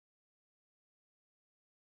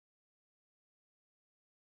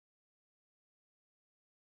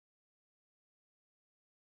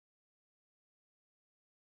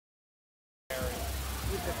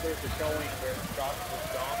there's a showing where Scott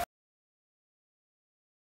was gone.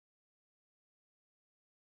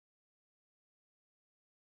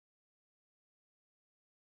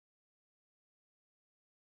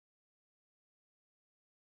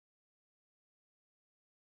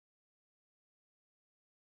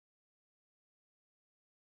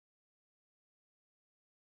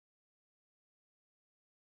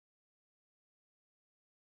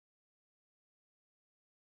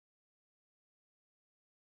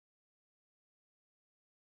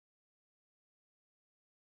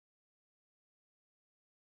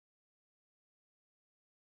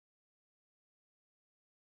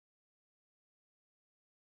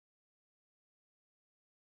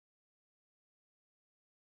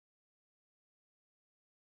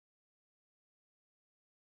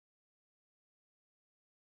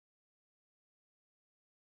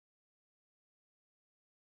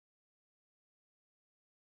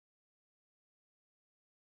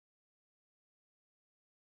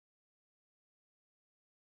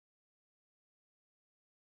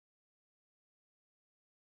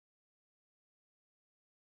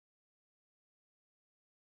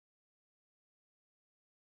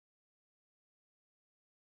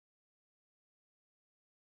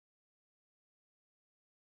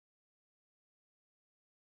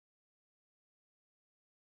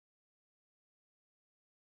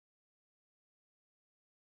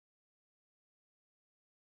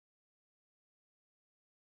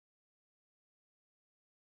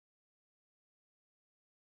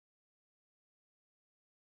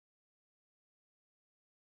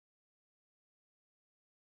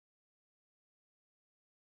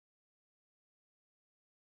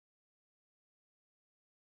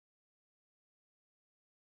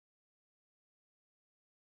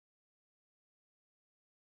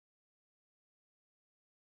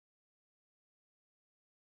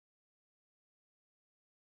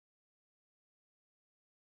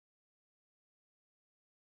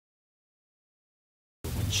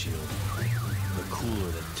 Windshield, the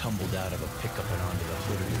cooler that tumbled out of a pickup and onto the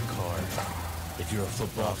hood of your car. If you're a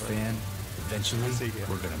football fan, eventually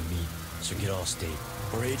we're gonna meet. So get Allstate.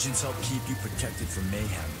 Our agents help keep you protected from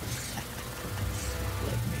mayhem.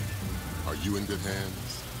 Like me. Are you in good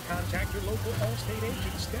hands? Contact your local Allstate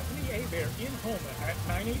agent, Stephanie Hebert, in Houma at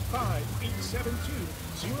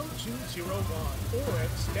 985-872-0201 or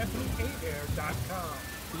at stephaniehabert.com.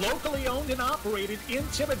 Locally owned and operated in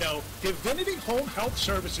Thibodaux, Divinity Home Health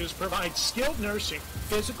Services provides skilled nursing,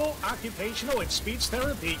 physical, occupational, and speech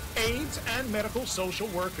therapy, aides, and medical social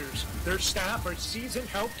workers. Their staff are seasoned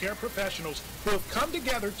healthcare professionals who have come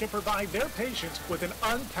together to provide their patients with an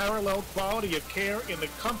unparalleled quality of care in the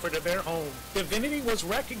comfort of their home. Divinity was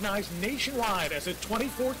recognized nationwide as a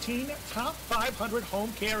 2014 Top 500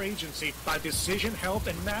 Home Care Agency by Decision Health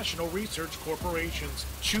and National Research Corporations.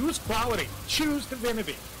 Choose quality. Choose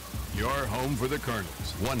Divinity. Your home for the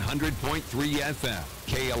Colonels. 100.3 FM,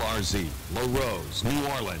 KLRZ, LaRose, New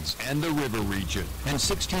Orleans, and the River Region. And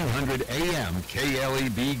 1600 AM,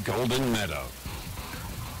 KLEB Golden Meadow.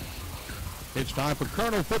 It's time for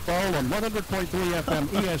Colonel Football on 100.3 FM,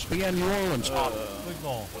 ESPN New Orleans. Big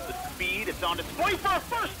ball. With the speed, it's on display for a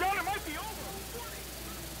first down. It might be over.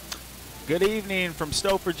 Good evening from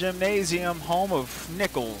Stouffer Gymnasium, home of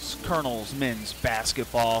Nicholls Colonels men's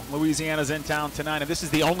basketball. Louisiana's in town tonight, and this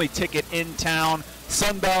is the only ticket in town.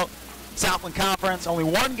 Sun Belt, Southland Conference, only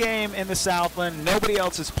one game in the Southland. Nobody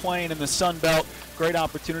else is playing in the Sun Belt. Great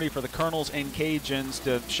opportunity for the Colonels and Cajuns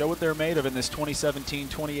to show what they're made of in this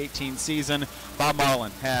 2017-2018 season. Bob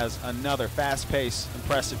Marlin has another fast-paced,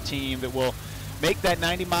 impressive team that will make that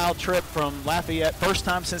 90-mile trip from Lafayette. First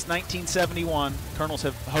time since 1971. Colonels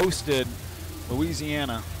have hosted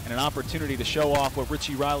Louisiana, and an opportunity to show off what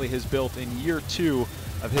Richie Riley has built in year 2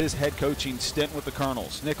 of his head coaching stint with the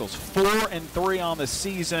Colonels. Nicholls 4-3 on the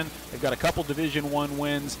season. They've got a couple Division I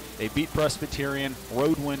wins. They beat Presbyterian.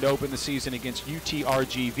 Road win to open the season against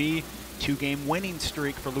UTRGV. 2-game winning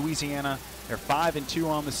streak for Louisiana. They're 5-2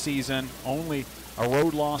 on the season. Only a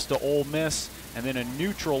road loss to Ole Miss, and then a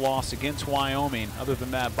neutral loss against Wyoming. Other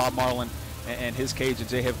than that, Bob Marlin and his Cajuns,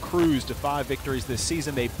 they have cruised to 5 victories this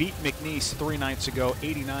season. They beat McNeese 3 nights ago,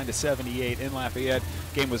 89-78 in Lafayette.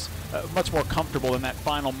 Game was much more comfortable than that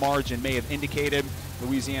final margin may have indicated.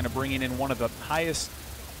 Louisiana bringing in one of the highest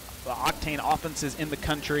octane offenses in the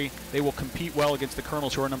country. They will compete well against the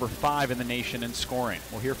Colonels, who are number 5 in the nation in scoring.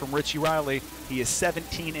 We'll hear from Richie Riley. He is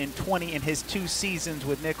 17-20 in his 2 seasons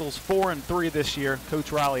with Nicholls, 4-3 this year.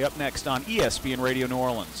 Coach Riley up next on ESPN Radio New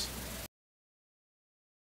Orleans.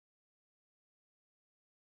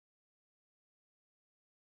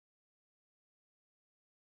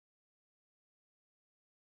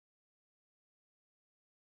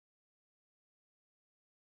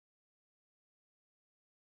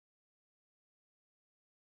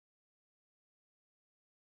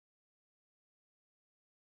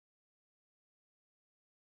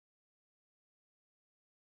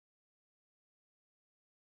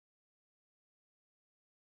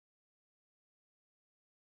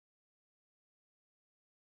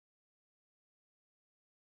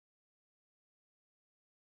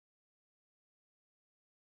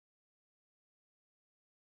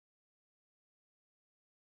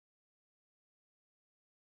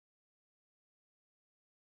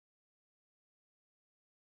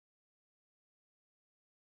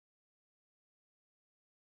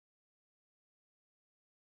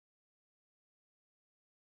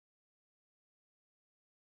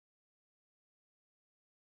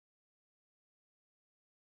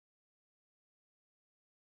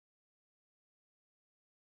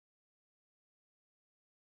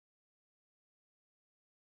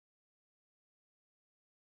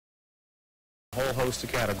 A whole host of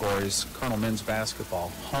categories. Colonel men's basketball,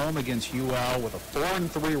 home against UL with a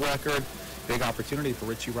 4-3 record. Big opportunity for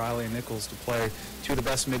Richie Riley and Nicholls to play two of the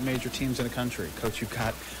best mid-major teams in the country. Coach, you've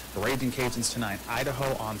got the Ragin' Cajuns tonight,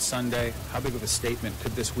 Idaho on Sunday. How big of a statement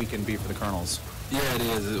could this weekend be for the Colonels? Yeah, it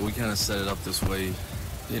is. We kind of set it up this way,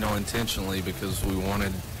 intentionally because we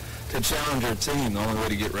wanted to challenge our team. The only way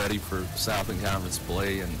to get ready for Southern Conference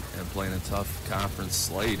play and playing a tough conference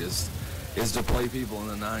slate is to play people in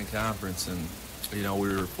the non-conference. And, we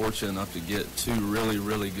were fortunate enough to get two really,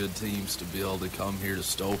 really good teams to be able to come here to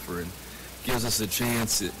Stouffer, and gives us a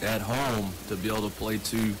chance at home to be able to play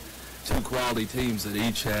two quality teams that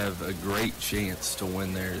each have a great chance to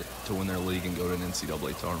win their league and go to an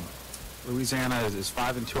NCAA tournament. Louisiana is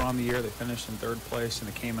 5-2 on the year. They finished in third place in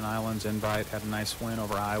the Cayman Islands invite, had a nice win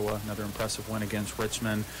over Iowa, another impressive win against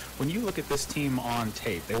Richmond. When you look at this team on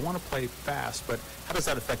tape, they want to play fast, but how does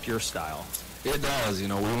that affect your style? It does. We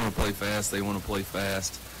want to play fast. They want to play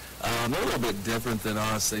fast. They're a little bit different than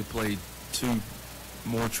us. They play two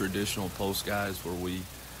more traditional post guys where we,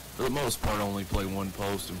 for the most part, only play one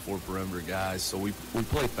post and four perimeter guys. So we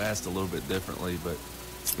play fast a little bit differently, but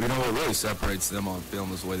what really separates them on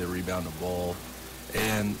film is the way they rebound the ball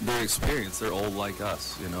and their experience. They're old like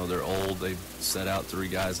us. They're old. They set out three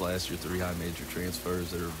guys last year, three high major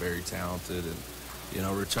transfers that are very talented,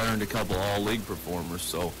 and returned a couple all-league performers.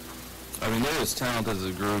 So, they're as talented as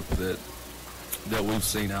a group that we've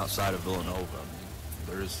seen outside of Villanova.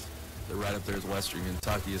 They're right up there as Western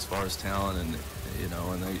Kentucky as far as talent, and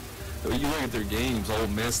when you look at their games, Ole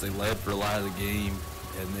Miss, they led for a lot of the game,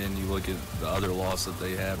 and then you look at the other loss that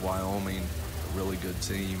they had, Wyoming, a really good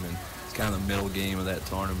team, and it's kind of the middle game of that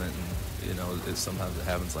tournament, and sometimes it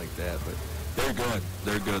happens like that, but they're good.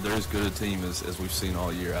 They're good. They're as good a team as we've seen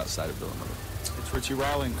all year outside of Villanova. It's Richie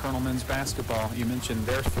Riley and Colonel men's basketball. You mentioned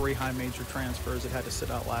their three high major transfers that had to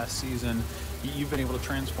sit out last season. You've been able to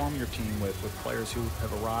transform your team with players who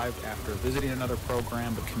have arrived after visiting another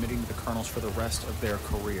program but committing to the Colonels for the rest of their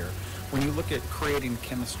career. When you look at creating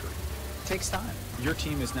chemistry, it takes time. Your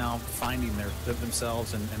team is now finding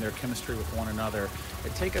themselves and their chemistry with one another.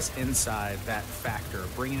 Take us inside that factor,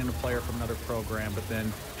 bringing in a player from another program, but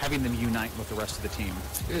then having them unite with the rest of the team.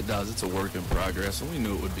 It does. It's a work in progress, and we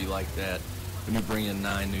knew it would be like that. When you bring in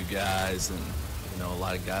 9 new guys, and a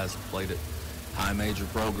lot of guys have played at high major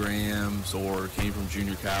programs or came from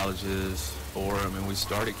junior colleges, or we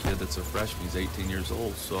start a kid that's a freshman. He's 18 years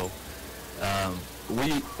old. So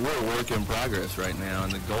we're a work in progress right now,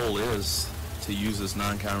 and the goal is to use this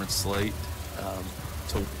non-conference slate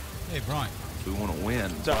to. Hey, Brian. We want to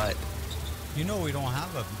win, but we don't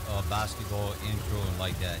have a basketball intro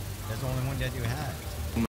like that. That's the only one that you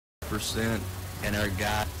had. Percent, and our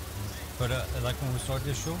guy. But like when we started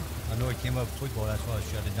this show, I know it came up football. That's why I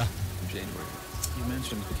shut it down. January. You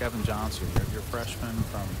mentioned Kevin Johnson, your freshman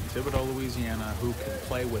from Thibodaux, Louisiana, who can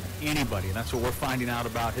play with anybody. And that's what we're finding out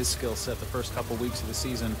about his skill set the first couple weeks of the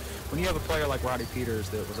season. When you have a player like Roddy Peters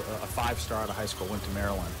that was a 5-star out of high school, went to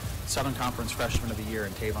Maryland, Southern Conference Freshman of the Year,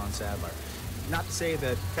 and Tavon Sadler. Not to say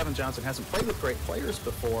that Kevin Johnson hasn't played with great players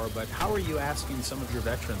before, but how are you asking some of your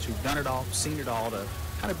veterans who've done it all, seen it all, to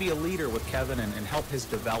kind of be a leader with Kevin and help his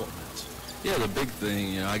development? Yeah, the big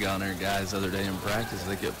thing, I got on there guys the other day in practice,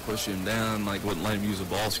 they kept pushing him down, wouldn't let him use a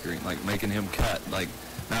ball screen, making him cut,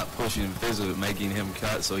 not pushing him physically, but making him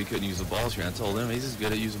cut so he couldn't use the ball screen. I told him he's as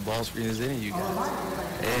good at using ball screen as any of you guys.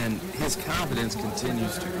 And his confidence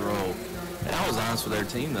continues to grow. And I was honest with our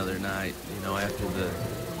team the other night, after the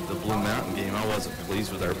Blue Mountain game. I wasn't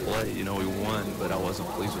pleased with our play. We won, but I wasn't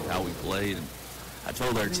pleased with how we played. And I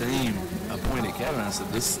told our team, I pointed at Kevin, I said,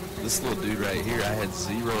 this little dude right here, I had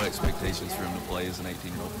zero expectations for him to play as an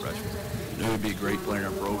 18-year-old freshman. I knew he would be a great player in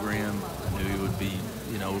our program. I knew he would be,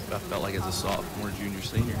 I felt like as a sophomore, junior,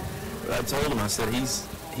 senior. But I told him, I said,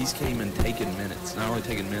 he's came and taken minutes. Not only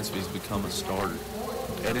taken minutes, but he's become a starter.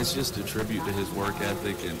 And it's just a tribute to his work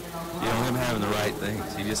ethic and, him having the right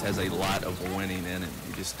things. He just has a lot of winning in him.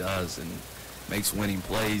 He just does. And makes winning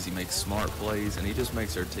plays, he makes smart plays, and he just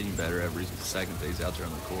makes our team better every second that he's out there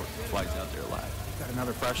on the court. That's why he's out there alive. Got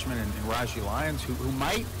another freshman in Rajin Lyons who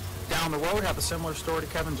might down the road have a similar story to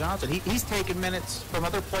Kevin Johnson. He's taken minutes from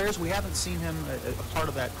other players. We haven't seen him a part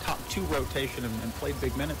of that top 2 rotation and played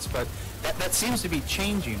big minutes, but that seems to be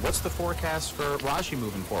changing. What's the forecast for Rajin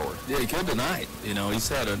moving forward? Yeah, he could tonight. He's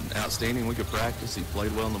had an outstanding week of practice. He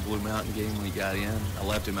played well in the Blue Mountain game when he got in. I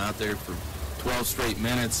left him out there for 12 straight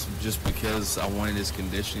minutes just because I wanted his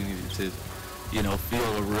conditioning to,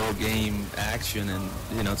 feel a real game action, and,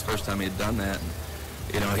 it's the first time he had done that. And,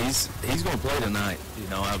 he's going to play tonight.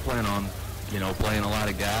 I plan on, playing a lot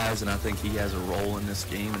of guys, and I think he has a role in this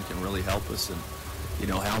game and can really help us. And, You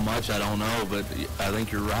know, how much, I don't know, but I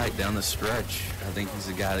think you're right. Down the stretch, I think he's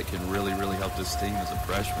a guy that can really, really help this team as a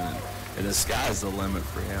freshman. And the sky's the limit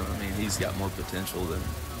for him. I mean, he's got more potential than,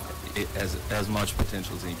 as much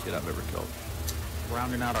potential as any kid I've ever coached.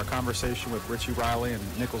 Rounding out our conversation with Richie Riley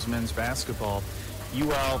and Nicholls men's basketball,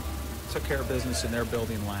 UL took care of business in their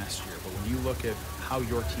building last year, but when you look at how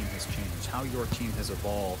your team has changed, how your team has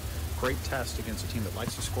evolved, great test against a team that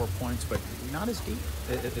likes to score points, but not as deep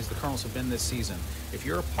as the Colonels have been this season. If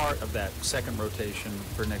you're a part of that second rotation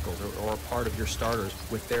for Nicholls or a part of your starters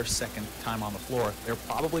with their second time on the floor, they're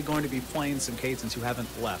probably going to be playing some Cajuns who haven't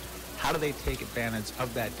left. How do they take advantage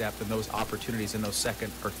of that depth and those opportunities in those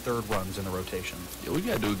second or third runs in the rotation? Yeah, we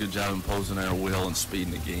got to do a good job imposing our will and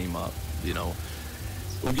speeding the game up. You know,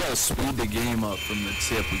 we got to speed the game up from the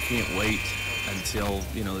tip. We can't wait until,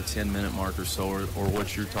 you know, the 10-minute mark or so, or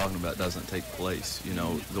what you're talking about doesn't take place. You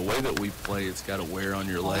know, the way that we play, it's got to wear on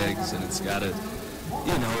your legs, and it's got to,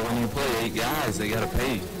 you know, when you play 8 guys, they got to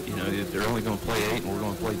pay. You know, if they're only going to play 8 and we're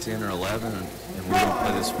going to play 10 or 11, and we're going to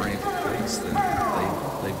play this frantic pace, then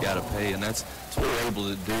they've got to pay. And that's what we're able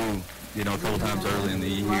to do, you know, a couple times early in the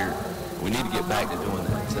year. We need to get back to doing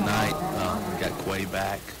that. Tonight, we got Quay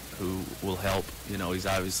back, who will help. You know, he's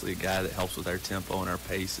obviously a guy that helps with our tempo and our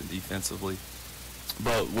pace and defensively.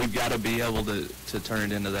 But we've got to be able to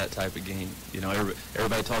turn it into that type of game. You know,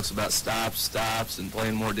 everybody talks about stops, and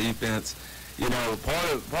playing more defense. You know,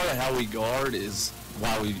 part of how we guard is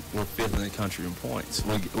why we're 5th in the country in points.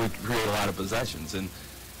 We create a lot of possessions, and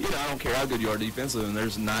you know, I don't care how good you are defensively, and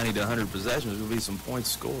there's 90 to 100 possessions, there'll be some points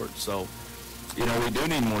scored. So, you know, we do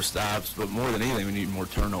need more stops, but more than anything, we need more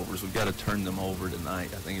turnovers. We've got to turn them over tonight.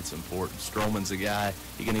 I think it's important. Stroman's a guy.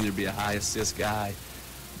 He can either be a high assist guy,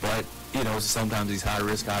 but you know, sometimes he's high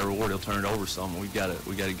risk, high reward. He'll turn it over some. We got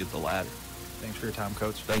to get the ladder. Thanks for your time,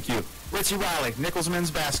 Coach. Thank you. Richie Riley, Nicholls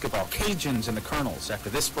men's basketball, Cajuns and the Colonels after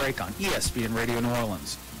this break on ESPN Radio New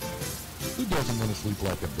Orleans. Who doesn't want to sleep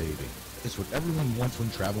like a baby? It's what everyone wants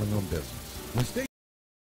when traveling on business. When stay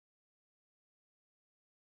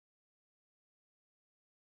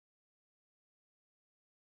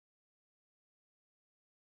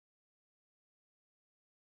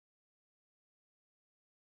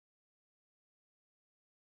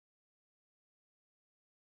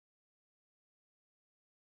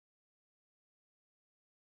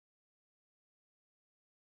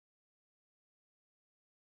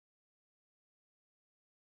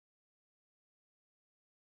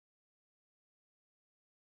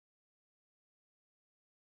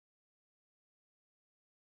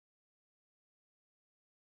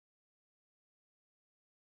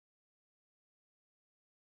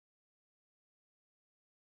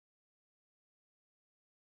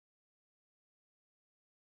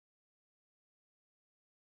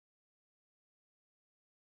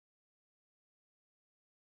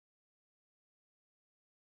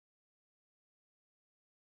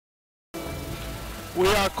We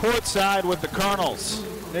are courtside with the Colonels.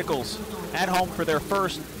 Nicholls at home for their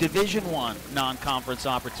first Division I non-conference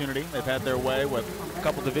opportunity. They've had their way with a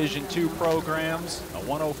couple Division II programs, a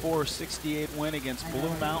 104-68 win against Blue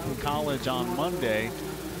Mountain College on Monday.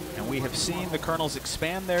 And we have seen the Colonels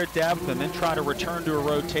expand their depth and then try to return to a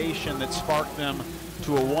rotation that sparked them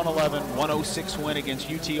to a 111-106 win against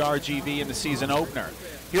UTRGV in the season opener.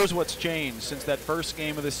 Here's what's changed since that first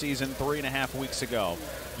game of the season 3.5 weeks ago.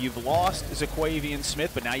 You've lost Zaquavian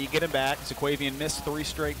Smith, but now you get him back. Zaquavian missed 3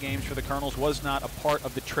 straight games for the Colonels, was not a part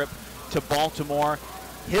of the trip to Baltimore.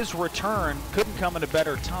 His return couldn't come at a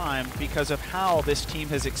better time because of how this team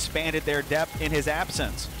has expanded their depth in his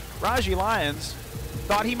absence. Rajin Lyons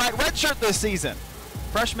thought he might redshirt this season.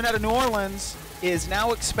 Freshman out of New Orleans is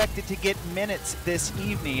now expected to get minutes this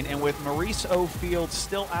evening, and with Maurice O'Field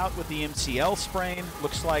still out with the MCL sprain,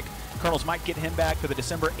 looks like Colonels might get him back for the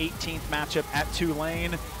December 18th matchup at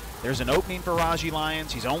Tulane. There's an opening for Rajin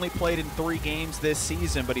Lyons. He's only played in 3 games this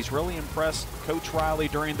season, but he's really impressed Coach Riley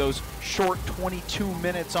during those short 22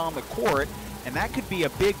 minutes on the court, and that could be a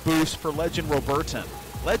big boost for Legend Roberton.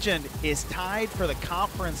 Legend is tied for the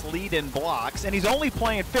conference lead in blocks, and he's only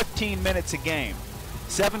playing 15 minutes a game.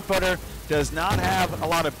 7-footer does not have a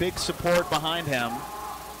lot of big support behind him.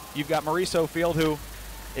 You've got Maurice O'Field, who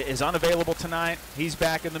is unavailable tonight. He's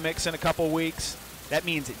back in the mix in a couple weeks. That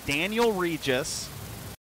means Daniel Regis.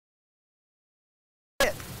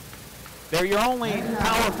 They're your only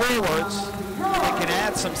power forwards that can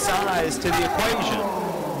add some size to the equation.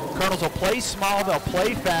 Colonels will play small, they'll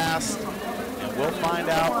play fast, and we'll find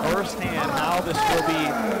out firsthand how this will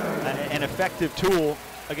be an effective tool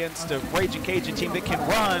against a Raging Cajun team that can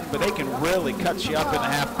run, but they can really cut you up in the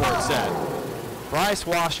half-court set. Bryce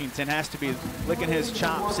Washington has to be licking his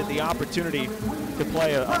chops at the opportunity to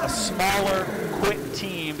play a smaller, quick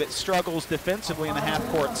team that struggles defensively in the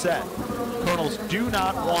half-court set. Colonels do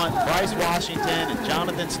not want Bryce Washington and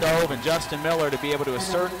Jonathan Stove and Justin Miller to be able to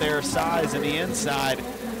assert their size in the inside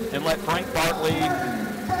and let Frank Bartley,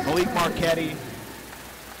 Malik Marquetti,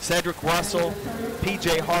 Cedric Russell,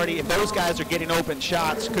 P.J. Hardy, if those guys are getting open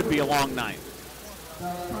shots, could be a long night.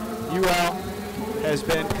 UL has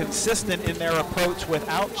been consistent in their approach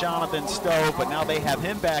without Jonathan Stove, but now they have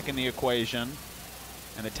him back in the equation.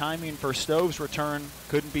 And the timing for Stove's return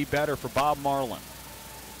couldn't be better for Bob Marlin.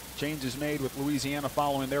 Changes made with Louisiana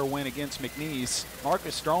following their win against McNeese.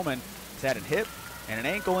 Marcus Stroman has had a hip and an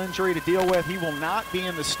ankle injury to deal with. He will not be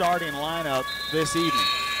in the starting lineup this evening.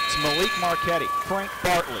 It's Malik Marquetti, Frank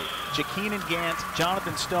Bartley, Jakeenan Gant,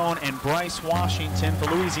 Jonathan Stone, and Bryce Washington for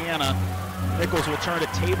Louisiana. Nicholls will turn to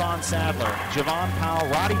Tavon Sadler, Javon Powell,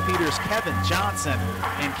 Roddy Peters, Kevin Johnson,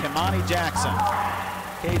 and Kimani Jackson.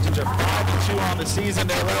 Cajuns are 5-2 on the season.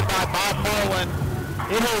 They're led by Bob Marlin.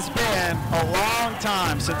 It has been a long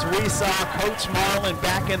time since we saw Coach Marlin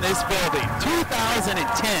back in this building.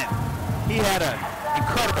 2010, he had an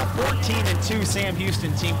incredible 14-2 Sam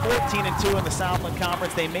Houston team, 14-2 in the Southland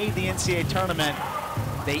Conference. They made the NCAA tournament.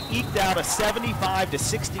 They eked out a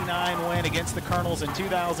 75-69 win against the Colonels in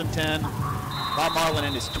 2010. Bob Marlin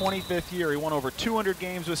in his 25th year, he won over 200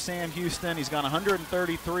 games with Sam Houston. He's gone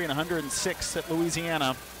 133 and 106 at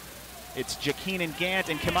Louisiana. It's Jakeenan Gant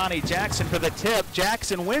and Kimani Jackson for the tip.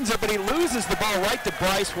 Jackson wins it, but he loses the ball right to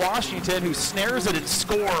Bryce Washington, who snares it and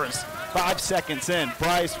scores 5 seconds in.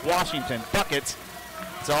 Bryce Washington buckets.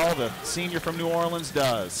 It's all the senior from New Orleans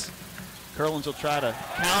does. Curlins will try to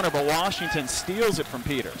counter, but Washington steals it from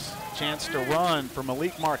Peters. Chance to run for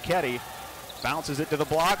Malik Marquetti. Bounces it to the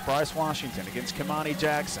block. Bryce Washington against Kimani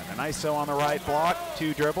Jackson. An ISO on the right block.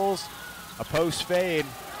 2 dribbles, a post fade,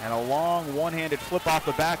 and a long one-handed flip off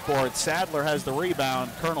the backboard. Sadler has the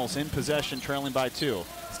rebound. Colonels in possession, trailing by 2.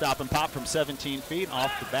 Stop and pop from 17 feet.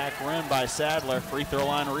 Off the back rim by Sadler. Free throw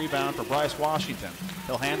line rebound for Bryce Washington.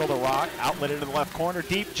 He'll handle the rock. Outlet into the left corner.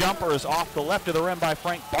 Deep jumper is off the left of the rim by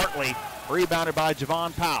Frank Bartley. Rebounded by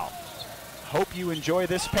Javon Powell. Hope you enjoy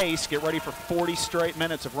this pace. Get ready for 40 straight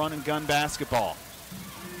minutes of run and gun basketball.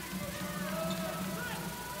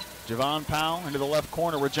 Javon Powell into the left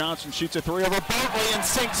corner where Johnson shoots a 3 over Bartley and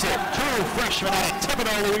sinks it. True freshman out of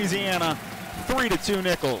Thibodaux, Louisiana. 3-2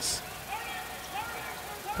 Nicholls.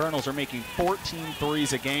 Colonels are making 14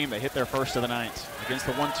 threes a game. They hit their first of the night against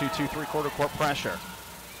the 1-2-2 3-quarter court pressure.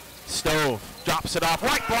 Stove drops it off.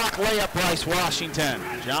 Right block layup, Bryce Washington.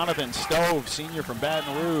 Jonathan Stove, senior from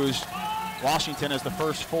Baton Rouge. Washington has the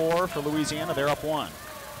first 4 for Louisiana. They're up 1.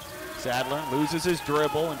 Sadler loses his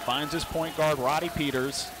dribble and finds his point guard, Roddy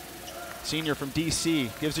Peters. Senior from D.C.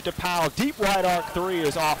 gives it to Powell. Deep right arc 3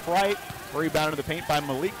 is off right. Rebound in the paint by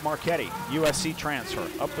Malik Marquetti, USC transfer.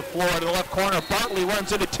 Up the floor to the left corner. Bartley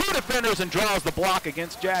runs into 2 defenders and draws the block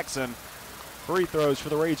against Jackson. Free throws for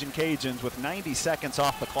the Ragin' Cajuns with 90 seconds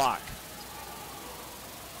off the clock.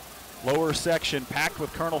 Lower section packed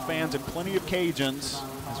with Colonel fans and plenty of Cajuns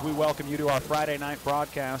as we welcome you to our Friday night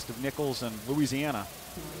broadcast of Nicholls and Louisiana.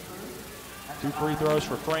 2 free throws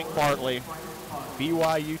for Frank Bartley.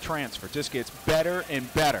 BYU transfer just gets better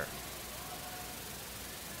and better.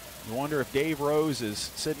 You wonder if Dave Rose is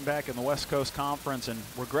sitting back in the West Coast Conference and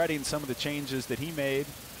regretting some of the changes that he made.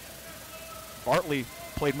 Bartley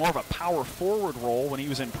played more of a power forward role when he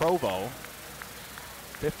was in Provo.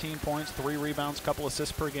 15 points, 3 rebounds, couple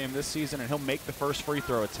assists per game this season, and he'll make the first free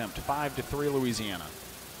throw attempt. 5-3 Louisiana.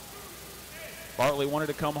 Bartley wanted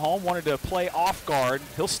to come home, wanted to play off guard.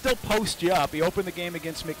 He'll still post you up. He opened the game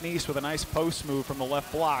against McNeese with a nice post move from the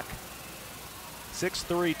left block. 6'3",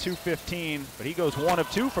 215, but he goes 1 of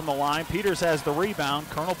 2 from the line. Peters has the rebound.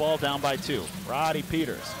 Colonel ball down by 2. Roddy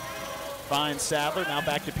Peters finds Sadler. Now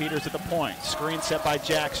back to Peters at the point. Screen set by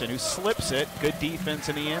Jackson, who slips it. Good defense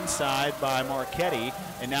in the inside by Marquetti.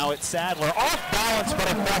 And now it's Sadler. Off balance but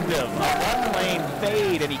effective. A one-lane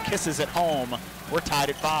fade, and he kisses it home. We're tied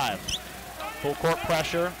at 5. Full court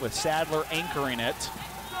pressure with Sadler anchoring it.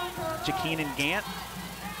 Jakeenan Gant,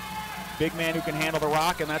 big man who can handle the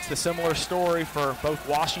rock, and that's the similar story for both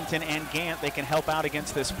Washington and Gant. They can help out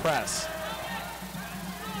against this press.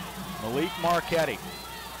 Malik Marquetti.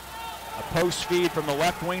 A post feed from the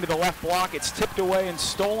left wing to the left block. It's tipped away and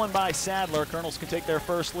stolen by Sadler. Colonels can take their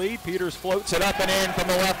first lead. Peters floats it up and in from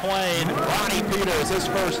the left lane. Roddy Peters, his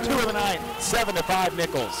first 2 of the night. 7-5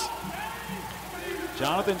 Nicholls.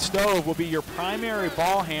 Jonathan Stove will be your primary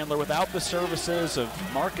ball handler without the services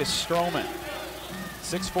of Marcus Stroman.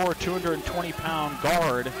 6'4", 220-pound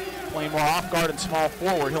guard, playing more off guard and small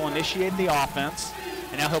forward. He'll initiate the offense.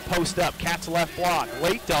 And now he'll post up. Cat's left block.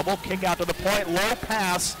 Late double. Kick out to the point. Low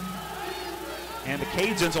pass. And the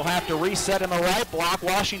Cajuns will have to reset in the right block.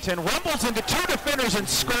 Washington rumbles into two defenders and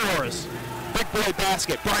scores. Big boy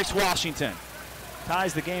basket. Bryce Washington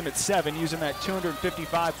ties the game at 7 using that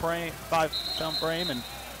 255-pound frame. And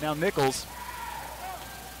now Nicholls,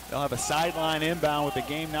 they'll have a sideline inbound with the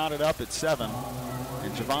game knotted up at 7.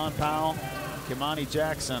 And Javon Powell, Kimani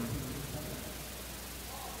Jackson,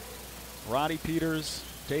 Roddy Peters,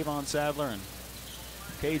 Davon Sadler, and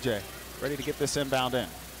KJ ready to get this inbound in.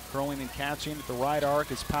 Curling and catching at the right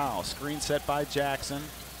arc is Powell. Screen set by Jackson.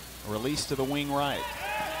 Release to the wing right.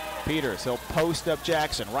 Peters, he'll post up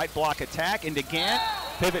Jackson. Right block attack into Gant.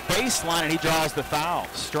 Pivot baseline, and he draws the foul.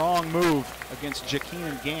 Strong move against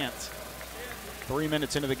Jakeenan Gant. 3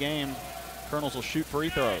 minutes into the game, Colonels will shoot free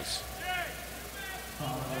throws.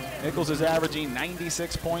 Nicholls is averaging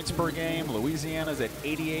 96 points per game. Louisiana's at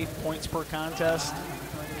 88 points per contest.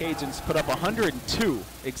 Cajuns put up 102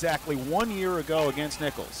 exactly 1 year ago against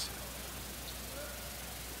Nicholls.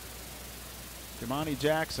 Kimani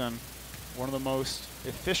Jackson, one of the most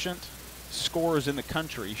efficient scorers in the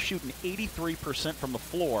country, shooting 83% from the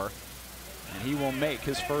floor, and he will make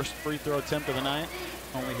his first free throw attempt of the night.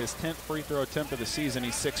 Only his 10th free throw attempt of the season.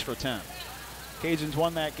 He's 6 for 10. Cajuns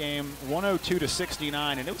won that game 102-69,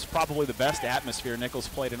 and it was probably the best atmosphere Nicholls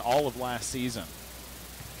played in all of last season.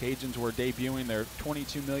 Cajuns were debuting their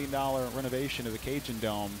 $22 million renovation of the Cajun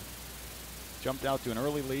Dome. Jumped out to an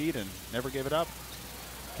early lead and never gave it up.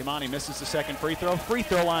 Kimani misses the second free throw. Free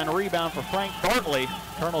throw line rebound for Frank Bartley.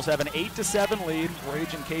 Colonels have an 8-7 lead.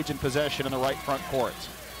 Ragin' Cajun possession in the right front court.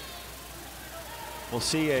 We'll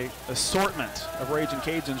see a assortment of Ragin'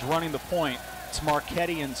 Cajuns running the point. It's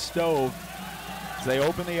Marchetti and Stove. As they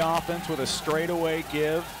open the offense with a straightaway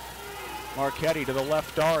give. Marchetti to the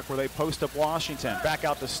left arc where they post up Washington. Back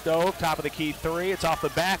out to Stove, top of the key 3. It's off the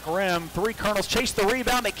back rim. 3 Colonels chase the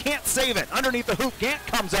rebound. They can't save it. Underneath the hoop, Gant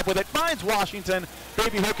comes up with it, finds Washington.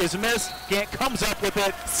 Baby hook is missed. Gant comes up with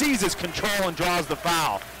it, seizes control and draws the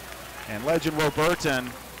foul. And Legend Roberton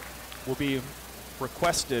will be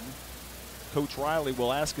requested. Coach Riley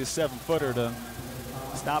will ask his 7-footer to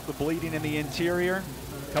stop the bleeding in the interior,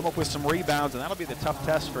 come up with some rebounds, and that'll be the tough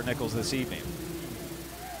test for Nicholls this evening.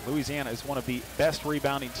 Louisiana is one of the best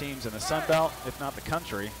rebounding teams in the Sun Belt, if not the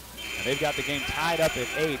country. And they've got the game tied up at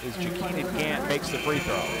 8 as Jakeenan Gant makes the free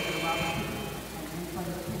throw.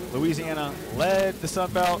 Louisiana led the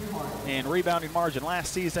Sun Belt in rebounding margin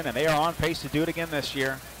last season, and they are on pace to do it again this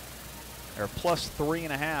year. They're plus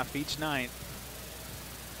 3.5 each night.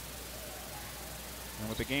 And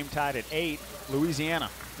with the game tied at 8, Louisiana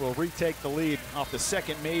will retake the lead off the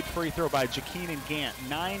second made free throw by Jakeenan Gant.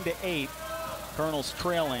 9-8. Colonels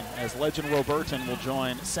trailing as Legend Roberton will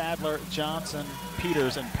join Sadler, Johnson,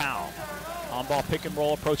 Peters, and Powell. On-ball pick and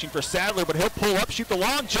roll approaching for Sadler, but he'll pull up, shoot the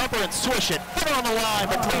long jumper, and swish it. Put it on the line,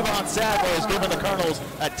 but Tavon Sadler has given the Colonels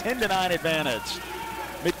a 10-9 advantage.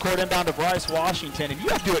 Midcourt inbound to Bryce Washington, and you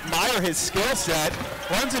have to admire his skill set.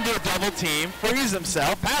 Runs into a double team, frees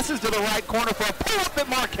himself, passes to the right corner for a pull-up that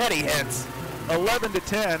Marchetti hits.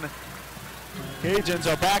 11-10. Cajuns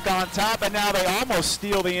are back on top, and now they almost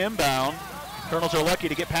steal the inbound. Colonels are lucky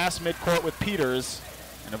to get past midcourt with Peters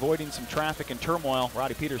and avoiding some traffic and turmoil.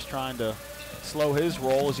 Roddy Peters trying to slow his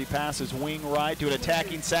roll as he passes wing right to an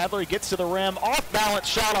attacking Sadler. He gets to the rim, off-balance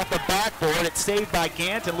shot off the backboard. It's saved by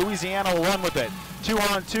Gant, and Louisiana will run with it.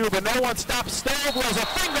 2-on-2, but no one stops Stove. There's a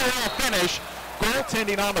fingernail finish.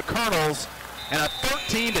 Goaltending on the Colonels, and a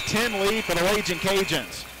 13-10 lead for the Ragin'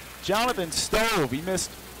 Cajuns. Jonathan Stove, he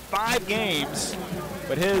missed 5 games,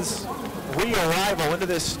 but his re-arrival into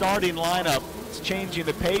this starting lineup is changing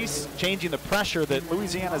the pace, changing the pressure that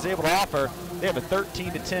Louisiana is able to offer. They have a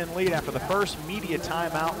 13-10 lead after the first media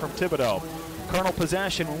timeout from Thibodaux. Colonel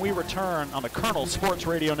possession when we return on the Colonel Sports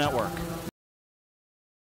Radio Network.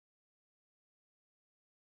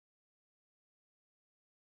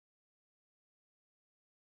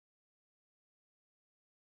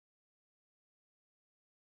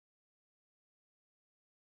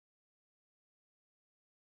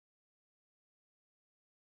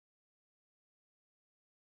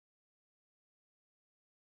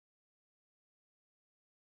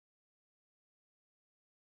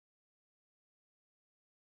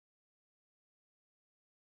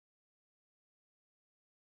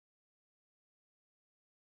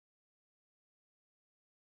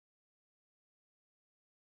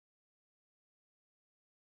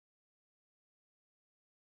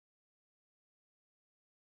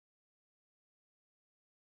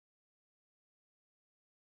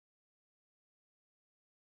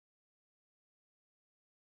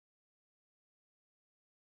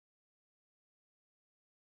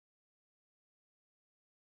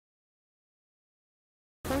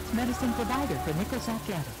 sports medicine provider for Nicholls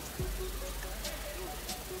Athletics.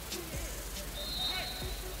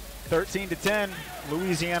 13-10,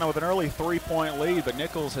 Louisiana with an early 3-point lead, but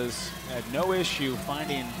Nicholls has had no issue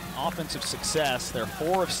finding offensive success. They're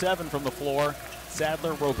 4 of 7 from the floor.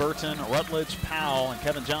 Sadler, Roberton, Rutledge, Powell, and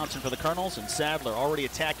Kevin Johnson for the Colonels, and Sadler already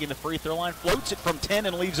attacking the free throw line, floats it from 10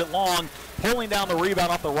 and leaves it long. Pulling down the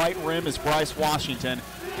rebound off the right rim is Bryce Washington,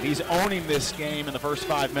 and he's owning this game in the first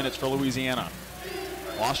 5 minutes for Louisiana.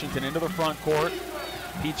 Washington into the front court.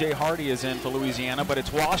 P.J. Hardy is in for Louisiana, but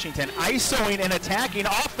it's Washington isoing and attacking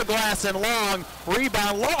off the glass and long.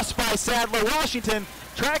 Rebound lost by Sadler. Washington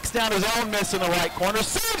tracks down his own miss in the right corner,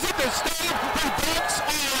 saves it to Steve, who dunks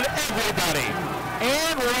on everybody.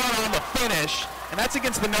 And run on the finish, and that's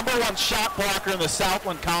against the #1 shot blocker in the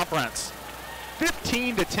Southland Conference.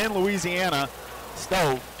 15-10 Louisiana.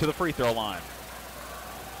 Stove to the free throw line.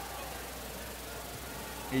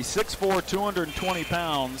 He's 6'4", 220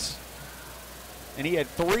 pounds. And he had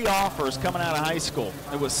 3 offers coming out of high school.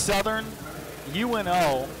 It was Southern,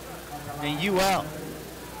 UNO, and UL.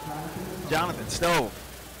 Jonathan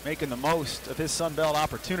Stove making the most of his Sun Belt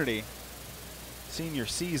opportunity senior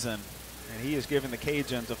season, and he is giving the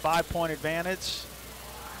Cajuns a 5-point advantage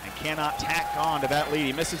and cannot tack on to that lead.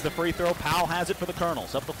 He misses the free throw. Powell has it for the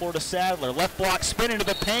Colonels. Up the floor to Sadler. Left block, spin into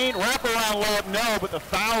the paint. Wraparound layup, no, but the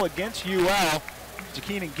foul against UL.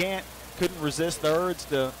 Jakeenan Gant couldn't resist the urge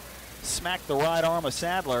to smack the right arm of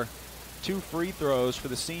Sadler. 2 free throws for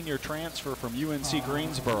the senior transfer from UNC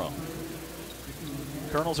Greensboro.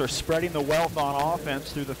 Colonels are spreading the wealth on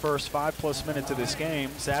offense through the first 5+ minutes of this game.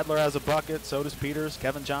 Sadler has a bucket, so does Peters.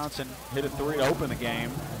 Kevin Johnson hit a 3 to open the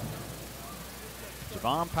game.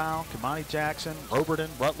 Javon Powell, Kamani Jackson, Roberton,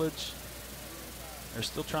 Rutledge. They're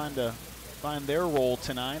still trying to find their role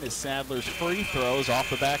tonight as Sadler's free throws off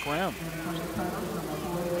the back rim.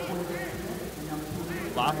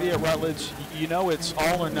 Lafayette Rutledge, you know it's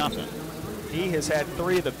all or nothing. He has had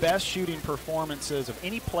 3 of the best shooting performances of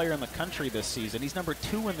any player in the country this season. He's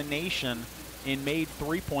 #2 in the nation in made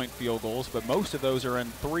 3-point field goals, but most of those are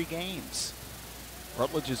in 3 games.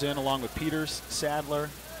 Rutledge is in along with Peters, Sadler,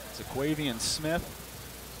 Zaquavian Smith.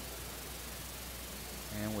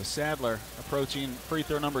 And with Sadler approaching free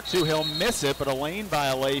throw #2, he'll miss it, but a lane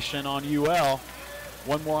violation on UL.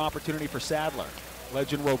 One more opportunity for Sadler.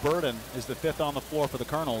 Legend Roberton is the 5th on the floor for the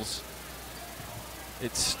Colonels.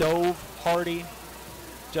 It's Stove, Hardy,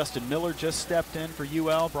 Justin Miller just stepped in for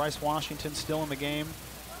UL. Bryce Washington still in the game.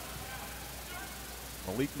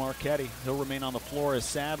 Malik Marquetti, he'll remain on the floor as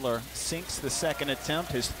Sadler sinks the 2nd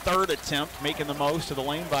attempt, his 3rd attempt, making the most of the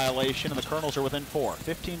lane violation, and the Colonels are within 4.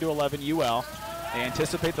 15-11 UL. They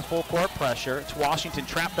anticipate the full court pressure. It's Washington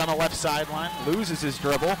trapped on the left sideline, loses his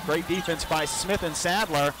dribble. Great defense by Smith and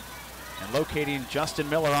Sadler. And locating Justin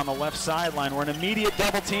Miller on the left sideline, where an immediate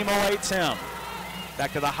double team awaits him.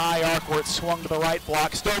 Back to the high arc where it's swung to the right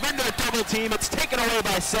block. Stove into the double team. It's taken away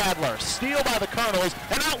by Sadler. Steal by the Colonels.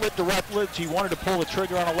 An outlet to Rutledge. He wanted to pull the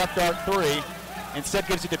trigger on a left arc 3. Instead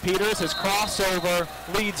gives it to Peters. His crossover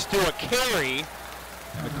leads to a carry.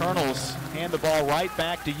 And the Colonels hand the ball right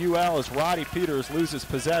back to UL as Roddy Peters loses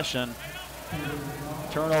possession.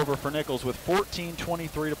 Turnover for Nicholls with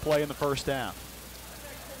 14:23 to play in the first half.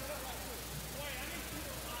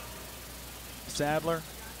 Sadler,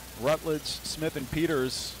 Rutledge, Smith, and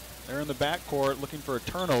Peters, they're in the backcourt looking for a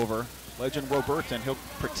turnover. Legend Roberton, he'll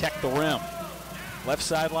protect the rim. Left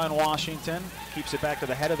sideline Washington, keeps it back to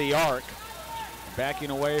the head of the arc. Backing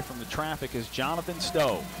away from the traffic is Jonathan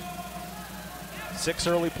Stove. 6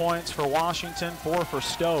 early points for Washington, 4 for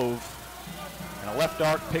Stove. And a left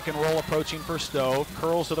arc pick and roll approaching for Stove.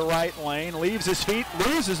 Curls to the right lane, leaves his feet,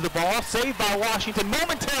 loses the ball. Saved by Washington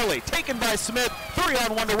momentarily. Taken by Smith.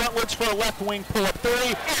 3-on-1 to Rutledge for a left wing pull-up 3.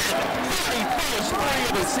 And 31st 3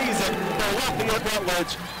 of the season for Lafayette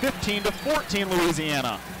Rutledge. 15-14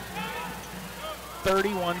 Louisiana.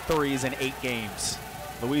 31 threes in 8 games.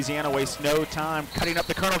 Louisiana wastes no time cutting up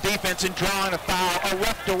the Colonel defense and drawing a foul. A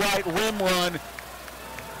left to right rim run.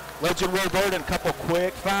 Legend Roberton, a couple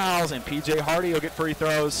quick fouls, and P.J. Hardy will get free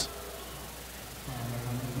throws.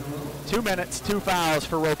 2 minutes, 2 fouls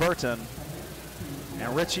for Roberton.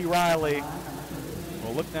 And Richie Riley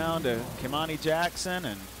will look down to Kamani Jackson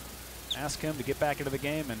and ask him to get back into the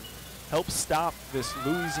game and help stop this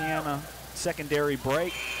Louisiana secondary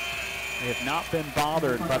break. They have not been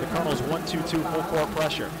bothered by the Colonels' 1-2-2 full court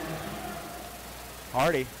pressure.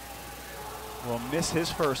 Hardy will miss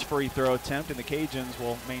his first free throw attempt, and the Cajuns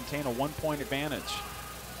will maintain a 1-point advantage.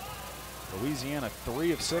 Louisiana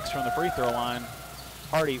 3 of 6 from the free throw line.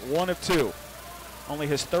 Hardy 1 of 2. Only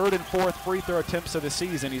his third and fourth free throw attempts of the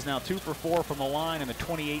season. He's now 2 for 4 from the line in the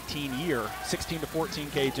 2018 year. 16-14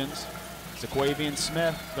 Cajuns. Zaquavian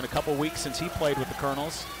Smith, been a couple weeks since he played with the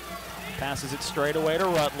Colonels. Passes it straight away to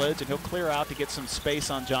Rutledge, and he'll clear out to get some space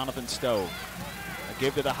on Jonathan Stove. A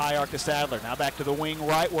give to the high arc to Sadler. Now back to the wing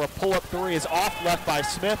right, where a pull-up three is off left by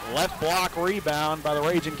Smith. Left block rebound by the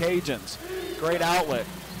Ragin' Cajuns. Great outlet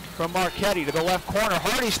from Marchetti to the left corner.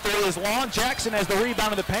 Hardy's three is long. Jackson has the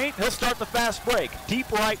rebound in the paint. He'll start the fast break.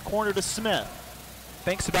 Deep right corner to Smith.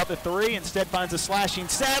 Thinks about the three, instead finds a slashing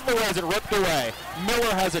Sadler, has it ripped away.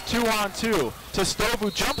 Miller has a 2-on-2 to Stove,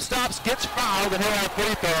 who jump stops, gets fouled, and he'll have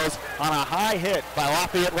free throws on a high hit by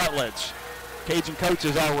Lafayette Rutledge. Cajun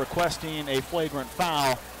coaches are requesting a flagrant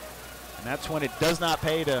foul, and that's when it does not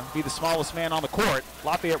pay to be the smallest man on the court.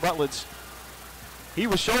 Lafayette Rutledge, he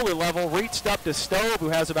was shoulder level, reached up to Stove, who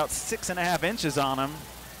has about 6.5 inches on him.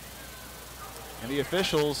 And the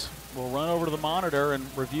officials will run over to the monitor and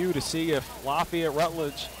review to see if Lafayette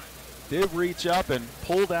Rutledge did reach up and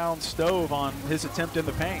pull down Stove on his attempt in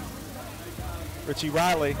the paint. Richie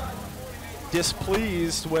Riley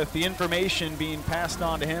displeased with the information being passed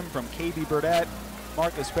on to him from KB Burdett,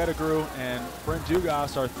 Marcus Pettigrew, and Brent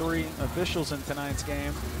Dugas, our 3 officials in tonight's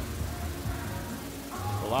game.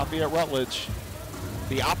 For Lafayette Rutledge,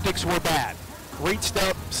 the optics were bad. Reached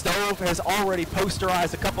up, Stove has already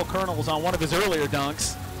posterized a couple Colonels on one of his earlier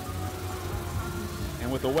dunks.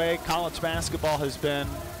 And with the way college basketball has been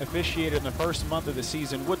officiated in the first month of the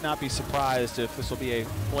season, would not be surprised if this will be a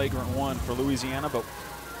flagrant one for Louisiana, but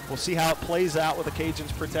we'll see how it plays out with the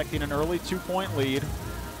Cajuns protecting an early 2-point lead.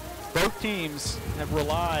 Both teams have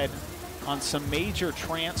relied on some major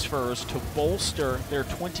transfers to bolster their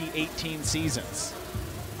 2018 seasons.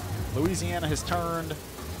 Louisiana has turned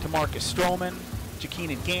to Marcus Stroman,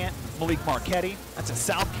 Jakeenan Gant, Malik Marchetti. That's a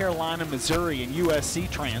South Carolina, Missouri, and USC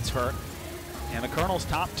transfer. And the Colonels'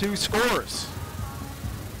 top 2 scorers.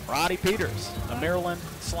 Roddy Peters, a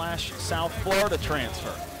Maryland/South Florida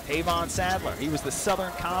transfer. Tavon Sadler, he was the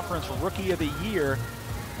Southern Conference Rookie of the Year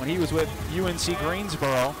when he was with UNC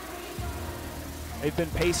Greensboro. They've been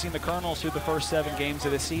pacing the Colonels through the first 7 games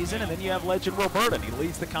of the season. And then you have legend Will Burden. He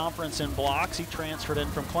leads the conference in blocks. He transferred in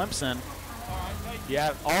from Clemson. You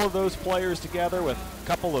have all of those players together with a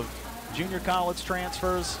couple of junior college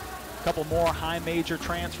transfers, a couple more high major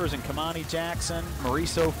transfers in Kamani Jackson,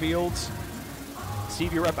 Mauricio Fields.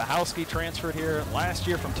 Stevie Repahowski transferred here last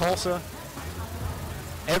year from Tulsa.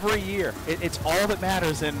 Every year, it's all that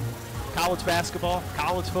matters in college basketball,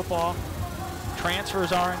 college football.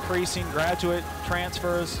 Transfers are increasing, graduate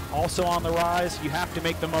transfers also on the rise. You have to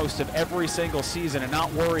make the most of every single season and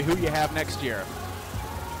not worry who you have next year.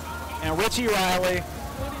 And Richie Riley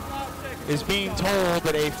is being told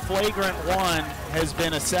that a flagrant one has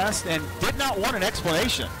been assessed and did not want an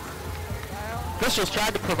explanation. Officials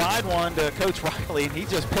tried to provide one to Coach Riley, and he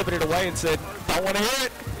just pivoted away and said, "Don't want to hear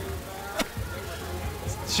it."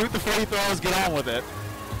 Shoot the free throws, get on with it.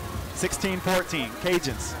 16-14,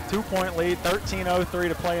 Cajuns, 2-point lead, 13:03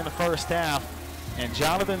 to play in the first half. And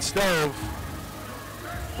Jonathan Stove,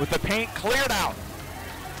 with the paint cleared out,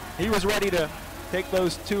 he was ready to take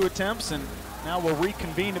those 2 attempts, and now we'll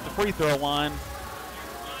reconvene at the free throw line.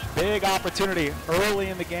 Big opportunity early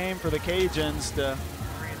in the game for the Cajuns to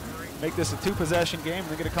make this a 2-possession game and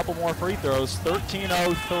then get a couple more free throws.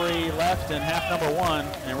 13:03 left in half number 1,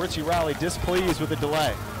 and Richie Riley displeased with the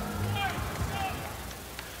delay.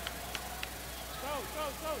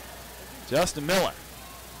 Justin Miller,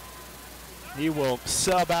 he will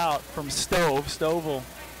sub out from Stove. Stove will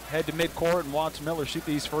head to midcourt and watch Miller shoot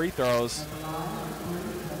these free throws.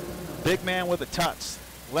 Big man with a touch.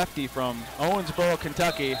 Lefty from Owensboro,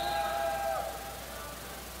 Kentucky.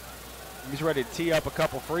 He's ready to tee up a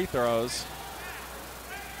couple free throws.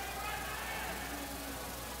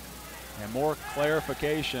 And more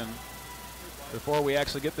clarification before we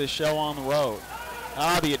actually get this show on the road.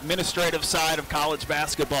 The administrative side of college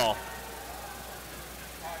basketball.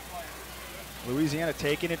 Louisiana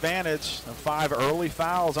taking advantage of 5 early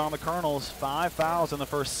fouls on the Colonels. 5 fouls in the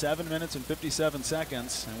first 7 minutes and 57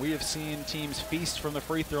 seconds. And we have seen teams feast from the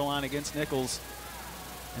free throw line against Nicholls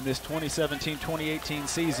in this 2017-2018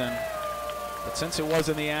 season. But since it was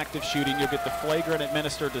in the act of shooting, you'll get the flagrant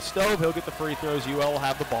administered to Stove. He'll get the free throws. UL will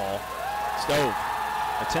have the ball. Stove,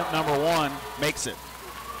 attempt number 1, makes it.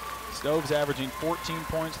 Stove's averaging 14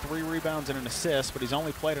 points, 3 rebounds, and an assist, but he's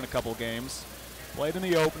only played in a couple games. Played in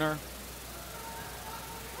the opener.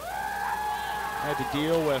 Had to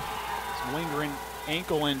deal with some lingering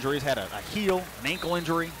ankle injuries. Had a heel, an ankle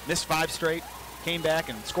injury, missed 5 straight. Came back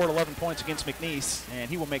and scored 11 points against McNeese, and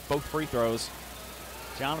he will make both free throws.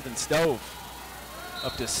 Jonathan Stove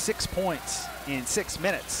up to 6 points in 6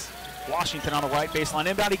 minutes. Washington on the right baseline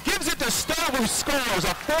inbound. He gives it to Stove, who scores.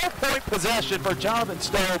 A 4-point possession for Jonathan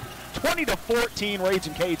Stove. 20-14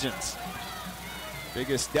 Ragin' Cajuns.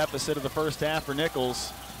 Biggest deficit of the first half for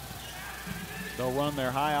Nicholls. They'll run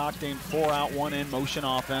their high-octane 4-out, 1-in motion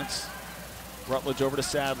offense. Rutledge over to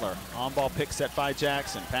Sadler. On-ball pick set by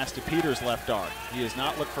Jackson. Pass to Peters, left arc. He has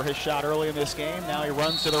not looked for his shot early in this game. Now he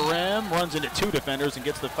runs to the rim, runs into 2 defenders and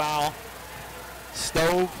gets the foul.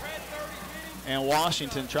 Stove and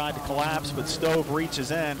Washington tried to collapse, but Stove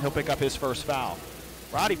reaches in. He'll pick up his first foul.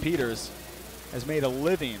 Roddy Peters has made a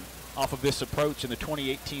living off of this approach in the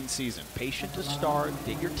 2018 season. Patient to start,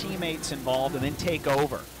 get your teammates involved, and then take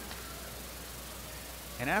over.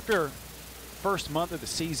 And after first month of the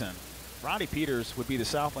season, Roddy Peters would be the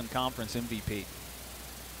Southland Conference MVP.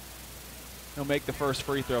 He'll make the first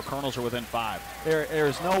free throw. Colonels are within 5.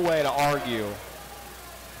 There's no way to argue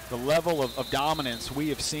the level of dominance we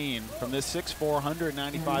have seen from this 6'4",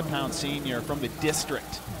 195-pound senior from the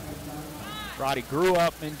district. Roddy grew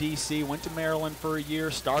up in D.C., went to Maryland for a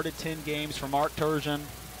year, started 10 games for Mark Turgeon.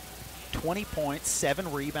 20 points,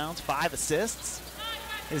 7 rebounds, 5 assists.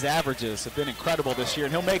 His averages have been incredible this year,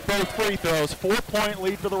 and he'll make both free throws. 4-point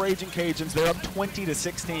lead for the Ragin' Cajuns. They're up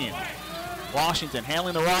 20-16. Washington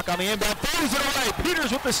handling the rock on the inbound, throws it away.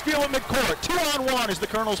 Peters with the steal at midcourt. 2-on-1 as the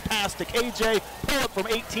Colonels pass to KJ. Pull up from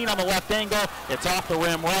 18 on the left angle. It's off the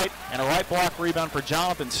rim right, and a right block rebound for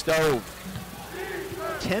Jonathan Stove.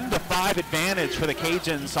 10-5 advantage for the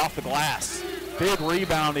Cajuns off the glass. Big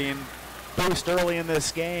rebounding boost early in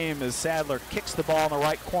this game as Sadler kicks the ball in the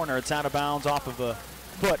right corner. It's out of bounds off of the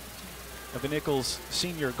foot of the Nicholls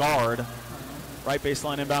senior guard. Right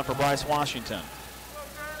baseline inbound for Bryce Washington.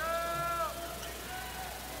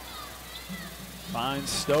 Finds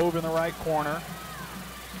Stove in the right corner.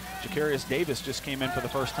 Jacarius Davis just came in for the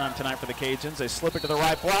first time tonight for the Cajuns. They slip it to the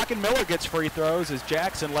right block, and Miller gets free throws as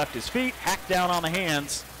Jackson left his feet, hacked down on the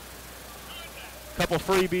hands. Couple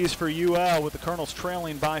freebies for UL with the Colonels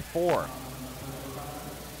trailing by 4.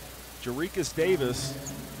 Jarikus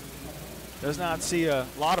Davis does not see a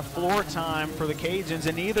lot of floor time for the Cajuns,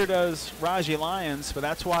 and neither does Raji Lyons, but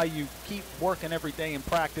that's why you keep working every day in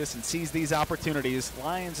practice and seize these opportunities.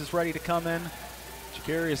 Lyons is ready to come in.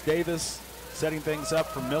 Jacarius Davis setting things up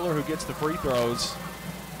for Miller, who gets the free throws.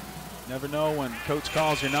 Never know when coach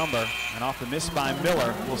calls your number, and off the miss by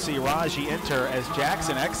Miller, we'll see Raji enter as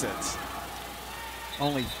Jackson exits.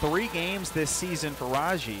 Only 3 games this season for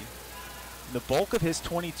Raji. The bulk of his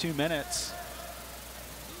 22 minutes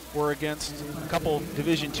were against a couple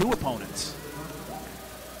Division II opponents.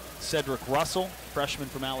 Cedric Russell, freshman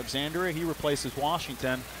from Alexandria, he replaces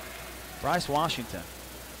Washington. Bryce Washington,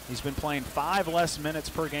 he's been playing 5 less minutes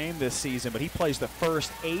per game this season, but he plays the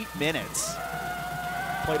first 8 minutes.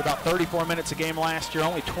 Played about 34 minutes a game last year,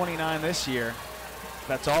 only 29 this year.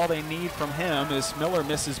 That's all they need from him as Miller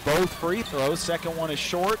misses both free throws. Second one is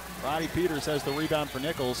short. Roddy Peters has the rebound for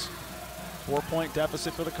Nicholls. 4-point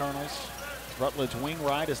deficit for the Colonels. Rutledge wing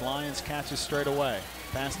right as Lyons catches straight away.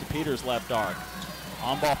 Pass to Peters, left arc.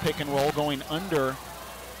 On-ball pick and roll going under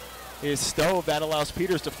is Stove. That allows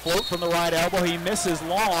Peters to float from the right elbow. He misses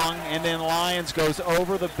long, and then Lyons goes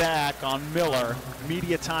over the back on Miller.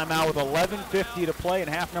 Media timeout with 11:50 to play in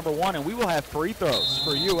half number 1, and we will have free throws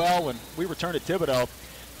for UL when we return to Thibodaux.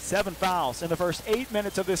 7 fouls in the first 8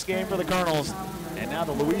 minutes of this game for the Colonels. And now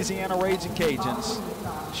the Louisiana Ragin' Cajuns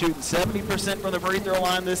shooting 70% from the free throw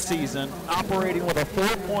line this season, operating with a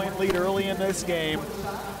 4-point lead early in this game.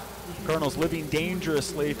 Colonels living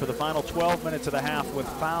dangerously for the final 12 minutes of the half with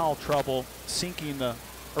foul trouble, sinking the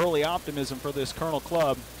early optimism for this Colonel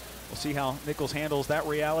club. We'll see how Nicholls handles that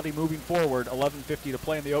reality moving forward. 11:50 to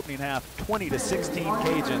play in the opening half. 20-16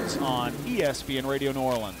 Cajuns on ESPN Radio New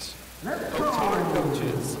Orleans. OTR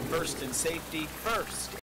coaches, first in safety,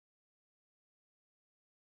 first.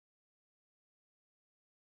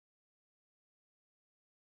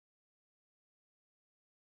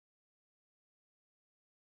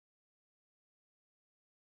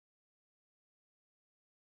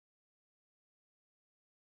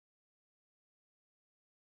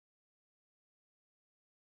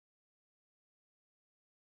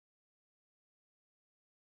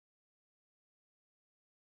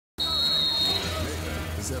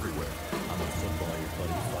 Is everywhere. I'm a football, your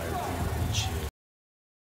buddy fired through your windshield.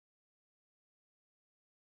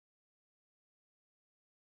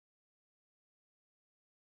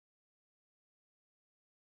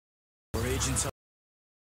 Agents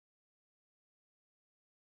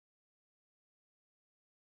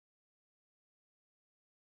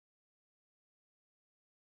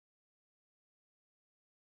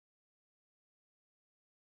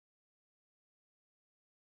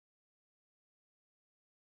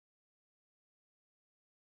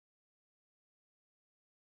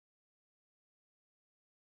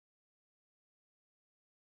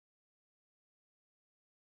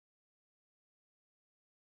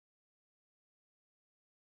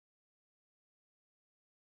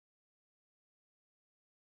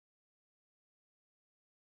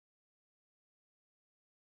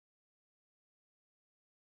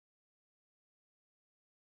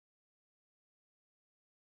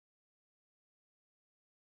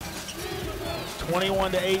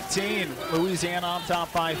 21-18. Louisiana on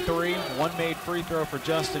top by 3. One made free throw for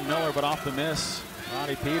Justin Miller, but off the miss.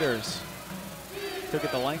 Roddy Peters took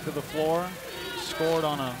it the length of the floor, scored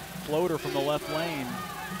on a floater from the left lane.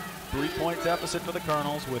 3-point deficit for the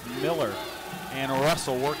Colonels with Miller and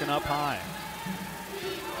Russell working up high.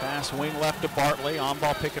 Pass wing left to Bartley.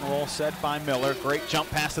 On-ball pick and roll set by Miller. Great jump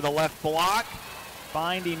pass to the left block.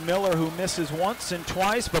 Finding Miller, who misses once and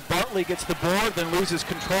twice, but Bartley gets the board, then loses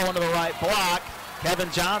control into the right block.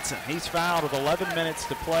 Kevin Johnson, he's fouled with 11 minutes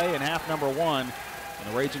to play in half number 1.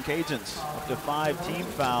 And the Ragin' Cajuns up to 5 team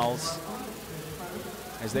fouls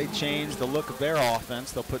as they change the look of their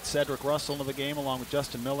offense. They'll put Cedric Russell into the game along with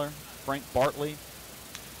Justin Miller, Frank Bartley.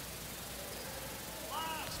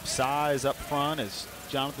 Some size up front as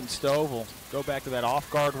Jonathan Stove will go back to that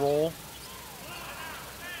off-guard role.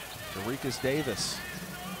 Jarikus Davis,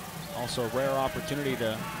 also a rare opportunity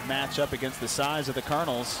to match up against the size of the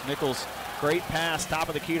Colonels. Nicholls, great pass, top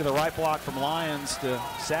of the key to the right block from Lyons to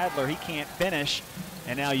Sadler. He can't finish,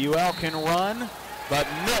 and now UL can run, but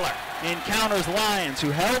Miller encounters Lyons, who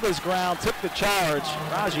held his ground, took the charge.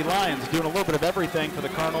 Raji Lyons doing a little bit of everything for the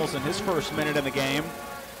Colonels in his first minute in the game.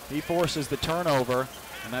 He forces the turnover,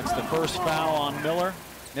 and that's the first foul on Miller.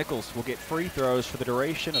 Nicholls will get free throws for the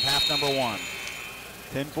duration of half number 1.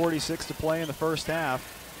 10:46 to play in the first half.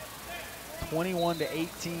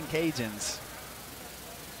 21-18 Cajuns.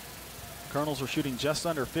 Colonels are shooting just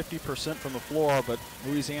under 50% from the floor, but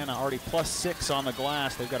Louisiana already +6 on the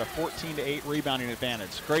glass. They've got a 14-8 rebounding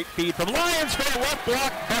advantage. Great feed from Lyons for a left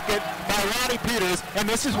block bucket by Roddy Peters, and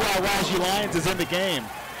this is why Raji Lyons is in the game.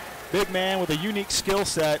 Big man with a unique skill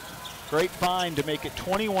set. Great find to make it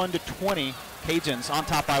 21-20. Cajuns on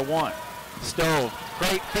top by 1. Stove,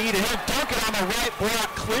 great feed, and he'll dunk it on the right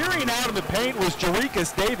block. Clearing out of the paint was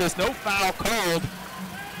Jarikus Davis. No foul called.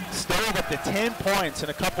 Stove up to 10 points and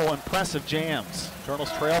a couple impressive jams.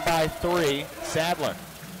 Colonels trail by 3. Sadler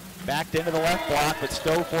backed into the left block, but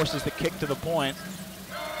Stove forces the kick to the point.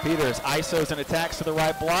 Peters isos and attacks to the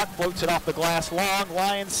right block, floats it off the glass long.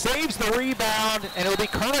 Lyons saves the rebound, and it'll be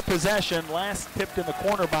Colonel possession. Last tipped in the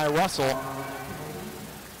corner by Russell.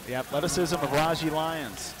 The athleticism of Raji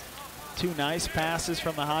Lyons. 2 nice passes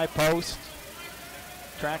from the high post.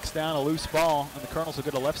 Tracks down a loose ball, and the Colonels will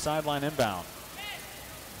get a left sideline inbound.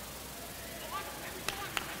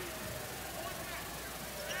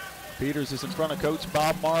 Peters is in front of Coach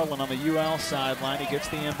Bob Marlin on the UL sideline. He gets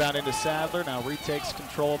the inbound into Sadler, now retakes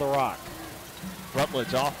control of the rock.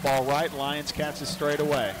 Rutledge off ball right, Lyons catches straight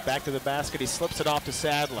away. Back to the basket, he slips it off to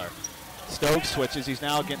Sadler. Stove switches, he's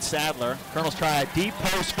now against Sadler. Colonels try a deep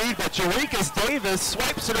post feed, but Jarikus Davis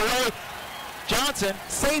swipes it away. Johnson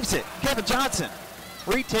saves it. Kevin Johnson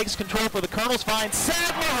retakes control for the Colonels, finds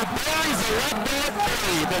Sadler, who buries a left-hand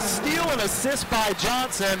three. The steal and assist by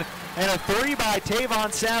Johnson, and a 3 by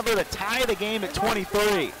Tavon Sadler to tie the game at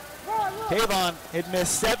 23. Tavon had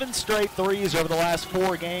missed 7 straight threes over the last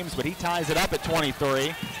 4 games, but he ties it up at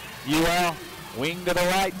 23. UL wing to the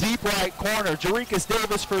right, deep right corner. Jarikus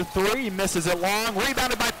Davis for 3, misses it long.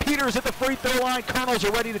 Rebounded by Peters at the free throw line. Colonels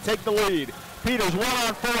are ready to take the lead. Peters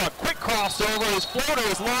 1-on-4, a quick crossover. His floater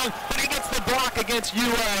is long, but he gets the block against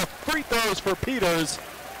UL. Free throws for Peters.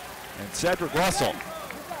 And Cedric Russell,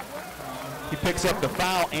 he picks up the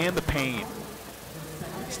foul and the pain.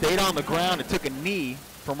 Stayed on the ground and took a knee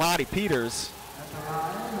from Roddy Peters,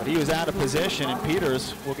 but he was out of position, and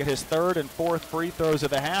Peters will get his 3rd and 4th free throws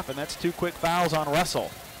of the half, and that's 2 quick fouls on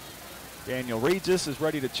Russell. Daniel Regis is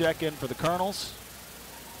ready to check in for the Colonels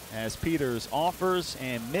as Peters offers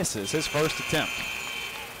and misses his first attempt.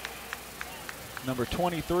 Number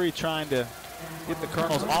 23 trying to get the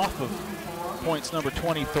Colonels off of points number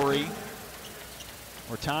 23.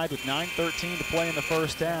 We're tied with 9:13 to play in the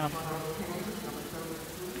first half.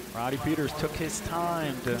 Roddy Peters took his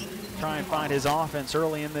time to try and find his offense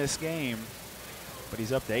early in this game, but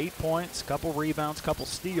he's up to 8 points, couple rebounds, couple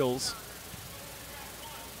steals.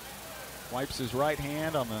 Wipes his right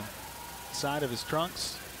hand on the side of his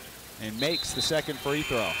trunks and makes the second free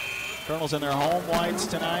throw. Colonels in their home whites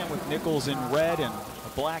tonight with Nicholls in red and a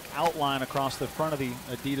black outline across the front of the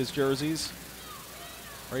Adidas jerseys.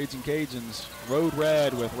 Ragin' Cajuns road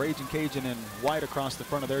red with Ragin' Cajun in white across the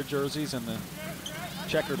front of their jerseys, and the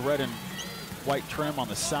checkered red and white trim on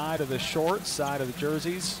the side of the shorts, side of the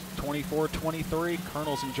jerseys. 24-23,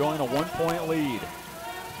 Colonels enjoying a 1-point lead.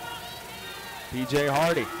 PJ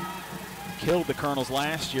Hardy killed the Colonels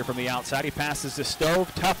last year from the outside. He passes to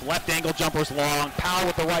Stove, tough left angle jumpers long. Powell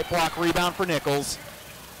with the right block, rebound for Nicholls.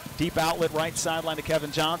 Deep outlet right sideline to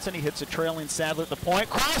Kevin Johnson. He hits a trailing Sadler at the point.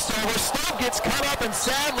 Crossover, Stove gets cut up and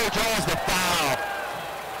Sadler draws the foul.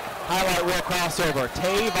 highlight reel crossover.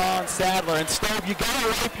 Tavon Sadler. And Stove, you got to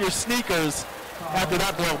wipe your sneakers after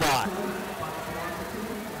that blow by.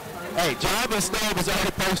 Hey, Jonathan Stove has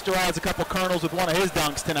already posterized a couple Colonels with one of his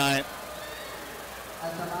dunks tonight.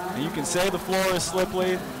 And you can say the floor is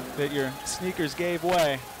slippery, that your sneakers gave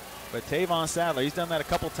way. But Tavon Sadler, he's done that a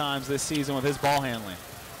couple times this season with his ball handling.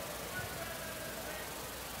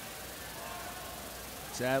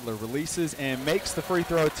 Sadler releases and makes the free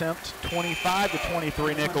throw attempt,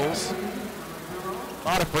 25-23 Nicholls. A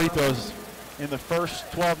lot of free throws in the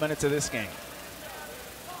first 12 minutes of this game.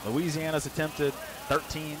 Louisiana's attempted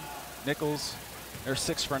 13. Nicholls, they're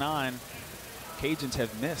 6 for 9. Cajuns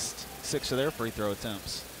have missed 6 of their free throw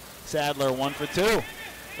attempts. Sadler 1 for 2.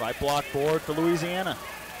 Right block board for Louisiana.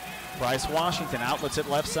 Bryce Washington outlets it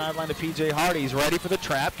left sideline to P.J. Hardy. He's ready for the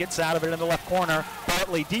trap, gets out of it in the left corner.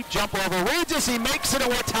 Bartley, deep jump over Regis. He makes it, and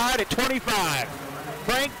we're tied at 25.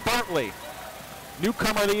 Frank Bartley,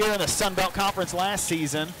 newcomer of the year in the Sun Belt Conference last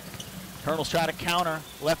season. Colonels try to counter.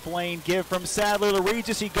 Left lane give from Sadler to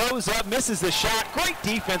Regis. He goes up, misses the shot. Great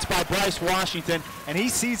defense by Bryce Washington, and he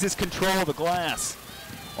seizes control of the glass.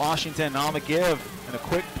 Washington on the give, and a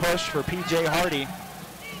quick push for P.J. Hardy.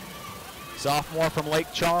 Sophomore from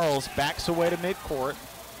Lake Charles backs away to midcourt.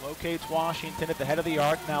 Locates Washington at the head of the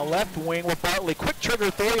arc. Now left wing with Bartley. Quick trigger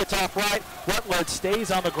three. It's off right. Rutledge stays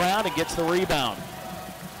on the ground and gets the rebound.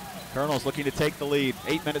 Colonels looking to take the lead.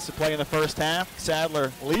 8 minutes to play in the first half.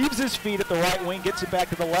 Sadler leaves his feet at the right wing. Gets it back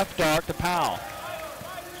to the left arc to Powell.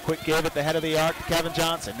 Quick give at the head of the arc to Kevin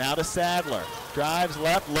Johnson. Now to Sadler. Drives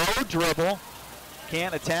left. Low dribble.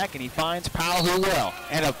 Can't attack, and he finds Powell who will.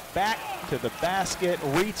 And a back to the basket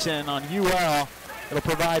reach in on UL. It'll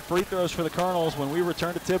provide free throws for the Colonels when we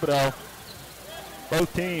return to Thibodaux.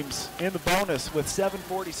 Both teams in the bonus with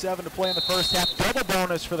 7:47 to play in the first half. Double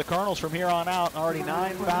bonus for the Colonels from here on out. Already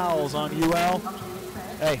 9 fouls on UL.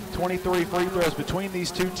 Hey, 23 free throws between these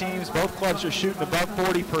two teams. Both clubs are shooting above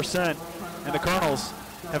 40%. And the Colonels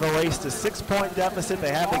have erased a 6-point deficit.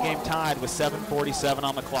 They have the game tied with 7:47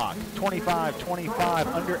 on the clock. 25-25,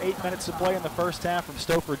 under 8 minutes to play in the first half from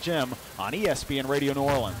Stouffer Gym on ESPN Radio New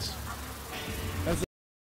Orleans.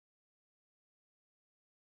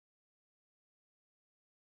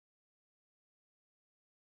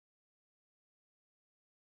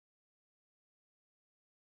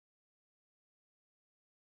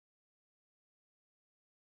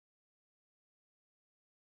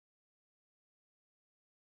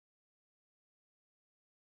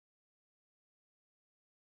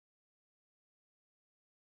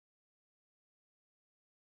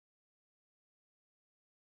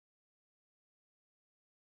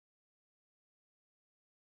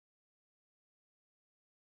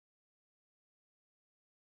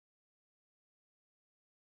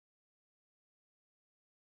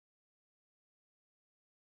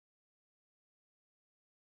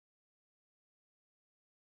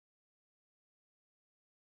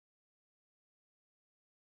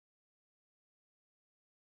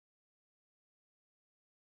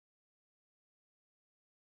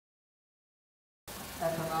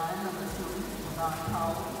 At the line, number 2,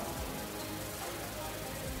 Nicholls.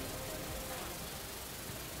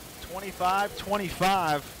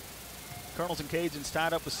 25-25. Colonels and Cajuns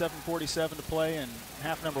tied up with 7:47 to play in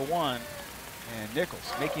half number 1. And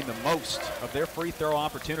Nicholls making the most of their free throw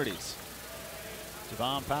opportunities.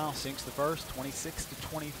 Javon Powell sinks the first,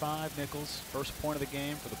 26-25. Nicholls, first point of the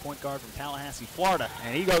game for the point guard from Tallahassee, Florida.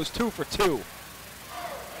 And he goes 2 for 2.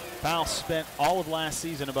 Powell spent all of last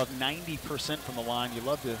season above 90% from the line. You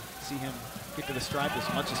love to see him get to the stripe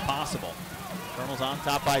as much as possible. Colonels on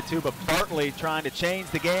top by 2, but Bartley trying to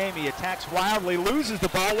change the game. He attacks wildly, loses the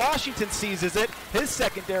ball. Washington seizes it. His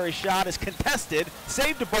secondary shot is contested.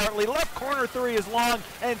 Saved to Bartley. Left corner 3 is long,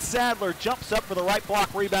 and Sadler jumps up for the right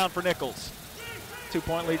block rebound for Nicholls.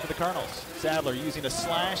 2-point lead for the Colonels. Sadler using a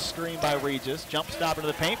slash screen by Regis. Jump stop into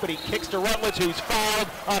the paint, but he kicks to Rutledge, who's fouled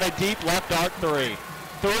on a deep left arc 3.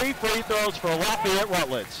 3 free throws for Lafayette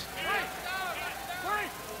Rutledge.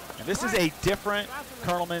 And this is a different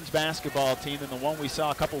Colonel men's basketball team than the one we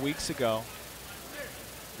saw a couple weeks ago.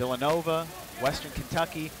 Villanova, Western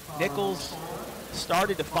Kentucky. Nicholls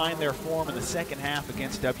started to find their form in the second half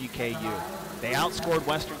against WKU. They outscored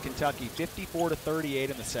Western Kentucky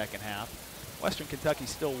 54-38 in the second half. Western Kentucky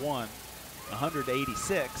still won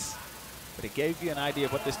 100-86, but it gave you an idea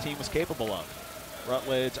of what this team was capable of.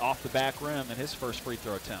 Rutledge off the back rim in his first free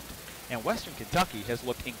throw attempt. And Western Kentucky has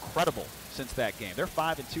looked incredible since that game. They're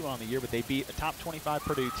 5-2 on the year, but they beat a top 25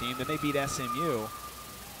 Purdue team. Then they beat SMU.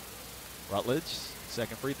 Rutledge,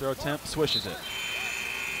 second free throw attempt, swishes it.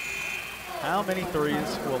 How many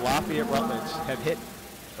threes will Lafayette Rutledge have hit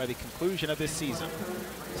by the conclusion of this season.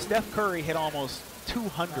 Steph Curry hit almost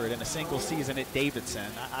 200 in a single season at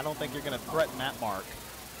Davidson. I don't think you're going to threaten that mark.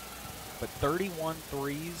 But 31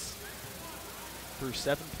 threes through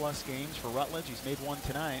 7+ games for Rutledge. He's made one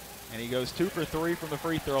tonight, and he goes 2 for 3 from the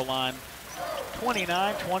free throw line.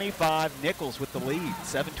 29-25, Nicholls with the lead.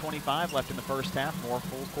 7:25 left in the first half. More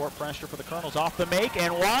full court pressure for the Colonels off the make,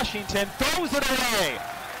 and Washington throws it away.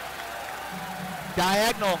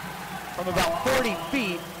 Diagonal from about 40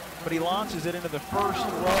 feet, but he launches it into the first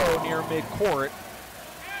row near midcourt.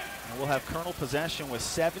 And we'll have Colonel possession with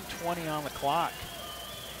 7:20 on the clock.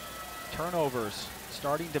 Turnovers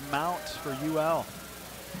starting to mount for UL.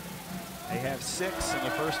 They have 6 in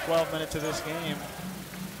the first 12 minutes of this game.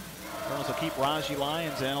 Colonels will keep Rajin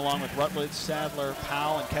Lyons in along with Rutledge, Sadler,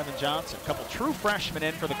 Powell, and Kevin Johnson. A couple true freshmen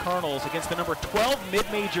in for the Colonels against the number 12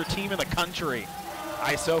 mid-major team in the country.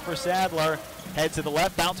 ISO for Sadler. Head to the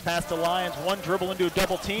left, bounce past the Lions. One dribble into a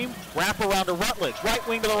double team. Wrap around to Rutledge. Right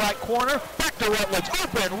wing to the right corner. Back to Rutledge.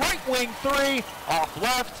 Open. Right wing 3. Off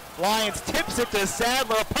left. Lions tips it to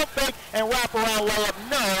Sadler. A pump fake and wrap around layup.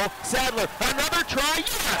 No. Sadler. Another try.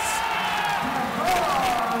 Yes!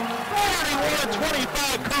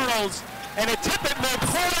 41-25 Colonels. And a tip at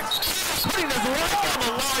midcourt. Putting his life on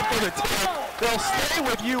the line for the tip. They'll stay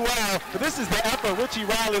with UL. But this is the effort Richie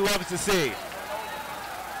Riley loves to see.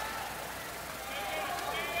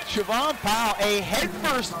 Siobhan Powell, a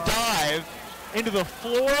headfirst dive into the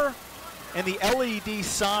floor and the LED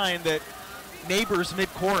sign that neighbors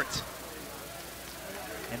midcourt.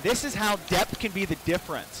 And this is how depth can be the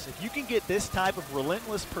difference. If you can get this type of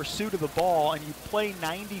relentless pursuit of the ball and you play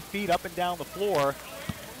 90 feet up and down the floor,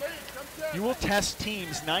 you will test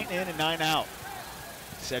teams 9 in and 9 out.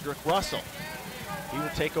 Cedric Russell. He will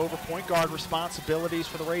take over point guard responsibilities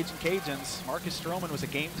for the Ragin' Cajuns. Marcus Stroman was a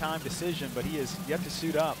game-time decision, but he is yet to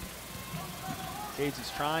suit up. Cajuns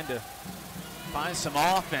trying to find some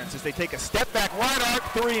offense as they take a step-back right arc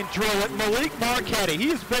 3 and drill it. Malik Marquetti, he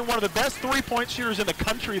has been one of the best three-point shooters in the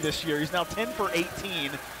country this year. He's now 10 for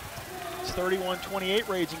 18. It's 31-28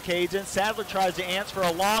 Ragin' Cajuns. Sadler tries to answer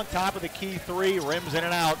a long top of the key 3, rims in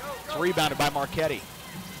and out. It's rebounded by Marquetti.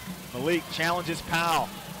 Malik challenges Powell.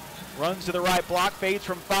 Runs to the right block, fades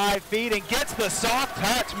from 5 feet, and gets the soft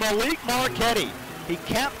touch. Malik Marquetti. He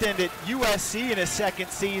captained at USC in his second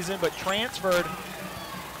season, but transferred.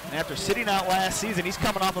 And after sitting out last season, he's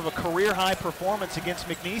coming off of a career-high performance against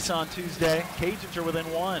McNeese on Tuesday. Cajuns are within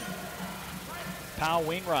 1. Powell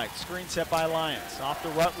wing right, screen set by Lyons. Off to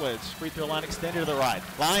Rutledge, free throw line extended to the right.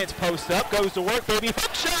 Lyons post up, goes to work, baby.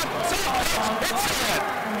 Hook shot, soft touch,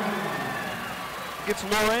 it's in. Gets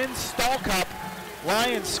Lorenz Stallcup.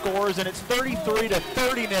 Lions scores, and it's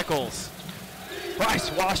 33-30 Nicholls.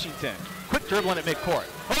 Bryce Washington, quick dribbling at midcourt.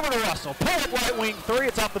 Over to Russell, pull up right wing 3,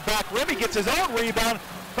 it's off the back rim, he gets his own rebound,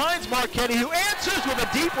 finds Marquetti, who answers with a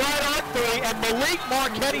deep right arc 3, and Malik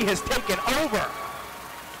Marquetti has taken over.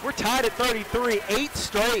 We're tied at 33, 8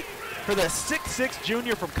 straight for the 6'6"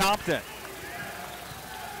 junior from Compton.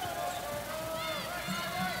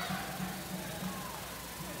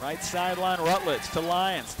 Right sideline, Rutledge to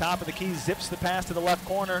Lyons. Top of the key, zips the pass to the left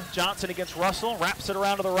corner. Johnson against Russell, wraps it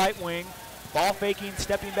around to the right wing. Ball faking,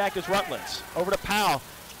 stepping back is Rutledge. Over to Powell.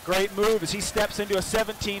 Great move as he steps into a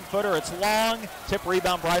 17-footer. It's long, tip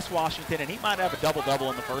rebound Bryce Washington, and he might have a double-double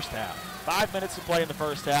in the first half. 5 minutes to play in the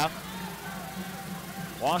first half.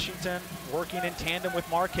 Washington working in tandem with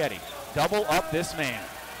Marquetti. Double up this man.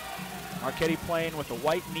 Marquetti playing with the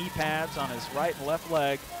white knee pads on his right and left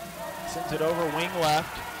leg. Sends it over wing left.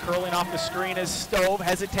 Curling off the screen is Stove.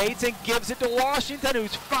 Hesitates and gives it to Washington,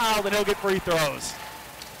 who's fouled, and he'll get free throws.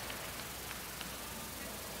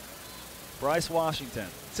 Bryce Washington,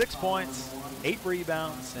 6 points, 8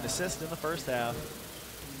 rebounds, and assists in the first half.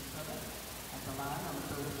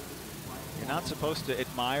 You're not supposed to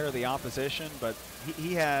admire the opposition, but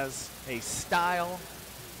he has a style,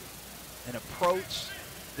 an approach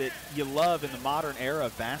that you love in the modern era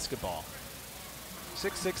of basketball.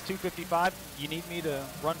 6'6", 255. You need me to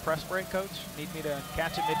run press break, coach? Need me to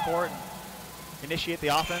catch it midcourt and initiate the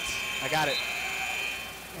offense? I got it.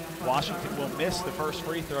 Washington will miss the first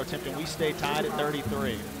free throw attempt, and we stay tied at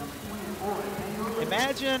 33.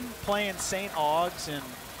 Imagine playing St. Augs in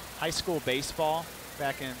high school baseball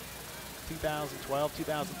back in 2012,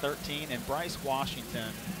 2013, and Bryce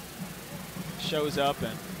Washington shows up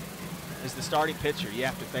and is the starting pitcher you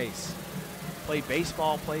have to face. Played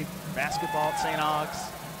baseball, played basketball at St. Augs.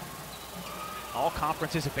 all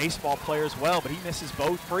conferences of baseball player as well, but he misses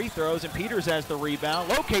both free throws, and Peters has the rebound,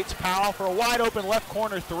 locates Powell for a wide open left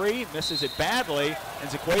corner three, misses it badly, and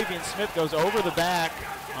Zaquavian Smith goes over the back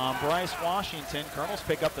on Bryce Washington. Colonels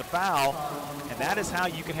pick up the foul, and that is how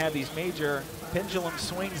you can have these major pendulum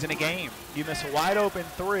swings in a game. You miss a wide open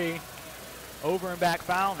three, over and back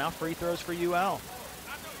foul, now free throws for UL.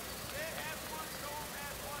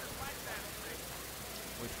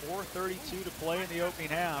 With 4:32 to play in the opening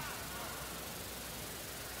half.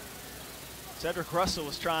 Cedric Russell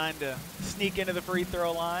was trying to sneak into the free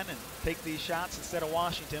throw line and take these shots instead of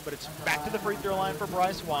Washington, but it's back to the free throw line for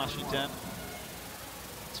Bryce Washington.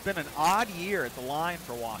 It's been an odd year at the line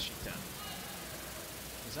for Washington.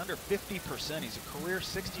 He's under 50%. He's a career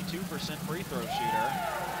 62% free throw shooter.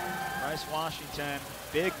 Bryce Washington,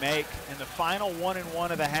 big make in the final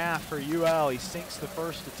 1-1 of the half for UL. He sinks the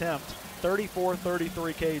first attempt,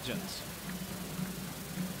 34-33 Cajuns.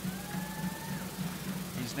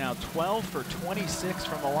 He's now 12 for 26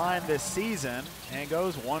 from the line this season and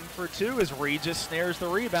goes 1 for 2 as Regis snares the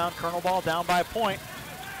rebound. Colonel ball down by a point.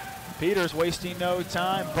 Peters wasting no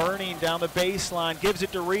time, burning down the baseline, gives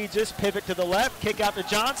it to Regis, pivot to the left, kick out to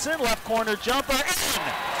Johnson, left corner jumper, in! Foot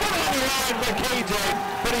on the line by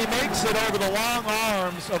KJ, but he makes it over the long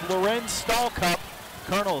arms of Lorenz Stallcup.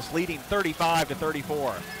 Colonels leading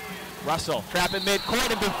 35-34. Russell trapping midcourt,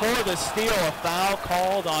 and before the steal, a foul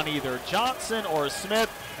called on either Johnson or Smith,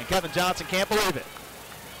 and Kevin Johnson can't believe it.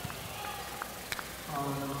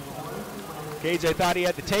 KJ thought he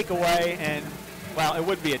had the takeaway, and, well, it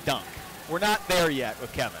would be a dunk. We're not there yet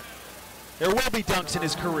with Kevin. There will be dunks in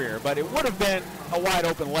his career, but it would have been a wide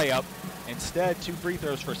open layup. Instead, 2 free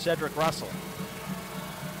throws for Cedric Russell.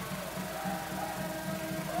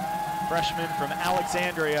 Freshman from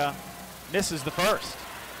Alexandria misses the first.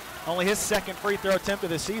 Only his second free throw attempt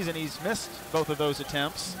of the season. He's missed both of those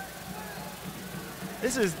attempts.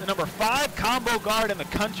 This is the number 5 combo guard in the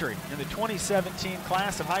country in the 2017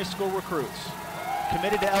 class of high school recruits.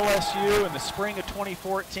 Committed to LSU in the spring of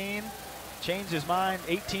 2014. Changed his mind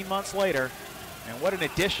 18 months later. And what an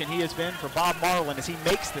addition he has been for Bob Marlin as he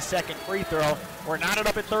makes the second free throw. We're knotted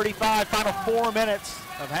up at 35. Final 4 minutes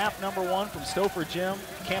of half number 1 from Stouffer Gym,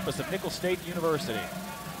 campus of Nicholls State University.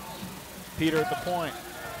 Peter at the point.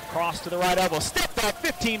 Cross to the right elbow, stepped up,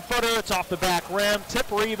 15-footer, it's off the back rim,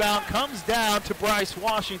 tip rebound, comes down to Bryce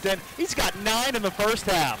Washington. He's got 9 in the first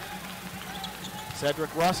half.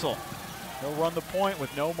 Cedric Russell, he'll run the point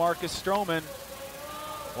with no Marcus Stroman.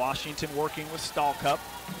 Washington working with Stallcup,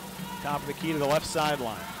 top of the key to the left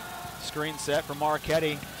sideline. Screen set for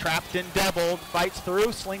Marchetti, trapped and doubled, fights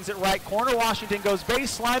through, slings it right corner. Washington goes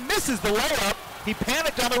baseline, misses the layup. He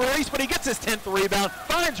panicked on the release, but he gets his 10th rebound.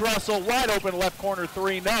 Finds Russell, wide open left corner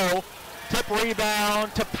three, no. Tip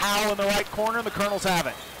rebound to Powell in the right corner, and the Colonels have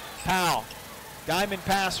it. Powell, diamond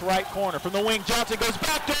pass right corner. From the wing, Johnson goes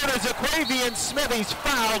back door to Zaquavian Smith. He's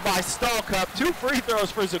fouled by Stallcup. 2 free throws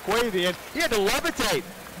for Zaquavian. He had to levitate.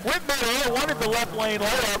 Went middle, wanted the left lane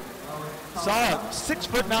layup. Saw a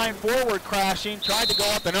 6'9" forward crashing, tried to go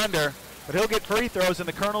up and under. But he'll get free throws, and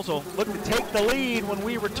the Colonels will look to take the lead when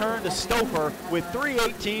we return to Stouffer with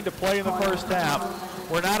 3:18 to play in the first half.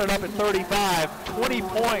 We're knotted up at 35. 20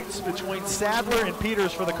 points between Sadler and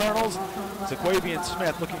Peters for the Colonels. Zaquavian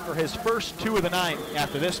Smith looking for his first 2 of the night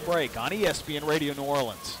after this break on ESPN Radio New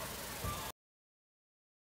Orleans.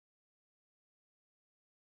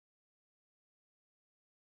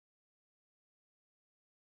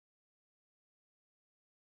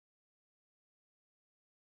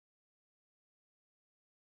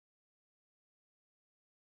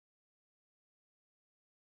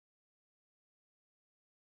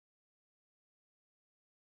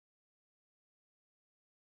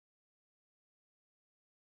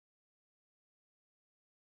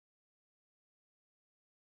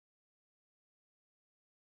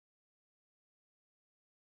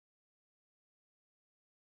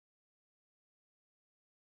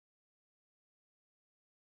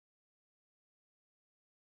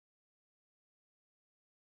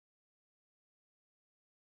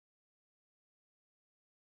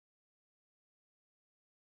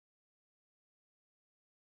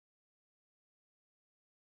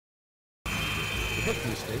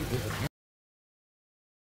 Hickory State visit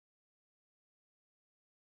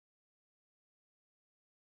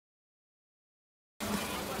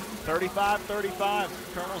 35-35.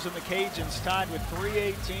 Colonels and the Cajuns tied with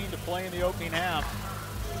 3:18 to play in the opening half.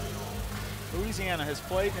 Louisiana has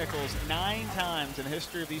played Nicholls 9 times in the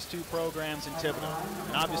history of these 2 programs in Thibodeau.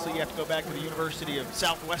 And obviously you have to go back to the University of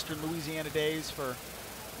Southwestern Louisiana days for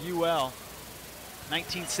UL.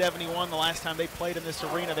 1971, the last time they played in this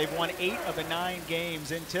arena. They've won 8 of the 9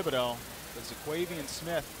 games in Thibodeau. But Zaquavian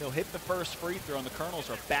Smith, he'll hit the first free throw, and the Colonels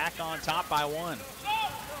are back on top by 1.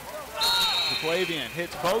 Zaquavian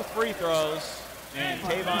hits both free throws, and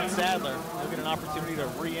Tavon Sadler will get an opportunity to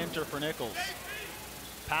re-enter for Nicholls.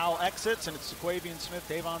 Powell exits, and it's Zaquavian Smith,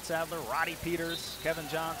 Tavon Sadler, Roddy Peters, Kevin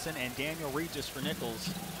Johnson, and Daniel Regis for Nicholls.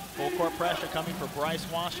 Full court pressure coming for Bryce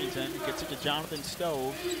Washington. Gets it to Jonathan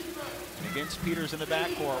Stove. And against Peters in the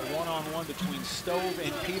backcourt, one-on-one between Stove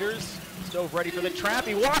and Peters. Stove ready for the trap.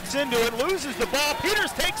 He walks into it, loses the ball.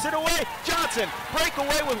 Peters takes it away. Johnson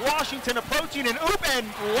breakaway with Washington approaching an oop and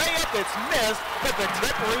layup that's missed, but the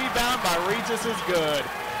tip rebound by Regis is good.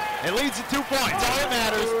 It leads to 2 points. All that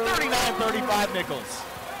matters. 39-35 Nicholls.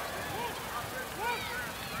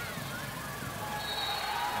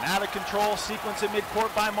 An out-of-control sequence at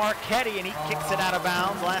midcourt by Marchetti, and he kicks it out of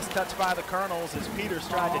bounds. Last touch by the Colonels as Peters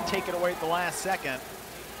tried to take it away at the last second.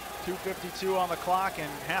 2:52 on the clock and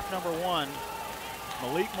half number 1.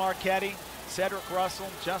 Malik Marchetti, Cedric Russell,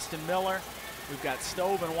 Justin Miller. We've got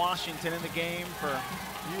Stove and Washington in the game for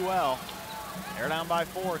UL. They're down by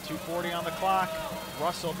 4, 2:40 on the clock.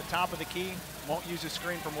 Russell at the top of the key, won't use a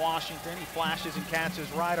screen from Washington. He flashes and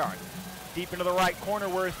catches right arm. Deep into the right corner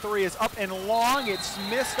where a 3 is up and long. It's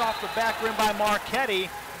missed off the back rim by Marchetti.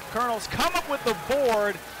 Colonels come up with the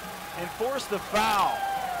board and force the foul.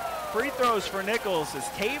 Free throws for Nicholls as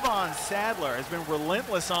Tavon Sadler has been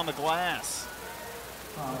relentless on the glass.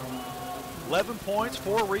 11 points,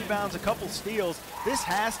 4 rebounds, a couple steals. This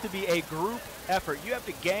has to be a group effort. You have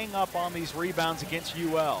to gang up on these rebounds against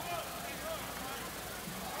UL.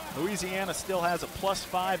 Louisiana still has a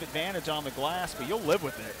 +5 advantage on the glass, but you'll live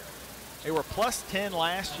with it. They were +10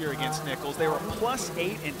 last year against Nicholls. They were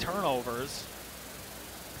 +8 in turnovers.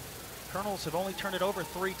 Colonels have only turned it over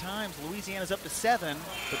 3 times. Louisiana's up to 7,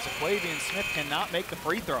 but Zaquavian Smith cannot make the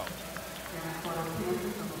free throw.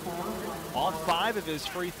 All 5 of his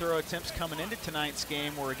free throw attempts coming into tonight's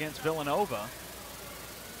game were against Villanova.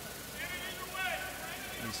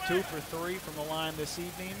 He's 2 for 3 from the line this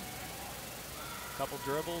evening. Couple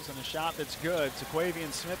dribbles and a shot that's good.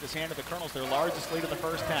 Zaquavian Smith has handed the Colonels their largest lead in the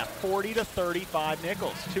first half, 40-35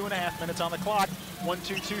 Nicholls. 2.5 minutes on the clock.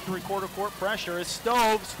 1-2-2 3/4 court pressure as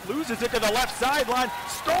Stoves loses it to the left sideline.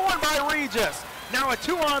 Stolen by Regis. Now a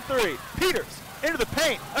 2-on-3. Peters into the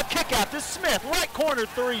paint. A kick out to Smith. Right corner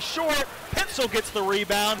 3 short. Pencil gets the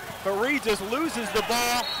rebound, but Regis loses the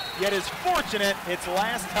ball, yet is fortunate. It's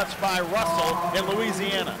last touch by Russell in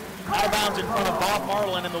Louisiana. Out of bounds in front of Bob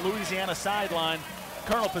Marlin in the Louisiana sideline.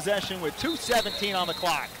 Colonel possession with 2:17 on the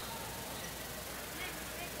clock.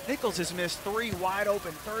 Nicholls has missed 3 wide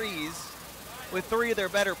open threes with 3 of their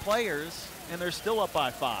better players, and they're still up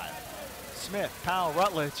by 5. Smith, Powell,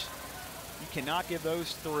 Rutledge. You cannot give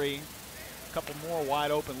those 3. A couple more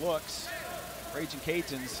wide open looks. Ragin'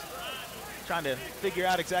 Cajuns trying to figure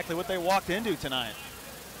out exactly what they walked into tonight.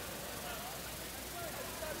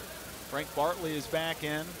 Frank Bartley is back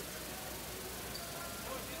in.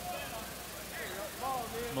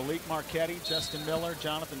 Malik Marchetti, Justin Miller,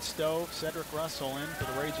 Jonathan Stove, Cedric Russell in for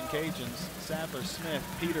the Ragin' Cajuns. Sadler, Smith,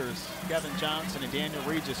 Peters, Kevin Johnson, and Daniel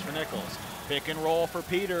Regis for Nicholls. Pick and roll for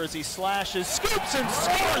Peters. He slashes, scoops, and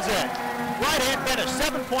scores it. Right hand finish,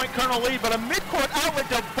 7-point Colonel lead, but a midcourt outlet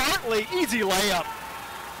to Bartley. Easy layup.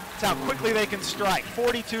 That's how quickly they can strike.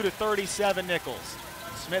 42-37 Nicholls.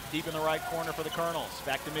 Smith deep in the right corner for the Colonels.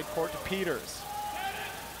 Back to midcourt to Peters.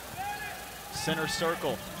 Center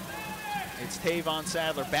circle. It's Tavon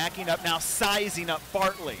Sadler backing up now, sizing up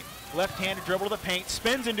Bartley. Left-handed dribble to the paint,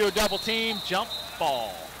 spins into a double team, jump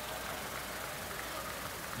ball.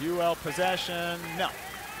 UL possession, no.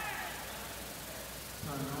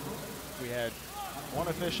 We had one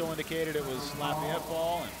official indicated it was Lafayette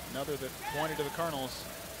ball and another that pointed to the Colonels.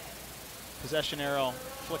 Possession arrow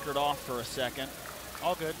flickered off for a second.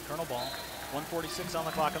 All good, Colonel ball. 1:46 on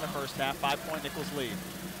the clock in the first half, 5-point Nicholls lead.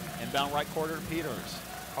 Inbound right quarter to Peters.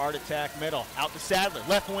 Hard attack middle, out to Sadler.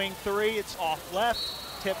 Left wing 3, it's off left,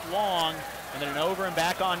 tipped long, and then an over and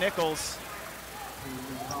back on Nicholls.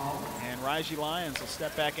 And Rajin Lyons will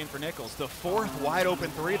step back in for Nicholls. The 4th wide open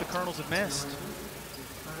 3 the Colonels have missed.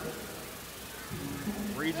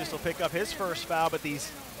 Regis will pick up his first foul, but these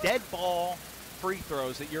dead ball free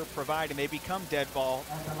throws that you're providing, they become dead ball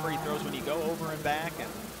free throws when you go over and back and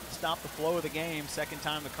stop the flow of the game. Second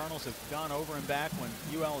time the Colonels have gone over and back when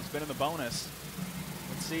UL has been in the bonus.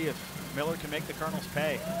 Let's see if Miller can make the Colonels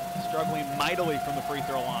pay. Struggling mightily from the free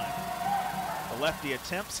throw line. The lefty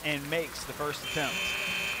attempts and makes the first attempt.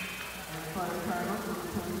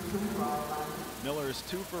 Miller is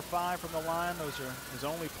 2 for 5 from the line. Those are his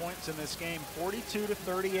only points in this game.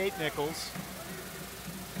 42-38 Nicholls.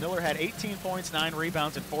 Miller had 18 points, 9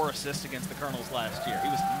 rebounds, and 4 assists against the Colonels last year. He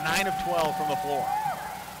was 9 of 12 from the floor.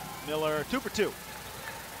 Miller 2 for 2.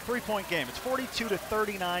 3-point game. It's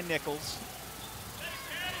 42-39 Nicholls.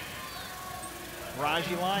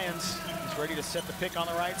 Raji Lyons is ready to set the pick on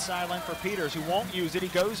the right sideline for Peters, who won't use it. He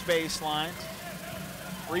goes baseline.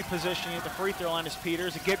 Repositioning at the free throw line is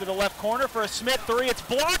Peters. A give to the left corner for a Smith three. It's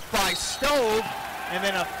blocked by Stove. And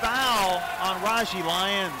then a foul on Raji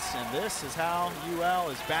Lyons. And this is how UL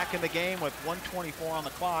is back in the game with 1:24 on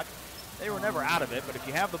the clock. They were never out of it, but if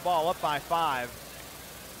you have the ball up by 5,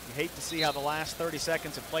 you hate to see how the last 30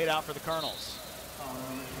 seconds have played out for the Colonels.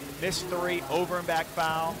 Missed 3, over and back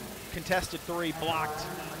foul. Contested 3, blocked.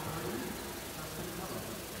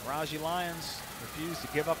 And Raji Lyons refused to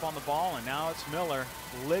give up on the ball, and now it's Miller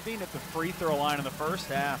living at the free throw line in the first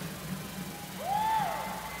half.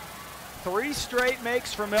 3 straight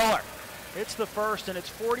makes for Miller. It's the first, and it's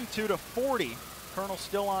 42-40. Colonel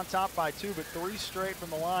still on top by 2, but 3 straight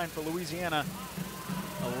from the line for Louisiana.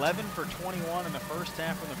 11 for 21 in the first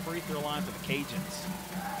half from the free throw line for the Cajuns.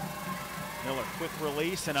 Miller, quick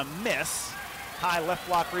release and a miss. High left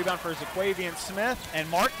block rebound for Zaquavian Smith. And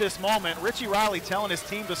mark this moment, Richie Riley telling his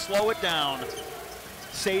team to slow it down.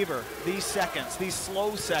 Savor these seconds, these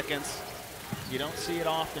slow seconds. You don't see it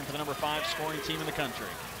often for the number 5 scoring team in the country.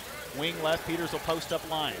 Wing left, Peters will post up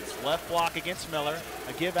Lyons. Left block against Miller.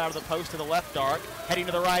 A give out of the post to the left arc. Heading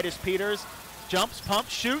to the right is Peters. Jumps,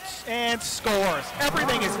 pumps, shoots, and scores.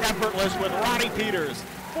 Everything is effortless with Roddy Peters.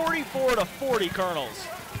 44-40 Colonels.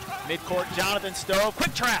 Midcourt, Jonathan Stove.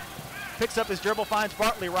 Quick trap. Picks up his dribble, finds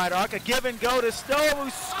Bartley right arc. A give and go to Stove, who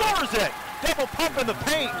scores it. Double pump in the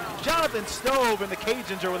paint. Jonathan Stove and the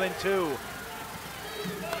Cajuns are within 2.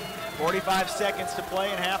 45 seconds to play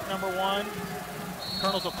in half number 1.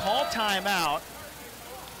 Colonels will call timeout,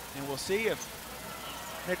 and we'll see if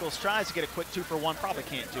Nicholls tries to get a quick 2 for 1. Probably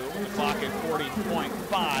can't do it with the clock at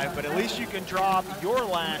 40.5, but at least you can draw up your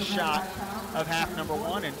last shot of half number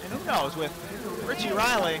 1. And who knows, with Richie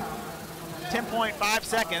Riley, 10.5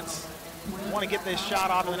 seconds. You want to get this shot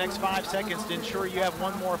off in the next 5 seconds to ensure you have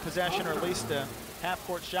one more possession or at least a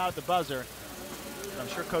half-court shot at the buzzer. I'm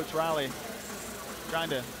sure Coach Riley trying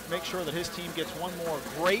to make sure that his team gets one more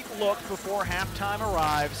great look before halftime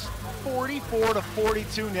arrives.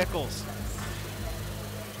 44-42 Nicholls.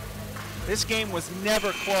 This game was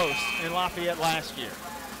never close in Lafayette last year.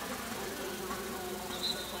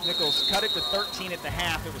 Nicholls cut it to 13 at the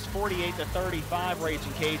half. It was 48-35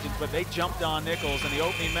 Raging Cajuns, but they jumped on Nicholls in the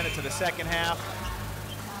opening minutes of the second half.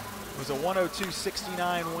 It was a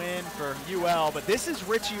 102-69 win for UL, but this is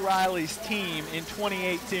Richie Riley's team in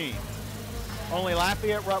 2018. Only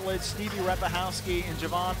Lafayette Rutledge, Stevie Repahowski, and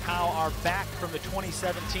Javon Powell are back from the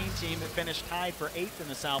 2017 team that finished tied for 8th in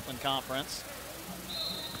the Southland Conference.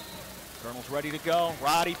 Colonel's ready to go.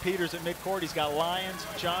 Roddy Peters at midcourt. He's got Lyons,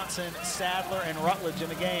 Johnson, Sadler, and Rutledge in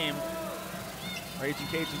the game. Raging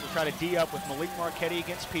Cajuns will try to D up with Malik Marchetti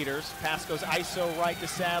against Peters. Pass goes ISO right to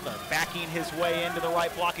Sadler. Backing his way into the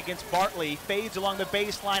right block against Bartley. Fades along the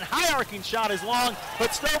baseline. High arcing shot is long,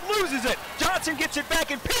 but Stove loses it. Johnson gets it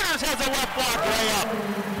back, and Peters has a left block layup.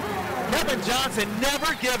 Kevin Johnson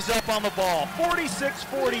never gives up on the ball.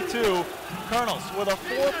 46-42. Colonels with a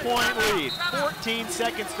 4-point lead. 14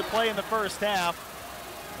 seconds to play in the first half.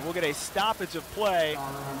 And we'll get a stoppage of play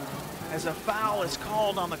as a foul is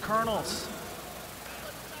called on the Colonels.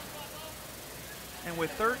 And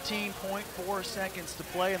with 13.4 seconds to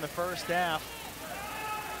play in the first half,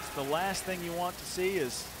 it's the last thing you want to see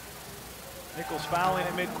is Nicholls fouling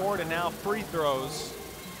at midcourt, and now free throws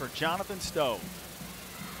for Jonathan Stove.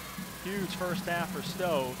 Huge first half for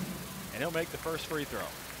Stove, and he'll make the first free throw.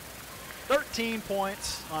 13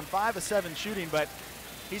 points on 5 of 7 shooting, but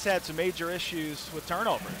he's had some major issues with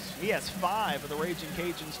turnovers. He has 5 of the Raging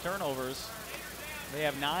Cajuns turnovers. They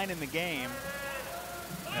have 9 in the game.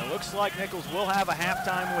 And it looks like Nicholls will have a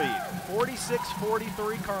halftime lead.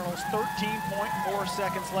 46-43 Colonels, 13.4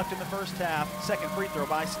 seconds left in the first half. Second free throw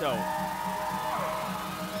by Stove.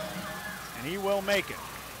 And he will make it.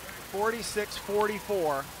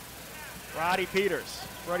 46-44. Roddy Peters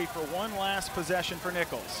ready for one last possession for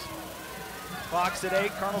Nicholls. Clock's at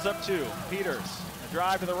 8, Colonels up 2. Peters, a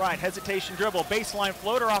drive to the right, hesitation dribble, baseline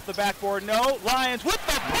floater off the backboard, no. Lyons with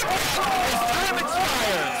the push as time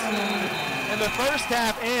expires. And the first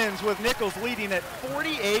half ends with Nicholls leading at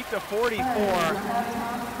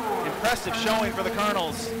 48-44. Impressive showing for the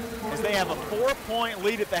Colonels as they have a 4-point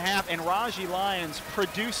lead at the half, and Raji Lyons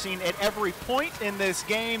producing at every point in this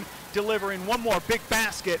game, delivering one more big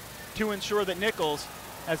basket to ensure that Nicholls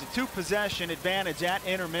has a 2-possession advantage at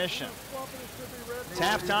intermission. It's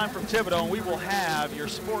halftime from Thibodaux, and we will have your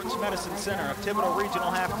Sports Medicine Center of Thibodaux Regional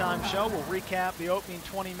halftime show. We'll recap the opening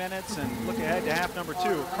 20 minutes and look ahead to half number 2.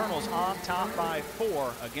 Colonels on top by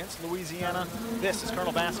 4 against Louisiana. This is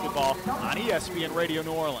Colonel Basketball on ESPN Radio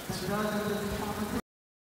New Orleans.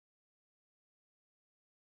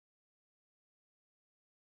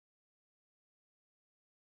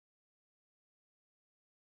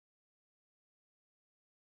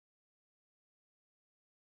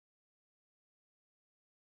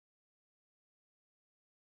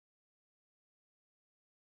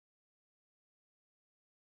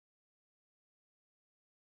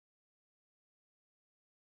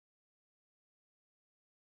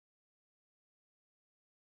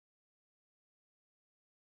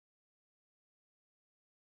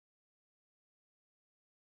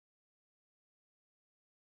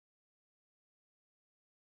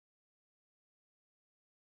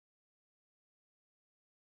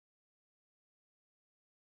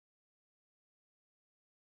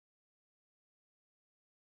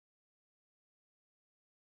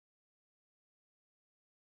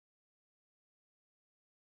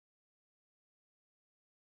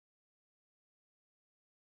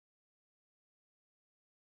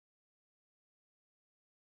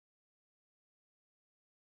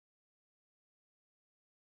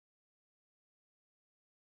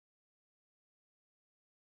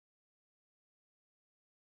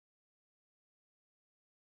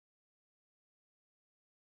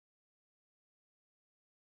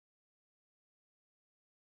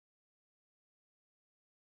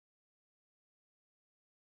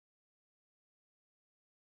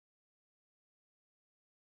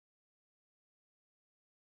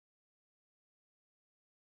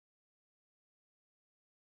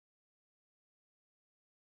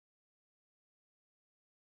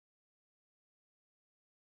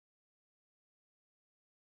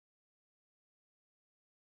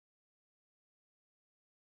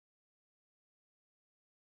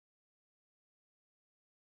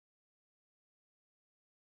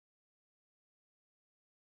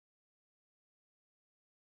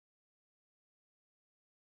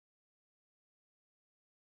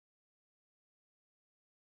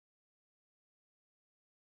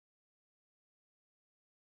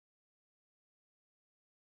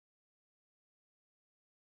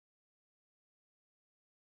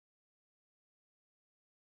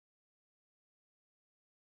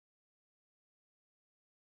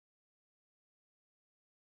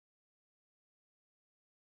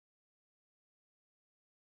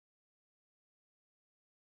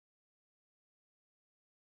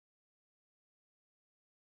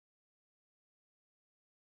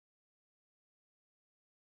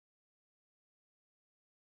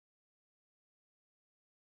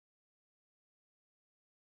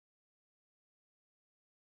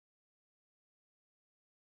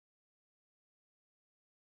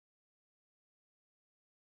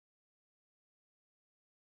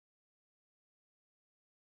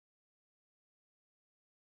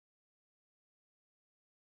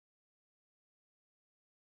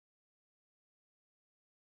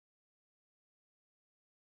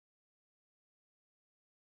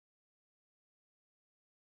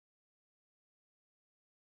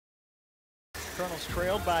 Colonels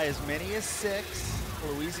trailed by as many as 6.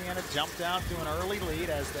 Louisiana jumped out to an early lead,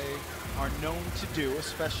 as they are known to do,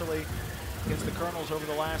 especially against the Colonels over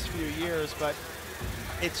the last few years. But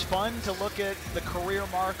it's fun to look at the career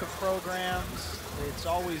mark of programs. It's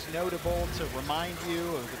always notable to remind you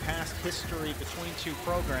of the past history between two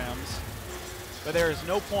programs. But there is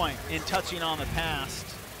no point in touching on the past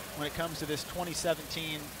when it comes to this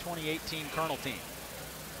 2017-2018 Colonel team.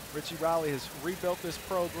 Richie Rowley has rebuilt this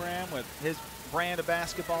program with his brand of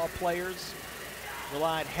basketball players,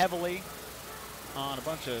 relied heavily on a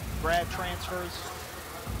bunch of grad transfers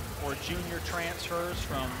or junior transfers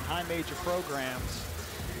from high major programs.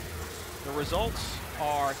 The results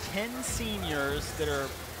are 10 seniors that are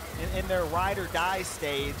in their ride or die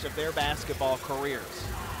stage of their basketball careers.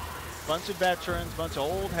 Bunch of veterans, bunch of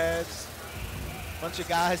old heads, bunch of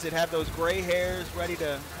guys that have those gray hairs ready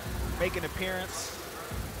to make an appearance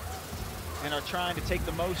and are trying to take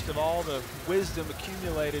the most of all the wisdom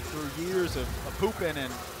accumulated through years of hooping in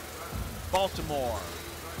Baltimore,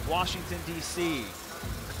 Washington, D.C.,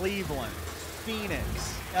 Cleveland,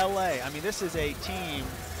 Phoenix, L.A. I mean, this is a team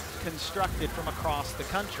constructed from across the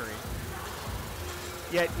country.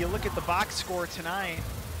 Yet you look at the box score tonight,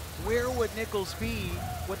 where would Nicholls be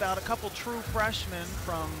without a couple true freshmen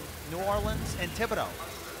from New Orleans and Thibodaux?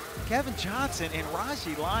 Kevin Johnson and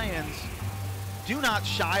Rajin Lyons do not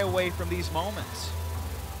shy away from these moments.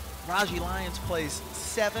 Rajin Lyons plays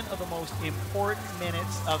 7 of the most important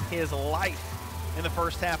minutes of his life in the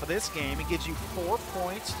first half of this game. He gives you 4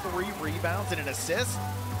 points, 3 rebounds, and an assist.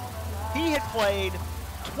 He had played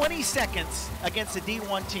 20 seconds against a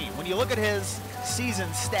D1 team. When you look at his season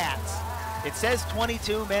stats, it says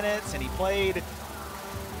 22 minutes, and he played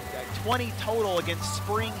 20 total against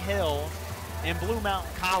Spring Hill and Blue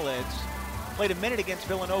Mountain College. Played a minute against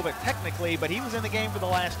Villanova technically, but he was in the game for the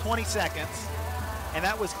last 20 seconds, and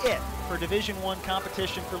that was it for Division I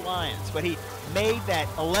competition for Lions. But he made that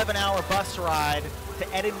 11-hour bus ride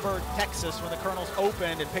to Edinburgh, Texas when the Colonels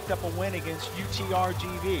opened and picked up a win against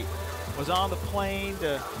UTRGV. Was on the plane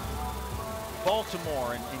to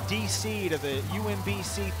Baltimore and D.C. to the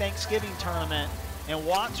UMBC Thanksgiving tournament and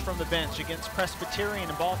watched from the bench against Presbyterian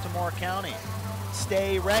in Baltimore County.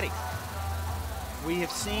 Stay ready. We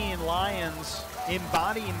have seen Lions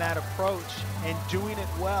embodying that approach and doing it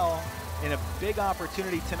well in a big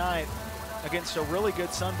opportunity tonight against a really good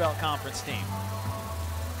Sun Belt Conference team.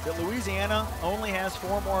 That Louisiana only has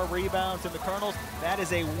 4 more rebounds than the Colonels, that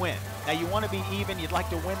is a win. Now you want to be even, you'd like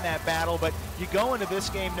to win that battle, but you go into this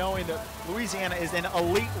game knowing that Louisiana is an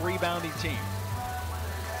elite rebounding team.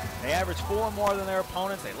 They averaged 4 more than their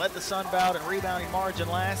opponents. They led the Sun Belt in rebounding margin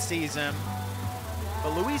last season.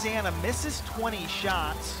 But Louisiana misses 20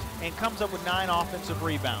 shots and comes up with 9 offensive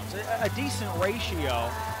rebounds. A decent ratio,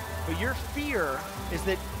 but your fear is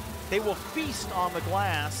that they will feast on the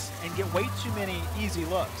glass and get way too many easy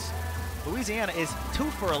looks. Louisiana is 2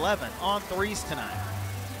 for 11 on threes tonight.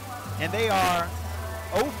 And they are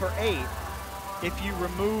 0 for 8 if you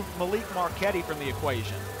remove Malik Marquetti from the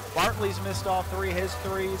equation. Bartley's missed all 3 of his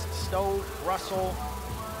threes. Stowe, Russell,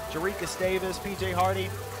 Jarikas Davis, P.J. Hardy,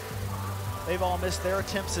 they've all missed their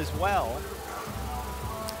attempts as well.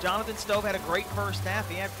 Jonathan Stowe had a great first half.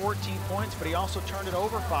 He had 14 points, but he also turned it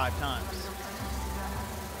over 5 times.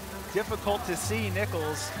 Difficult to see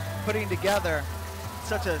Nicholls putting together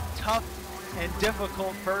such a tough and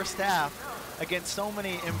difficult first half against so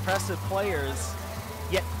many impressive players,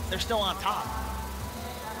 yet they're still on top.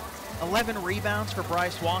 11 rebounds for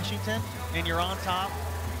Bryce Washington, and you're on top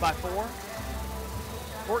by 4.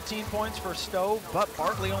 14 points for Stowe, but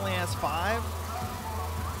Bartley only has 5.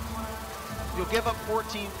 You'll give up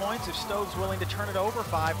 14 points if Stowe's willing to turn it over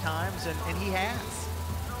 5 times, and he has.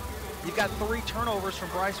 You've got 3 turnovers from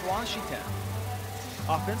Bryce Washington.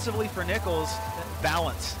 Offensively for Nicholls,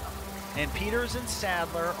 balance. And Peters and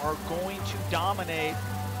Sadler are going to dominate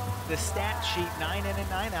the stat sheet 9 in and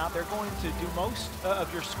 9 out. They're going to do most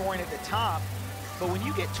of your scoring at the top. But when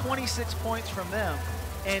you get 26 points from them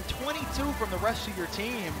and 22 from the rest of your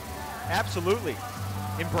team, absolutely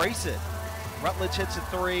embrace it. Rutledge hits a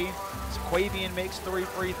 3. Quavian makes 3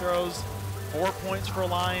 free throws. 4 points for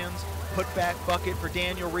Lions. Putback bucket for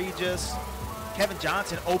Daniel Regis. Kevin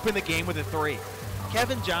Johnson opened the game with a 3.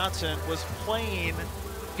 Kevin Johnson was playing,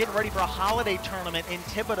 getting ready for a holiday tournament in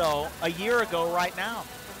Thibodaux a year ago right now.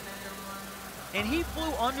 And he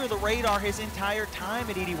flew under the radar his entire time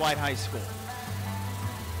at E.D. White High School.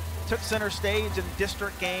 Took center stage in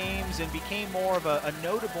district games and became more of a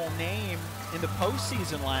notable name in the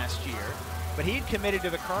postseason last year. But he had committed to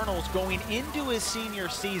the Colonels going into his senior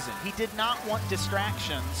season. He did not want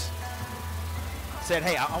distractions. Said,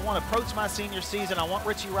 hey, I want to approach my senior season. I want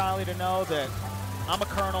Richie Riley to know that I'm a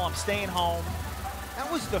Colonel. I'm staying home. That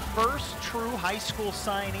was the first true high school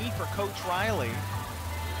signee for Coach Riley.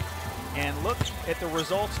 And look at the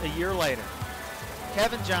results a year later.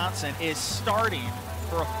 Kevin Johnson is starting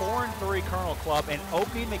for a 4-3 Colonel club and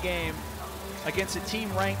opening the game against a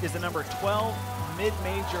team ranked as the number 12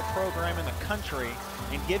 mid-major program in the country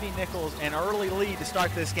and giving Nicholls an early lead to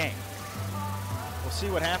start this game. We'll see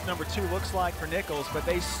what half number 2 looks like for Nicholls, but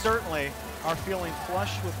they certainly are feeling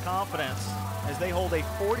flush with confidence as they hold a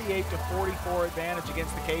 48-44 advantage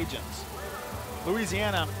against the Cajuns.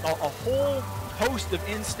 Louisiana, a whole host of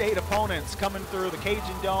in-state opponents coming through the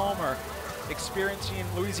Cajun Dome or experiencing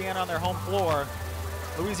Louisiana on their home floor.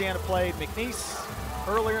 Louisiana played McNeese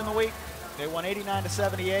earlier in the week. They won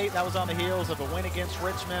 89-78. That was on the heels of a win against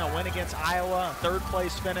Richmond, a win against Iowa, a 3rd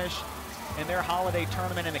place finish in their holiday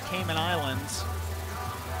tournament in the Cayman Islands.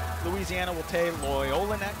 Louisiana will play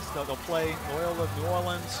Loyola next. They'll play Loyola of New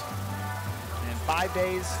Orleans. In 5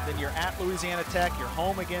 days, then you're at Louisiana Tech. You're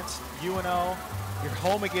home against UNO. You're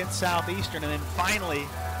home against Southeastern. And then finally,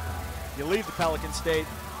 you leave the Pelican State.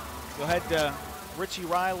 You'll head to Richie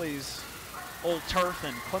Riley's old turf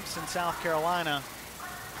in Clemson, South Carolina.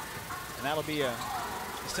 And that'll be a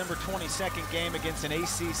December 22nd game against an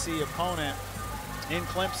ACC opponent in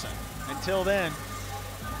Clemson. Until then,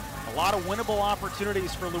 a lot of winnable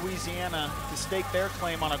opportunities for Louisiana to stake their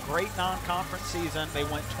claim on a great non-conference season. They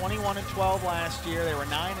went 21-12 last year. They were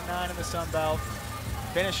 9-9 in the Sun Belt.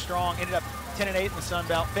 Finished strong, ended up 10-8 in the Sun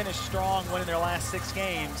Belt, finished strong, winning their last 6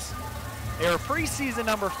 games. They were preseason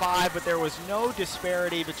number 5, but there was no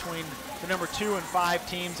disparity between the number 2 and 5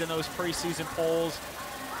 teams in those preseason polls.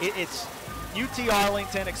 It's UT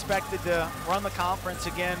Arlington expected to run the conference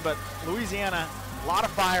again, but Louisiana, a lot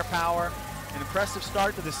of firepower, an impressive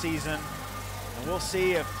start to the season, and we'll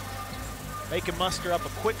see if they can muster up a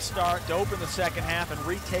quick start to open the second half and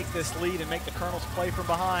retake this lead and make the Colonels play from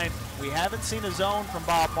behind. We haven't seen a zone from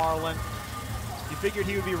Bob Marlin. You figured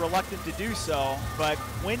he would be reluctant to do so, but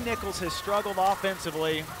when Nicholls has struggled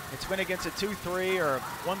offensively, it's been against a 2-3 or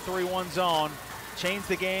 1-3-1 zone. Changed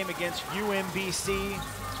the game against UMBC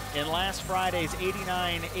in last Friday's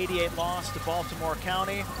 89-88 loss to Baltimore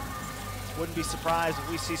County. Wouldn't be surprised if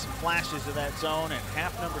we see some flashes of that zone in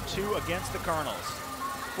half number 2 against the Colonels.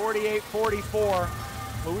 48-44,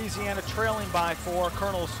 Louisiana trailing by 4.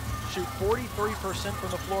 Colonels shoot 43%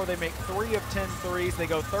 from the floor. They make 3 of 10 threes. They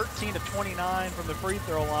go 13 of 29 from the free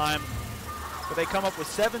throw line. But they come up with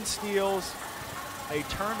 7 steals. They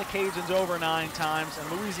turn the Cajuns over 9 times, and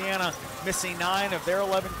Louisiana missing 9 of their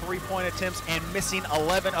 11 three-point attempts and missing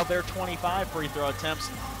 11 of their 25 free throw attempts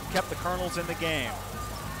kept the Colonels in the game.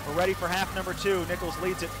 We're ready for half number 2. Nicholls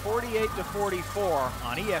leads it 48-44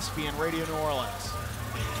 on ESPN Radio New Orleans.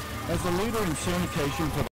 As the leader in syndication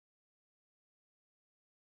for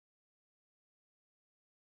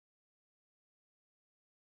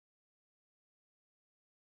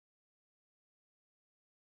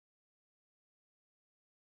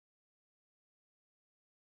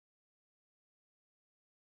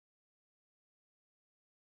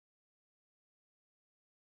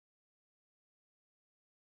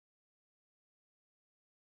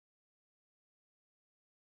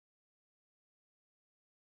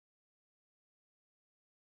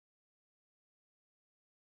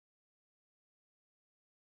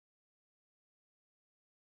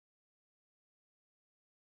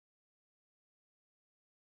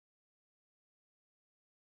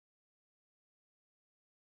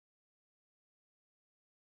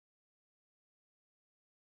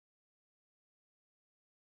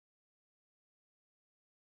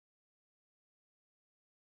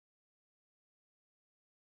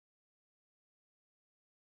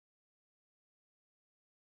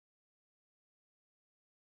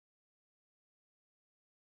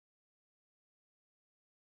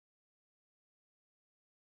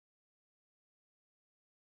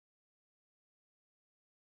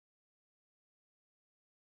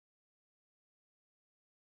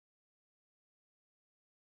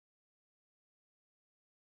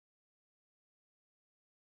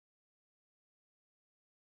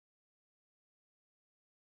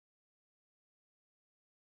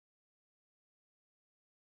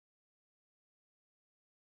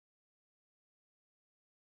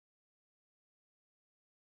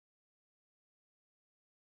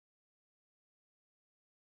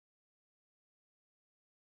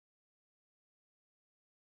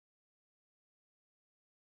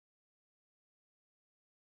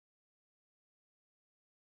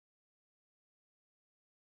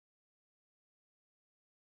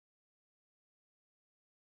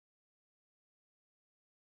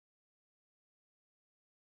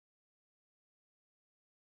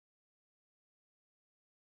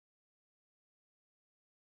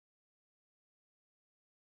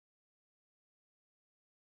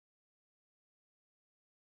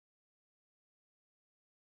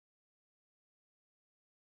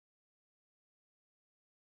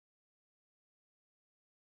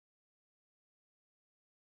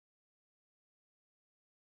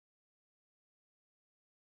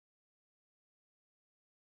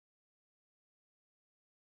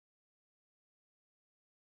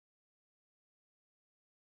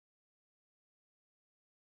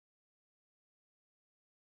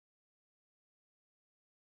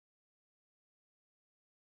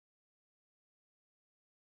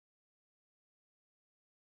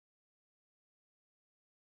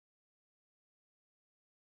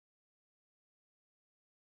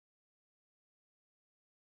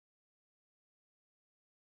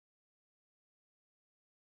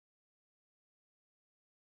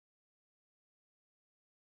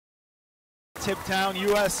Tiptown,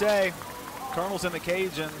 USA. Colonels and the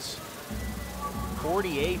Cajuns,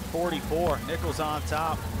 48-44. Nicholls on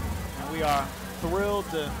top. And we are thrilled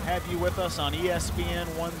to have you with us on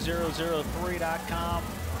ESPN1003.com.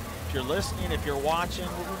 If you're listening, if you're watching,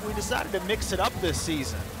 we decided to mix it up this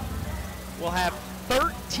season. We'll have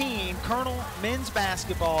 13 Colonel men's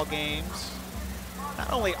basketball games,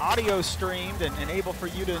 not only audio streamed and able for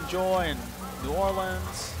you to enjoy in New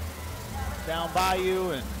Orleans, down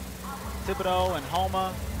Bayou, and Thibodaux and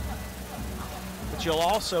Homa, but but you'll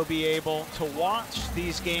also be able to watch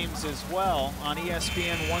these games as well on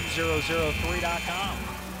ESPN1003.com.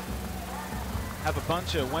 Have a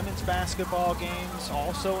bunch of women's basketball games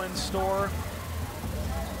also in store.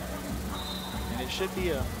 And it should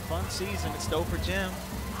be a fun season at Stouffer Gym.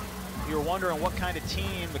 If you're wondering what kind of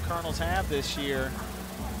team the Colonels have this year,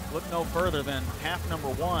 look no further than half number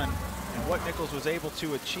 1 and what Nicholls was able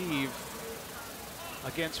to achieve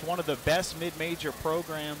against one of the best mid-major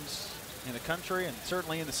programs in the country and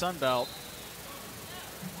certainly in the Sun Belt.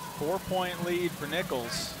 4-point lead for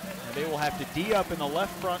Nicholls, and they will have to D up in the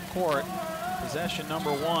left front court. Possession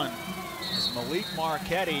number 1 as Malik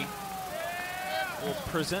Marquetti will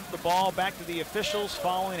present the ball back to the officials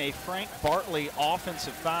following a Frank Bartley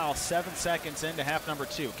offensive foul 7 seconds into half number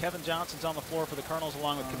 2. Kevin Johnson's on the floor for the Colonels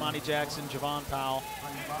along with Kimani Jackson, Javon Powell,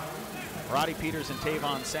 Roddy Peters, and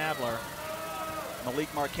Tavon Sadler.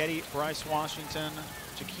 Malik Marquetti, Bryce Washington,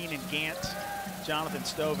 Jakeenan Gant, Jonathan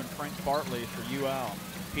Stove, and Frank Bartley for UL.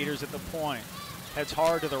 Peters at the point. Heads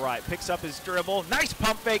hard to the right, picks up his dribble. Nice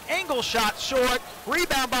pump fake, angle shot short.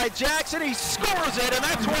 Rebound by Jackson, he scores it, and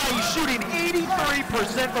that's why he's shooting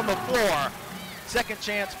 83% from the floor. Second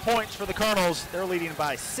chance points for the Colonels. They're leading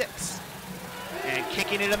by 6. And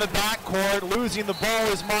kicking it in the backcourt, losing the ball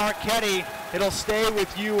is Marquetti. It'll stay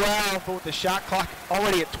with UL, but with the shot clock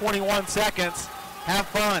already at 21 seconds. Have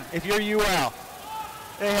fun if you're UL.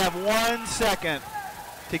 They have 1 second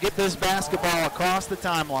to get this basketball across the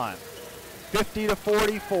timeline.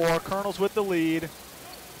 50-44, Colonels with the lead.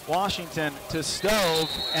 Washington to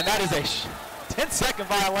Stove, and that is a 10-second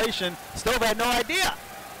violation. Stove had no idea.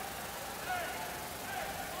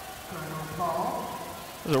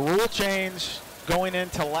 There's a rule change going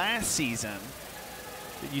into last season.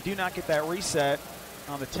 You do not get that reset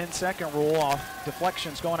on the 10-second rule off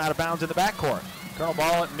deflections going out of bounds in the backcourt. Colonel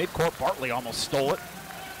ball at midcourt. Bartley almost stole it.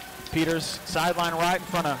 Peters sideline right in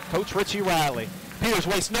front of Coach Richie Riley. Peters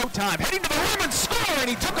wastes no time, heading to the rim and score, and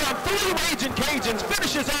he took on 3 Ragin' Cajuns,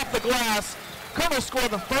 finishes off the glass. Colonels score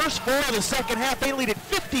the first 4 of the second half. They lead at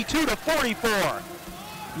 52-44.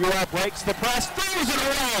 UL breaks the press, throws it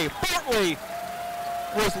away. Bartley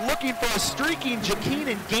was looking for a streaking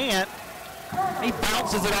Jakeenan Gant. He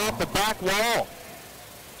bounces it off the back wall.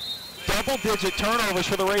 Double-digit turnovers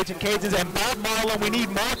for the Ragin' Cajuns, and Bob Marlin, we need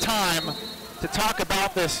more time to talk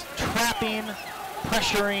about this trapping,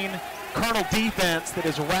 pressuring Colonel defense that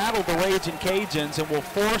has rattled the Ragin' Cajuns and will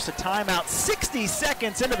force a timeout 60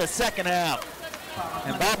 seconds into the second half.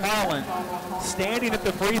 And Bob Marlin standing at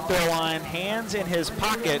the free throw line, hands in his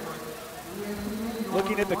pocket,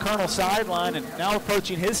 looking at the Colonel sideline and now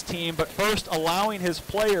approaching his team, but first allowing his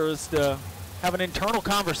players to have an internal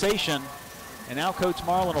conversation. And now Coach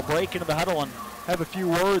Marlin will break into the huddle and have a few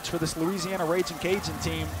words for this Louisiana Ragin' Cajun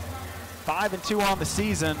team. 5-2 on the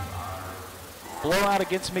season. Blowout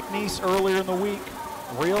against McNeese earlier in the week.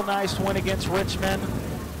 Real nice win against Richmond.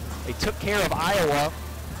 They took care of Iowa.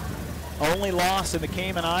 Only loss in the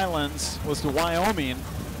Cayman Islands was to Wyoming,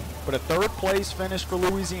 but a 3rd place finish for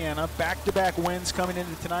Louisiana. Back-to-back wins coming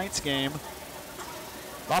into tonight's game.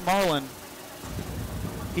 Bob Marlin,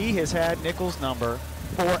 he has had Nicholls' number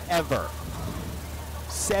forever.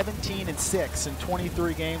 17-6 in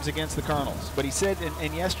 23 games against the Colonels. But he said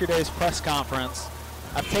in yesterday's press conference,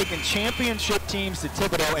 I've taken championship teams to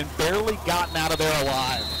Thibodeau and barely gotten out of there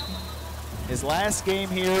alive. His last game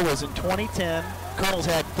here was in 2010. Colonels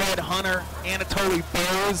had Fred Hunter, Anatoly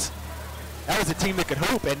Bowes. That was a team that could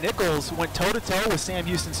hoop, and Nicholls went toe-to-toe with Sam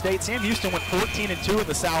Houston State. Sam Houston went 14-2 in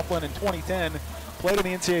the Southland in 2010, played in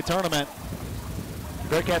the NCAA tournament.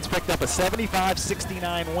 Bearcats picked up a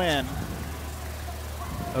 75-69 win.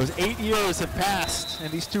 Those 8 years have passed,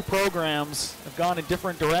 and these two programs have gone in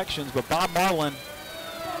different directions, but Bob Marlin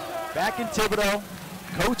back in Thibodeau,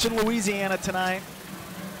 coach in Louisiana tonight,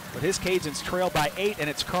 but his Cajuns trail by 8, and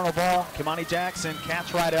it's Colonel ball. Kimani Jackson,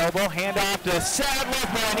 catch right elbow, handoff to Sadler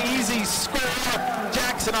for an easy score.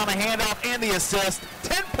 Jackson on a handoff and the assist.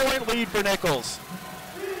 10-point lead for Nicholls.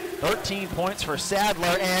 13 points for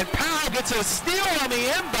Sadler, and Powell gets a steal on the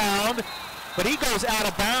inbound, but he goes out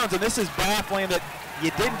of bounds, and this is baffling that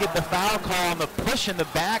you didn't get the foul call on the push in the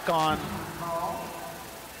back on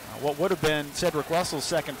what would have been Cedric Russell's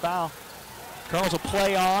second foul. Colonels will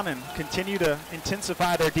play on and continue to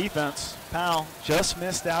intensify their defense. Powell just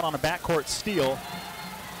missed out on a backcourt steal.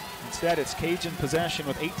 Instead, it's Cajun possession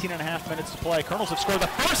with 18.5 minutes to play. Colonels have scored the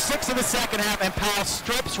first 6 of the second half, and Powell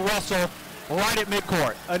strips Russell right at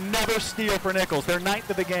midcourt. Another steal for Nicholls, their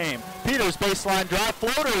 9th of the game. Peters baseline drive,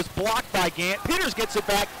 floater is blocked by Gant. Peters gets it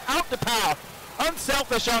back, out to Powell.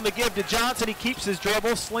 Unselfish on the give to Johnson. He keeps his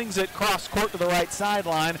dribble, slings it cross court to the right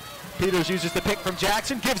sideline. Peters uses the pick from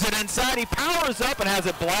Jackson, gives it inside. He powers up and has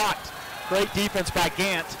it blocked. Great defense by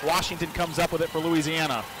Gant. Washington comes up with it for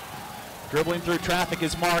Louisiana. Dribbling through traffic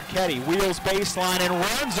is Marchetti. Wheels baseline and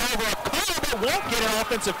runs over a call, but won't get an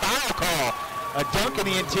offensive foul call. A dunk in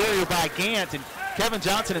the interior by Gant, and Kevin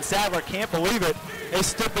Johnson and Sadler can't believe it. They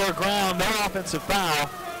stood their ground, no offensive foul.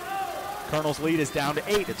 Colonel's lead is down to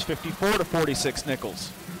 8. It's 54-46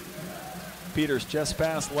 Nicholls. Peters just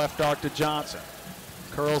past left arc to Johnson.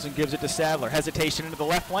 Curls and gives it to Sadler. Hesitation into the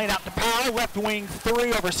left lane, out to Powell. Left wing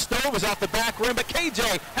three over Stove is off the back rim, but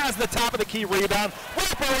KJ has the top of the key rebound.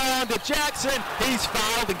 Whip around to Jackson. He's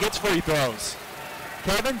fouled and gets free throws.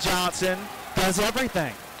 Kevin Johnson does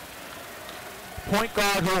everything. Point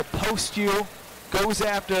guard who will post you, goes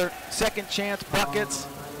after second chance buckets,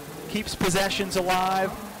 keeps possessions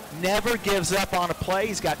alive, never gives up on a play.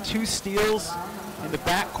 He's got 2 steals in the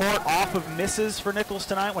backcourt off of misses for Nicholls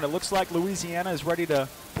tonight when it looks like Louisiana is ready to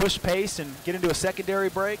push pace and get into a secondary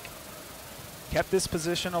break. Kept this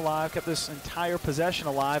position alive, kept this entire possession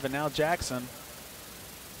alive, and now Jackson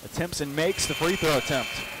attempts and makes the free throw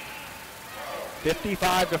attempt.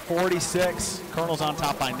 55-46, Colonel's on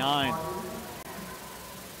top by 9.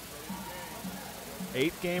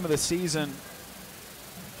 8th game of the season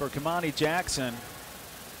for Kamani Jackson.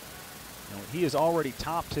 He has already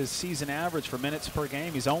topped his season average for minutes per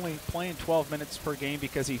game. He's only playing 12 minutes per game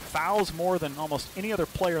because he fouls more than almost any other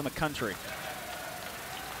player in the country.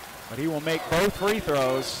 But he will make both free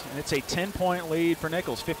throws, and it's a 10-point lead for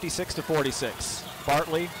Nicholls, 56-46.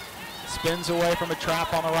 Bartley spins away from a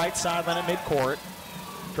trap on the right sideline at midcourt.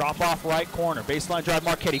 Drop off right corner, baseline drive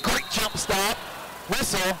Marchetti. Great jump stop,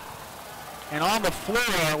 whistle, and on the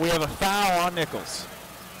floor we have a foul on Nicholls.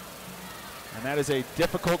 And that is a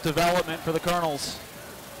difficult development for the Colonels.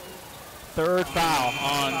 3rd foul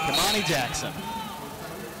on Kamani Jackson.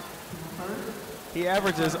 He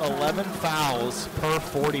averages 11 fouls per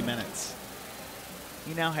 40 minutes.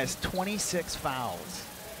 He now has 26 fouls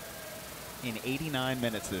in 89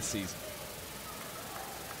 minutes this season.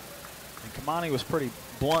 And Kamani was pretty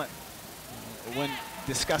blunt when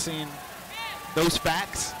discussing those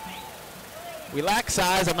facts. We lack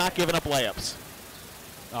size, I'm not giving up layups.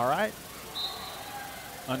 All right.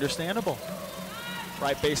 Understandable.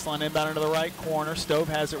 Right baseline inbound into the right corner. Stove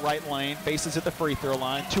has it right lane. Faces at the free throw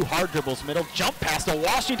line. 2 hard dribbles middle. Jump pass to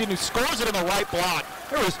Washington, who scores it in the right block.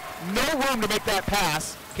 There was no room to make that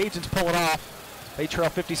pass. Cajuns pull it off. They trail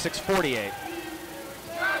 56-48.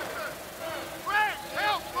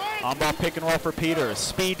 On-ball pick and roll for Peters.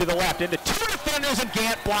 Speed to the left into 2 defenders, and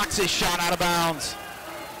Gant blocks his shot out of bounds.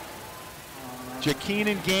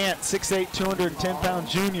 Jakeenan Gant, 6'8", 210-pound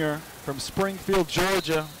junior from Springfield,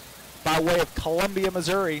 Georgia, by way of Columbia,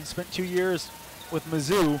 Missouri. Spent 2 years with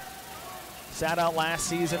Mizzou. Sat out last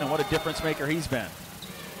season, and what a difference maker he's been.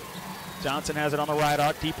 Johnson has it on the right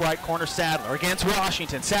arc, deep right corner, Sadler against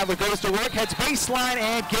Washington. Sadler goes to work, heads baseline,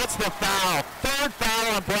 and gets the foul. 3rd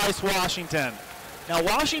foul on Bryce Washington. Now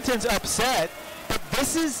Washington's upset, but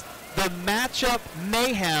this is the matchup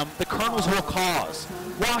mayhem the Colonels will cause.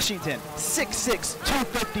 Washington, 6'6",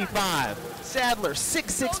 255. Sadler,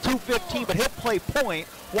 6'6", 215, but he'll play point.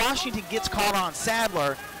 Washington gets caught on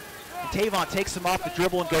Sadler, and Tavon takes him off the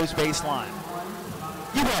dribble and goes baseline.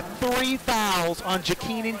 You have 3 fouls on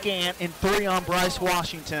Jakeenan Gant and 3 on Bryce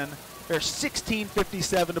Washington. There's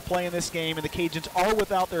 16:57 to play in this game, and the Cajuns are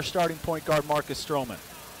without their starting point guard, Marcus Stroman.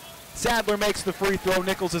 Sadler makes the free throw.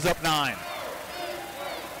 Nicholls is up 9.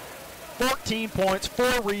 14 points,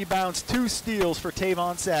 4 rebounds, 2 steals for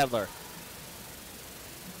Tavon Sadler.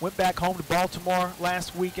 Went back home to Baltimore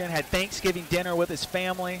last weekend, had Thanksgiving dinner with his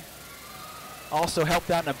family. Also helped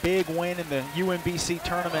out in a big win in the UMBC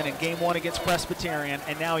tournament in Game 1 against Presbyterian,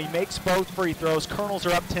 and now he makes both free throws. Colonels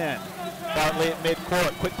are up 10. Bartley at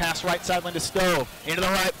midcourt, quick pass right sideline to Stove. Into the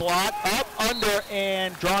right block, up, under,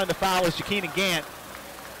 and drawing the foul is Jakeenan Gant.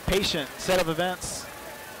 Patient set of events.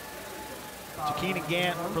 Jakeenan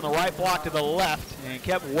Gant from the right block to the left, and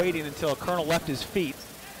kept waiting until Colonel left his feet.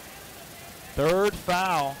 3rd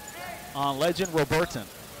foul on legend Roberton.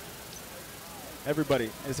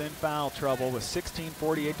 Everybody is in foul trouble with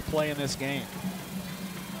 16:48 to play in this game.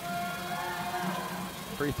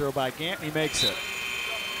 Free throw by Gant, and he makes it.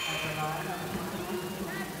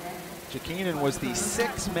 Jakeenan was the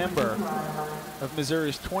 6th member of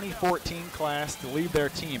Missouri's 2014 class to leave their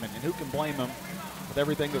team, and who can blame him with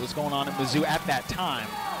everything that was going on in Mizzou at that time.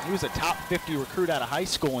 He was a top 50 recruit out of high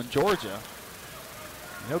school in Georgia.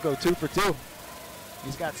 And he'll go 2 for 2.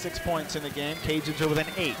 He's got 6 points in the game. Cajuns are within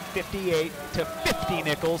 8, 58-50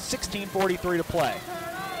 Nicholls, 16:43 to play.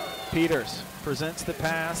 Peters presents the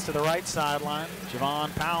pass to the right sideline.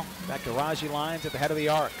 Javon Powell back to Raji Lyons at the head of the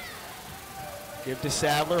arc. Give to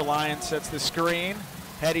Sadler. Lyons sets the screen.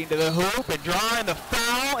 Heading to the hoop and drawing the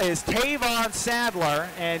foul is Tavon Sadler.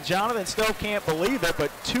 And Jonathan Stove can't believe it,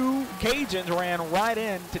 but two Cajuns ran right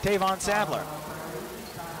into Tavon Sadler.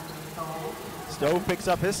 Stove picks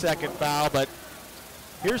up his second foul, but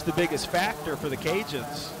here's the biggest factor for the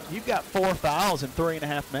Cajuns. You've got 4 fouls in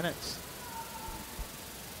 3.5 minutes.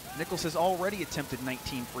 Nicholls has already attempted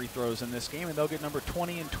 19 free throws in this game, and they'll get number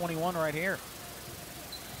 20 and 21 right here.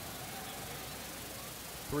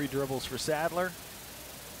 3 dribbles for Sadler.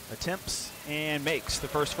 Attempts and makes the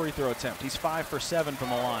first free throw attempt. He's 5 for 7 from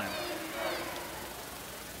the line.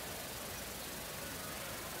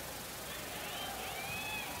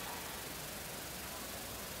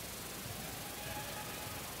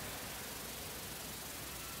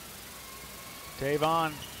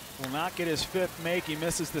 Tavon will not get his 5th make. He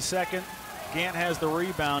misses the second. Gant has the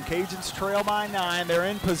rebound. Cajuns trail by 9. They're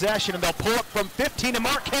in possession, and they'll pull up from 15, and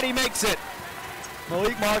Marquette makes it.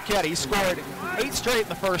 Malik Marquette scored 8 straight in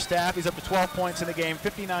the first half. He's up to 12 points in the game,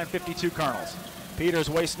 59-52 Colonels. Peters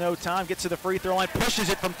wastes no time, gets to the free throw line, pushes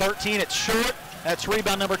it from 13. It's short. That's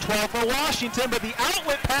rebound number 12 for Washington, but the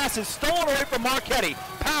outlet pass is stolen away from Marquette.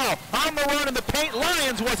 Powell on the run in the paint.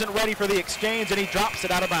 Lyons wasn't ready for the exchange, and he drops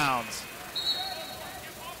it out of bounds.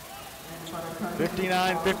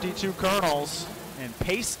 59-52 Colonels, and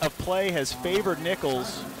pace of play has favored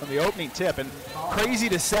Nicholls from the opening tip. And crazy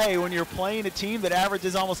to say when you're playing a team that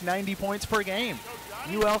averages almost 90 points per game.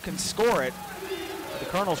 UL can score it. The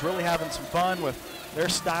Colonels really having some fun with their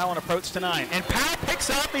style and approach tonight. And Powell picks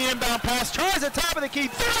up the inbound pass, tries the top of the key,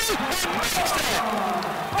 3, and makes it!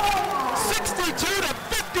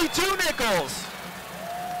 62-52 Nicholls.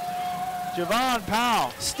 Javon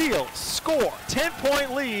Powell, steal, score,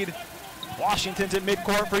 10-point lead. Washington's at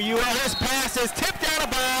midcourt for UL. His pass is tipped out of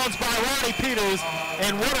bounds by Ronnie Peters,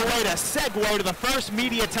 and what a way to segue to the first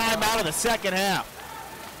media timeout of the second half.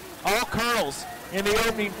 All Colonels in the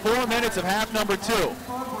opening 4 minutes of half number 2.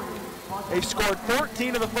 They've scored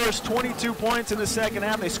 14 of the first 22 points in the second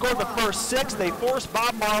half. They scored the first 6. They forced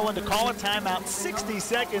Bob Marlin to call a timeout 60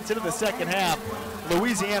 seconds into the second half.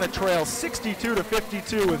 Louisiana trails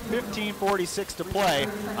 62-52 with 15:46 to play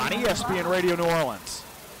on ESPN Radio New Orleans.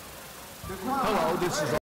 Hello, this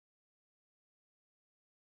is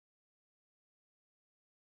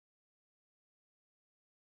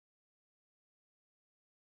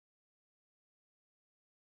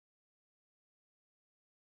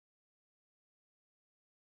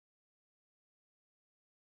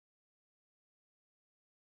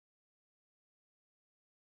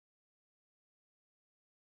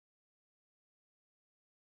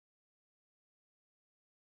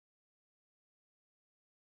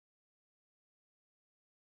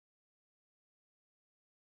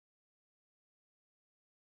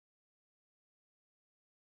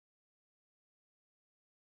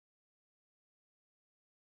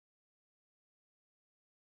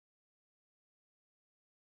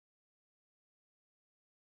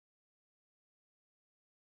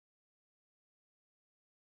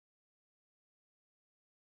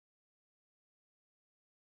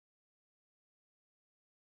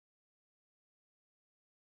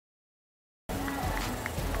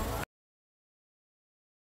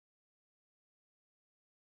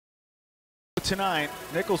tonight.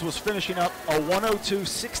 Nicholls was finishing up a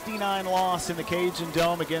 102-69 loss in the Cajun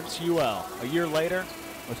Dome against UL. A year later,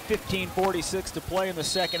 with 15:46 to play in the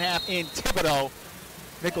second half in Thibodaux,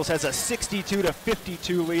 Nicholls has a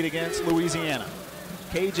 62-52 lead against Louisiana.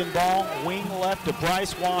 Cajun ball, wing left to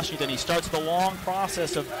Bryce Washington. He starts the long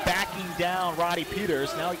process of backing down Roddy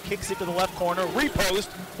Peters. Now he kicks it to the left corner, repost.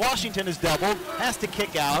 Washington is doubled, has to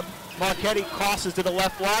kick out. Marquette crosses to the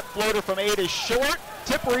left block. Floater from 8 is short.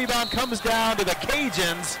 Tip rebound comes down to the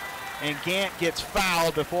Cajuns, and Gant gets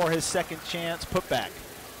fouled before his second chance putback.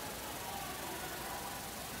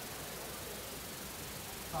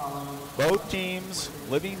 Both teams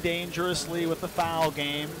living dangerously with the foul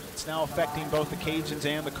game. It's now affecting both the Cajuns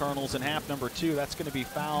and the Colonels in half number 2. That's going to be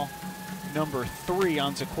foul number 3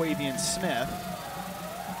 on Zaquavian Smith.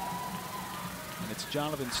 And it's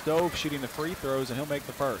Jonathan Stove shooting the free throws, and he'll make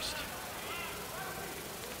the first.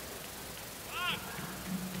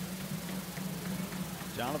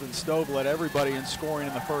 Jonathan Stove led everybody in scoring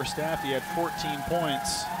in the first half. He had 14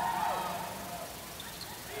 points.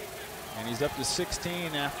 And he's up to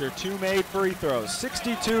 16 after 2 made free throws.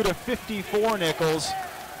 62-54 Nicholls.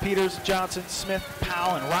 Peters, Johnson, Smith,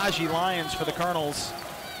 Powell, and Raji Lyons for the Colonels.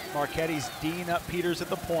 Marchetti's D'ing up Peters at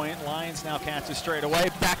the point. Lyons now catches straight away.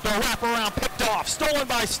 Backdoor wraparound, picked off, stolen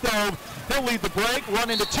by Stove. He'll lead the break, run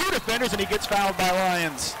into 2 defenders, and he gets fouled by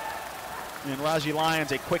Lyons. And Rajin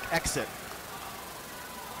Lyons, a quick exit.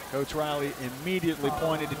 Coach Riley immediately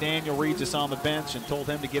pointed to Daniel Regis on the bench and told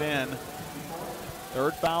him to get in.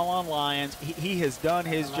 Third foul on Lyons. He has done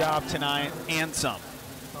his job tonight and some.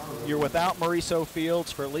 You're without Mauricio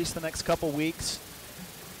Fields for at least the next couple weeks.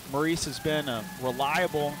 Maurice has been a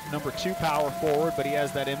reliable number 2 power forward, but he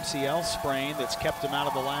has that MCL sprain that's kept him out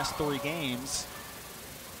of the last 3 games.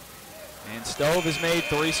 And Stove has made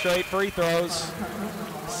 3 straight free throws.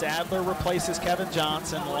 Sadler replaces Kevin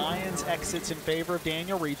Johnson. Lyons exits in favor of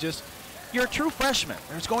Daniel Regis. You're a true freshman.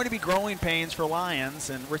 There's going to be growing pains for Lyons,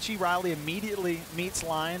 and Richie Riley immediately meets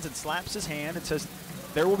Lyons and slaps his hand and says,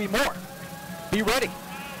 there will be more. Be ready.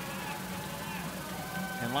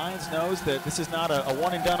 And Lyons knows that this is not a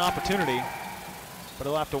one-and-done opportunity, but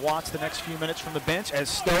he'll have to watch the next few minutes from the bench as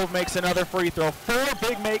Stove makes another free throw. 4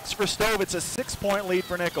 big makes for Stove. It's a 6-point lead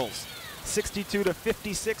for Nicholls.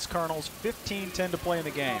 62-56 Colonels, 15-10 to play in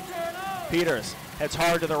the game. Peters heads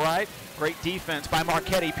hard to the right. Great defense by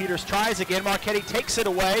Marchetti. Peters tries again. Marchetti takes it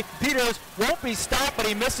away. Peters won't be stopped, but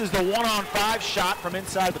he misses the 1-on-5 shot from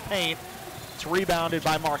inside the paint. It's rebounded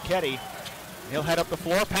by Marchetti. He'll head up the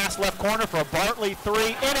floor, pass left corner for a Bartley 3.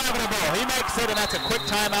 Inevitable. He makes it, and that's a quick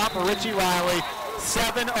timeout for Richie Riley.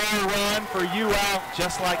 7-0 run for UL,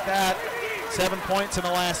 just like that. 7 points in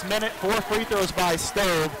the last minute. 4 free throws by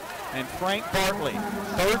Stove. And Frank Bartley,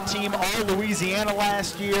 3rd team All-Louisiana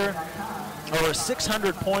last year. Over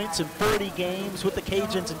 600 points in 40 games with the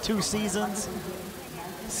Cajuns in 2 seasons.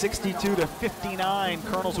 62-59,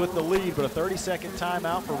 Colonels with the lead, but a 30-second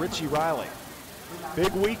timeout for Richie Riley.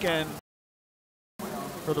 Big weekend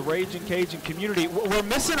for the Ragin' Cajun community. We're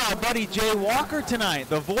missing our buddy Jay Walker tonight,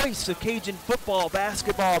 the voice of Cajun football,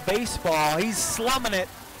 basketball, baseball. He's slumming it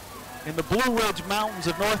in the Blue Ridge Mountains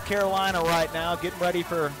of North Carolina right now, getting ready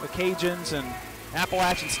for the Cajuns and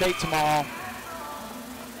Appalachian State tomorrow.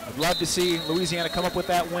 I'd love to see Louisiana come up with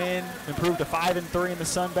that win, improve to 5-3 in the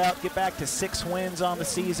Sun Belt, get back to 6 wins on the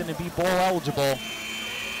season and be bowl eligible.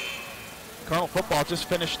 Colonel football just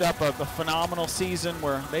finished up a phenomenal season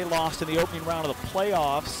where they lost in the opening round of the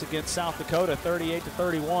playoffs against South Dakota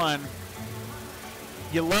 38-31.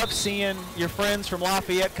 You love seeing your friends from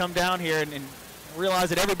Lafayette come down here and realize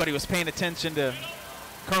that everybody was paying attention to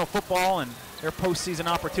Colonel football and their postseason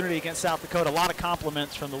opportunity against South Dakota. A lot of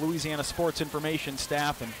compliments from the Louisiana Sports Information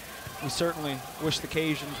staff, and we certainly wish the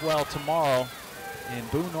Cajuns well tomorrow in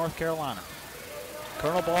Boone, North Carolina.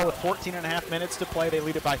 Colonel ball with 14.5 minutes to play. They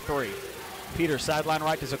lead it by 3. Peters sideline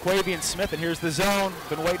right to Zaquavian Smith, and here's the zone.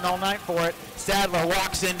 Been waiting all night for it. Sadler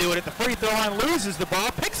walks into it at the free throw line, loses the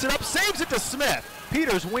ball, picks it up, saves it to Smith.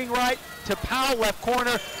 Peters wing right to Powell left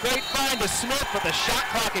corner. Great find to Smith, but the shot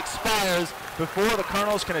clock expires before the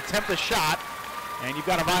Colonels can attempt a shot. And you've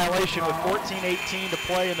got a violation with 14:18 to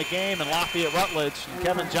play in the game, and Lafayette Rutledge and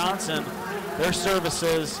Kevin Johnson, their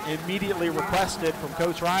services immediately requested from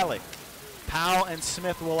Coach Riley. Powell and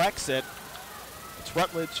Smith will exit. It's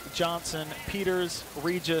Rutledge, Johnson, Peters,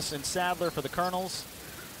 Regis, and Sadler for the Colonels.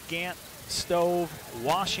 Gant, Stove,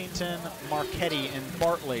 Washington, Marchetti, and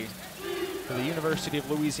Bartley for the University of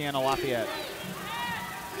Louisiana Lafayette.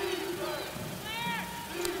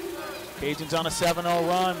 Cajuns on a 7-0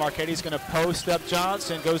 run. Marchetti's going to post up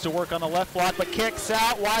Johnson, goes to work on the left block, but kicks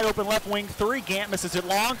out, wide open left wing 3. Gant misses it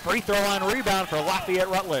long. Free throw line rebound for Lafayette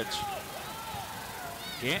Rutledge.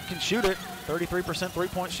 Gant can shoot it. 33%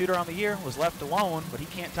 three-point shooter on the year, was left alone, but he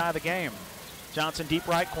can't tie the game. Johnson deep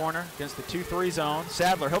right corner against the 2-3 zone.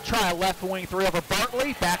 Sadler, he'll try a left wing 3 over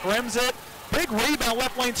Bartley, back rims it. Big rebound,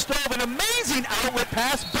 left lane Stove, an amazing outlet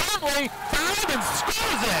pass. Bartley fouled and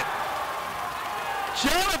scores it.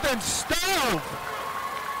 Jonathan Stove.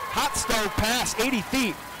 Hot stove pass, 80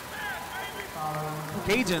 feet.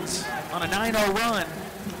 Cajuns on a 9-0 run.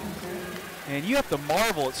 And you have to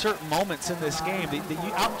marvel at certain moments in this game that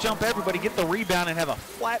you out-jump everybody, get the rebound, and have a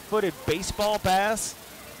flat-footed baseball pass.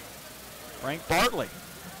 Frank Bartley.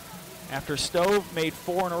 After Stove made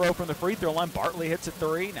 4 in a row from the free throw line, Bartley hits a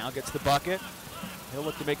 3, now gets the bucket. He'll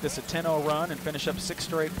look to make this a 10-0 run and finish up 6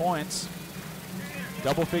 straight points.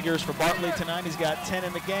 Double figures for Bartley tonight. He's got 10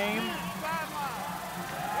 in the game.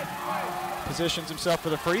 Positions himself for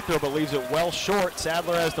the free throw, but leaves it well short.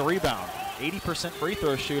 Sadler has the rebound. 80% free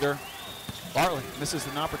throw shooter. Bartley misses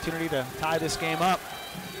an opportunity to tie this game up.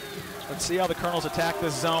 Let's see how the Colonels attack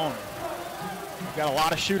this zone. We've got a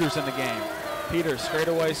lot of shooters in the game. Peters,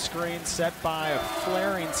 straightaway screen set by a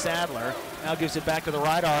flaring Sadler. Now gives it back to the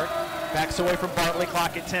right arc. Backs away from Bartley,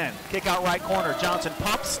 clock at 10. Kick out right corner. Johnson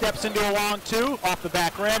pumps, steps into a long two, off the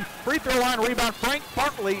back rim. Free throw line rebound, Frank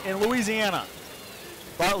Bartley in Louisiana.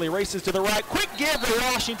 Bartley races to the right. Quick give to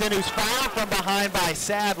Washington, who's fouled from behind by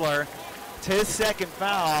Sadler. It's his second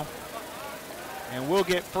foul. And we'll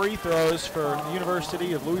get free throws for the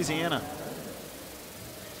University of Louisiana.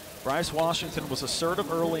 Bryce Washington was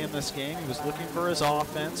assertive early in this game. He was looking for his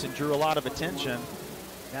offense and drew a lot of attention.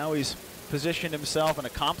 Now he's positioned himself in a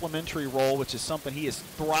complementary role, which is something he has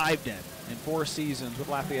thrived in 4 seasons with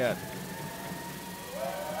Lafayette.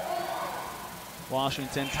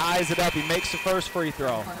 Washington ties it up. He makes the first free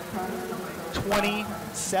throw.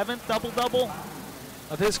 27th double-double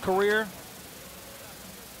of his career.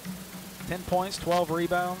 10 points, 12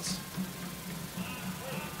 rebounds.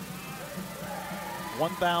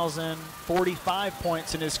 1,045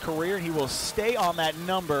 points in his career. He will stay on that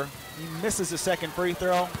number. He misses the second free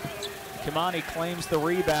throw. Kimani claims the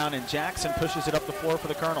rebound, and Jackson pushes it up the floor for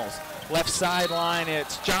the Colonels. Left sideline,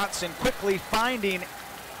 it's Johnson quickly finding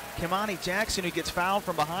Kimani Jackson, who gets fouled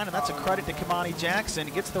from behind, and that's a credit to Kimani Jackson.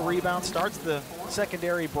 He gets the rebound, starts the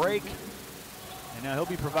secondary break, and now he'll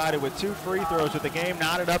be provided with 2 free throws with the game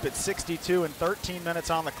knotted up at 62 and 13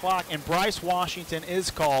 minutes on the clock, and Bryce Washington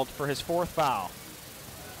is called for his 4th foul.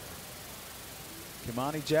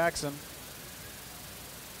 Kimani Jackson,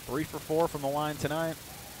 3 for 4 from the line tonight.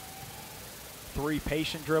 3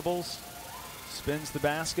 patient dribbles, spins the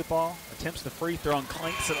basketball, attempts the free throw, and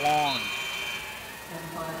clanks it long.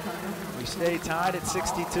 We stay tied at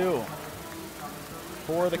 62.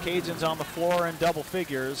 4 of the Cajuns on the floor in double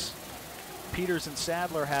figures. Peters and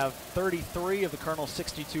Sadler have 33 of the Colonel's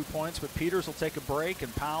 62 points, but Peters will take a break,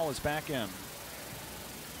 and Powell is back in.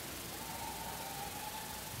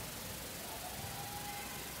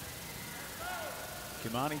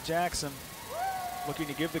 Kimani Jackson looking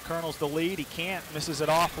to give the Colonels the lead. He can't, misses it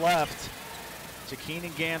off left.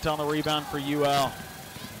 Keenan Gant on the rebound for UL.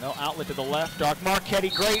 No outlet to the left. Dark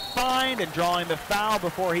Marquetti, great find, and drawing the foul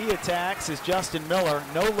before he attacks is Justin Miller.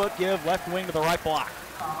 No look give, left wing to the right block.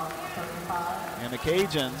 And the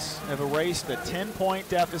Cajuns have erased a 10-point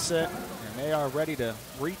deficit, and they are ready to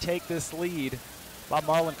retake this lead. Bob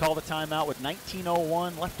Marlin called a timeout with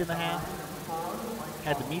 19:01 left in the half.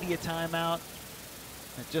 Had the media timeout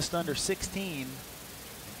at just under 16.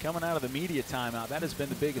 Coming out of the media timeout, that has been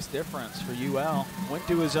the biggest difference for UL. Went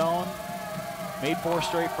to his own, made 4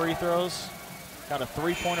 straight free throws, got a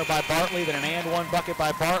 3-pointer by Bartley, then an and-one bucket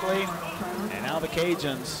by Bartley, and now the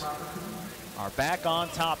Cajuns are back on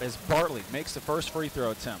top as Bartley makes the first free throw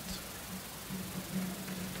attempt.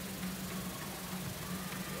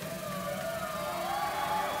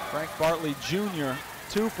 Frank Bartley Jr.,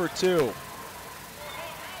 2 for 2.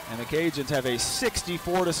 And the Cajuns have a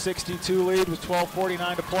 64-62 lead with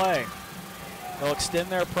 12:49 to play. They'll extend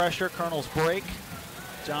their pressure. Colonels break.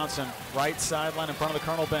 Johnson, right sideline in front of the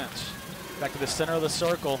Colonel bench. Back to the center of the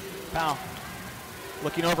circle. Powell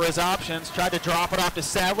looking over his options. Tried to drop it off to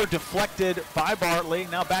Sadler. Deflected by Bartley.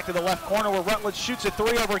 Now back to the left corner where Rutledge shoots a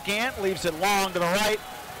 3 over Gant. Leaves it long to the right.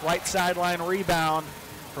 Right sideline rebound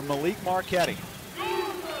from Malik Marquetti.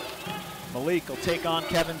 Malik will take on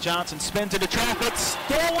Kevin Johnson, spins into traffic,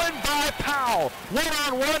 stolen by Powell.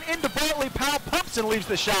 One-on-one into Bartley. Powell pumps and leaves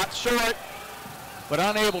the shot short, but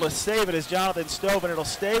unable to save it is Jonathan Stove, and it'll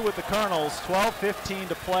stay with the Colonels. 12:15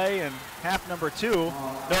 to play in half number 2.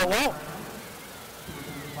 No, it won't.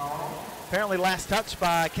 Apparently last touch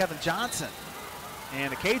by Kevin Johnson.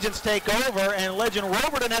 And the Cajuns take over, and Legend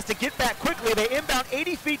Roberton has to get back quickly. They inbound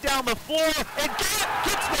 80 feet down the floor, and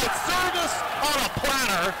gets the service on a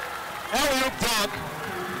platter. Alley-oop dunk,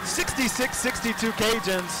 66-62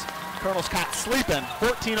 Cajuns. Colonels caught sleeping,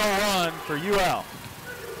 14:01 for UL.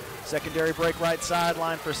 Secondary break right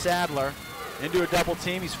sideline for Sadler. Into a double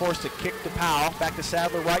team, he's forced to kick to Powell. Back to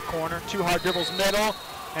Sadler, right corner, 2 hard dribbles middle,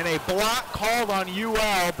 and a block called on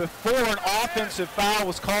UL before an offensive foul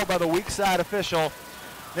was called by the weak side official.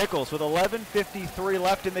 Nicholls with 11:53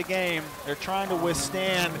 left in the game. They're trying to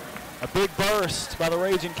withstand a big burst by the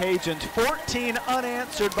Raging Cajuns. 14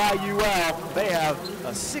 unanswered by UL. They have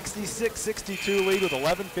a 66-62 lead with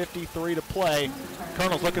 11:53 to play.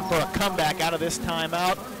 Colonels looking for a comeback out of this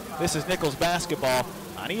timeout. This is Nicholls basketball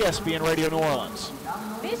on ESPN Radio New Orleans.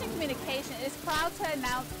 Vision Communication is proud to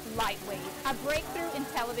announce Lightwave, a breakthrough in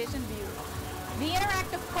television views. The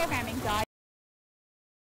interactive programming guide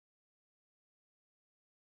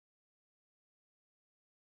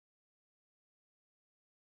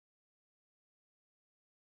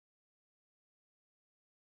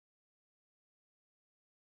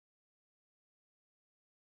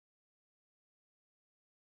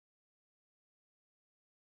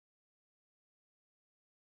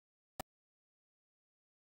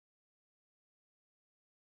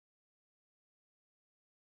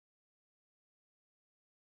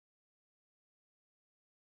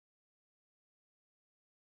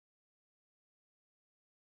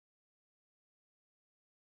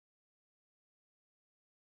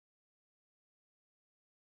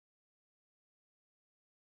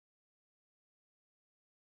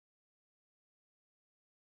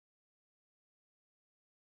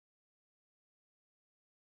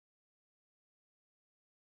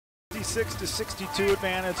 66-62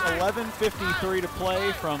 advantage, 11:53 to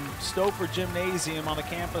play from Stouffer Gymnasium on the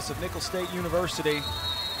campus of Nicholls State University.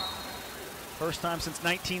 First time since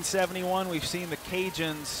 1971 we've seen the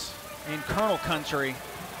Cajuns in Colonel country.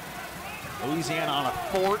 Louisiana on a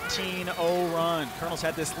 14-0 run. Colonels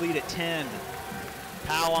had this lead at 10.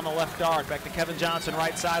 Powell on the left arc, back to Kevin Johnson,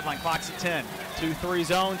 right sideline, clock's at 10. 2-3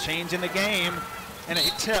 zone, change in the game, and a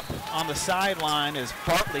tip on the sideline as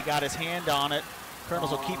Bartley got his hand on it. Colonels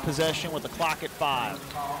will keep possession with the clock at 5.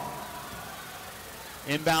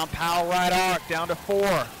 Inbound Powell, right arc, down to 4.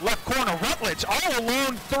 Left corner, Rutledge, all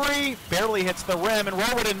alone, 3. Barely hits the rim, and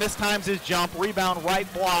Robertson mistimes his jump. Rebound,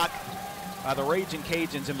 right block by the Raging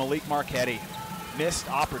Cajuns and Malik Marquetti. Missed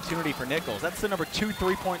opportunity for Nicholls. That's the number 2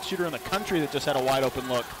 3-point shooter in the country that just had a wide open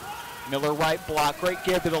look. Miller right block, great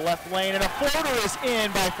give to the left lane, and a floater is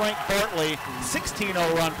in by Frank Bartley.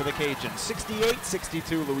 16-0 run for the Cajuns,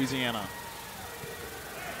 68-62 Louisiana.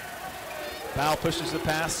 Powell pushes the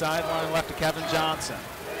pass, sideline left to Kevin Johnson.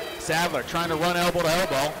 Sadler trying to run elbow to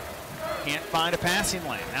elbow. Can't find a passing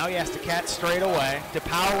lane. Now he has to catch straight away. To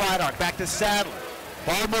Powell right arc, back to Sadler.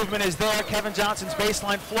 Ball movement is there. Kevin Johnson's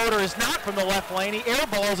baseline floater is not from the left lane. He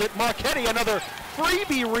airballs it. Marquetti, another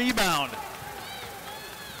freebie rebound.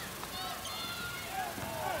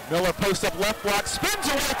 Miller posts up left block, spins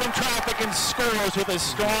away from traffic and scores with his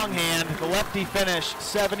strong hand. The lefty finish,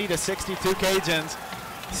 70-62 Cajuns.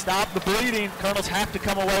 Stop the bleeding. Colonels have to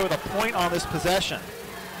come away with a point on this possession.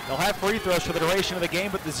 They'll have free throws for the duration of the game,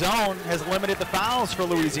 but the zone has limited the fouls for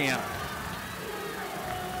Louisiana.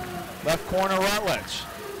 Left corner, Rutledge.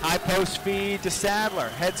 High post feed to Sadler.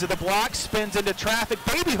 Heads to the block, spins into traffic.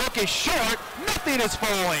 Baby hook is short. Nothing is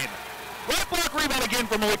falling. Right block rebound again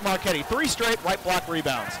for Malik Marquetti. 3 straight right block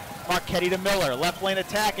rebounds. Marquetti to Miller. Left lane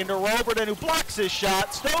attack into Robertson, who blocks his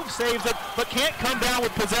shot. Stove saves it, but can't come down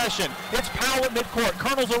with possession. It's Powell at midcourt.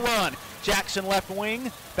 Colonels a run. Jackson left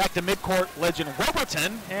wing. Back to midcourt legend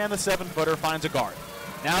Robertson, and the 7-footer finds a guard.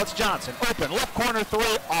 Now it's Johnson. Open. Left corner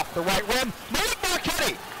 3 off the right rim. Malik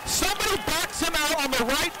Marquetti. Somebody backs him out on the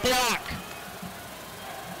right block.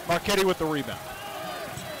 Marquetti with the rebound.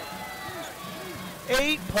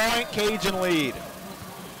 8-point Cajun lead.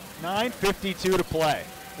 9:52 to play.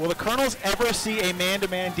 Will the Colonels ever see a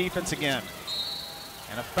man-to-man defense again?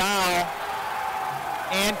 And a foul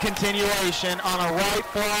and continuation on a right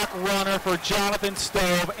block runner for Jonathan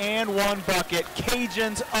Stove and 1 bucket.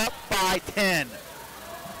 Cajuns up by 10.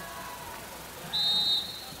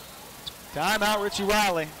 Timeout, Richie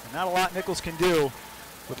Riley. Not a lot Nicholls can do,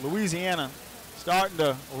 with Louisiana starting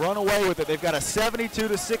to run away with it. They've got a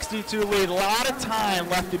 72-62 lead. A lot of time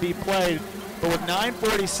left to be played, but with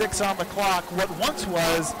 9:46 on the clock, what once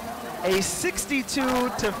was a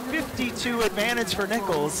 62-52 advantage for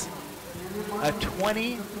Nicholls, a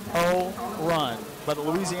 20-0 run by the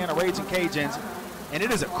Louisiana Raging Cajuns, and it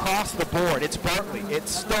is across the board. It's Bartley,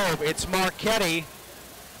 it's Stove, it's Marquetti.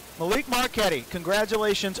 Malik Marquetti,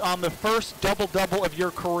 congratulations on the first double-double of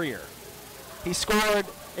your career. He scored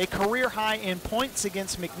a career high in points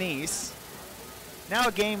against McNeese. Now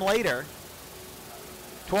a game later,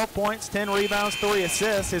 12 points, 10 rebounds, 3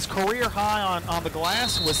 assists. His career high on the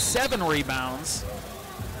glass was 7 rebounds.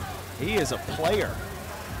 He is a player.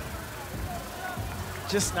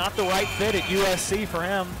 Just not the right fit at USC for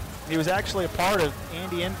him. He was actually a part of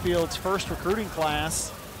Andy Enfield's first recruiting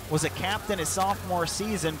class. Was a captain his sophomore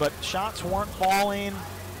season, but shots weren't falling.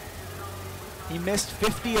 He missed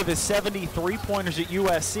 50 of his 70 three-pointers at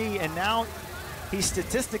USC, and now he's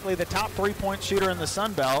statistically the top 3-point shooter in the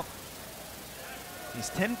Sun Belt. He's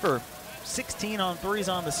 10 for 16 on threes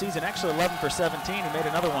on the season, actually 11 for 17. He made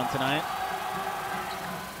another one tonight.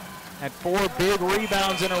 Had 4 big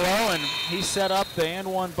rebounds in a row, and he set up the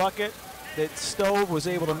and-one bucket that Stove was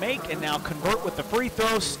able to make and now convert with the free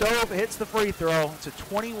throw. Stove hits the free throw. It's a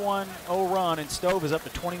 21-0 run, and Stove is up to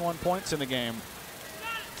 21 points in the game.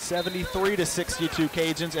 73-62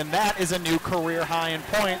 Cajuns, and that is a new career high in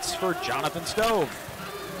points for Jonathan Stove.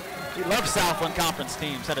 He loves Southland Conference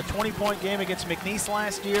teams. Had a 20-point game against McNeese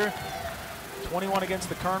last year. 21 against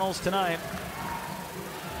the Colonels tonight.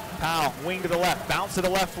 Powell, wing to the left, bounce to the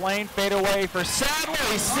left lane, fade away for Sadler.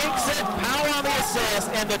 He sinks it. Powell on the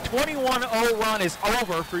assist, and the 21-0 run is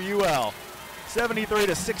over for UL.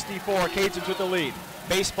 73-64, Cajuns with the lead.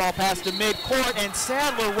 Baseball pass to midcourt, and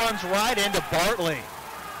Sadler runs right into Bartley.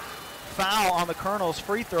 Foul on the Colonels'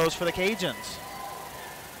 free throws for the Cajuns.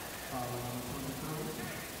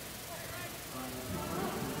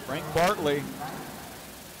 Frank Bartley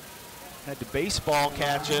had to baseball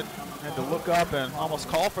catch it, had to look up and almost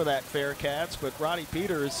call for that fair catch, but Roddy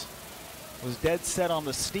Peters was dead set on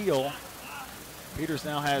the steal. Peters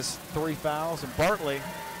now has 3 fouls, and Bartley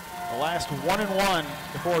The last 1-1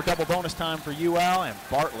 before double bonus time for UL, and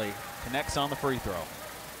Bartley connects on the free throw.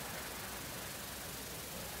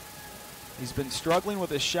 He's been struggling with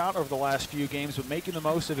his shot over the last few games, but making the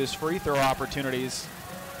most of his free throw opportunities.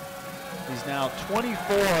 He's now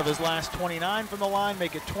 24 of his last 29 from the line,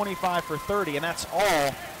 make it 25 for 30, and that's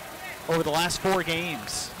all over the last 4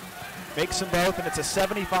 games. Makes them both, and it's a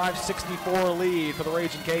 75-64 lead for the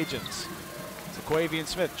Ragin' Cajuns. Zaquavian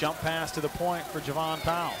Smith jump pass to the point for Javon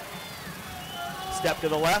Powell. Step to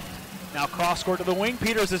the left, now cross court to the wing.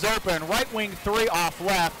 Peters is open, right wing 3 off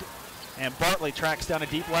left, and Bartley tracks down a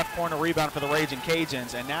deep left corner rebound for the Ragin'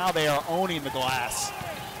 Cajuns, and now they are owning the glass.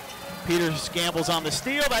 Peters gambles on the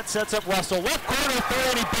steal, that sets up Russell. Left corner 3,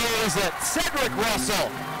 and he buries it. Cedric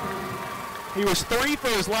Russell. He was 3 for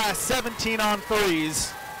his last 17 on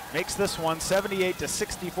threes. Makes this one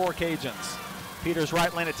 78-64 Cajuns. Peters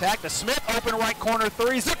right lane attack to Smith, open right corner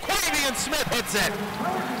 3. Zaquavian Smith hits it.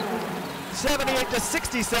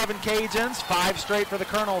 78-67 Cajuns. 5 straight for the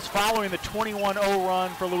Colonels following the 21-0 run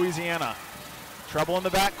for Louisiana. Trouble in the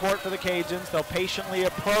backcourt for the Cajuns. They'll patiently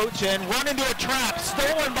approach and run into a trap.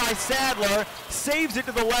 Stolen by Sadler. Saves it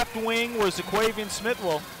to the left wing where Zaquavian Smith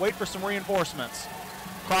will wait for some reinforcements.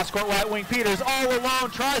 Cross-court right wing. Peters all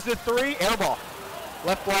alone. Tries the 3. Air ball.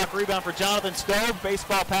 Left block rebound for Jonathan Stove.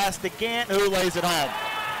 Baseball pass to Gant, who lays it home.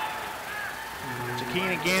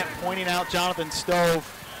 Jaquine and Gant pointing out Jonathan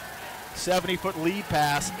Stove. 70-foot lead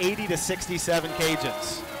pass, 80-67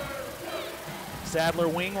 Cajuns. Sadler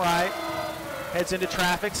wing right. Heads into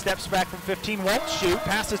traffic, steps back from 15, won't shoot.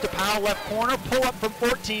 Passes to Powell, left corner. Pull up from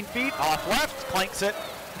 14 feet, off left, clanks it,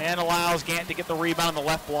 and allows Gant to get the rebound on the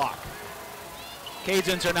left block.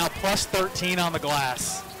 Cajuns are now plus 13 on the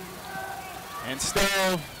glass. And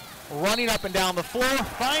Stove running up and down the floor,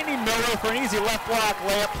 finding Miller for an easy left block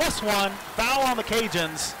layup, +1, foul on the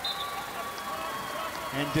Cajuns.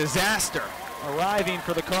 And disaster arriving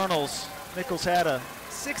for the Colonels. Nicholls had a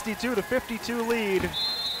 62-52 lead.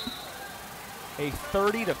 A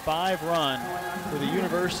 30-5 run for the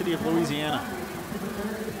University of Louisiana.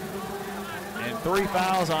 And 3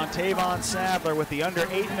 fouls on Tavon Sadler with the under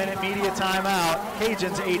 8-minute media timeout.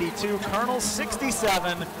 Cajuns 82, Colonels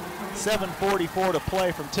 67. 7:44 to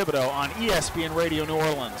play from Thibodaux on ESPN Radio New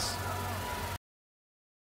Orleans.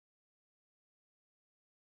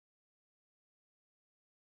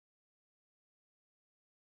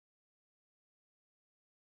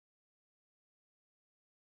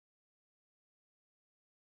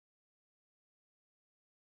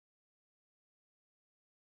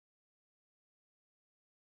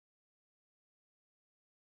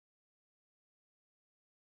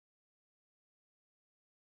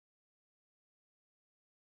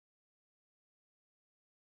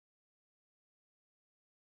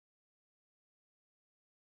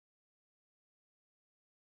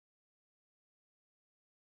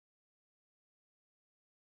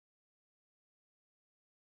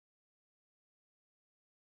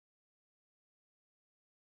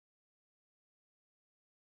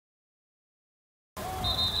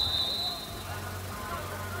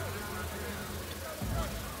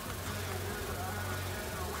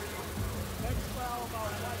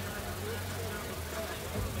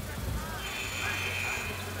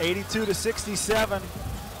 (82-67).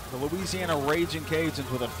 The Louisiana Ragin'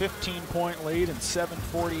 Cajuns with a 15-point lead and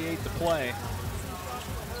 7:48 to play.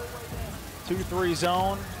 2-3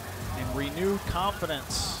 zone and renewed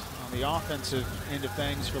confidence on the offensive end of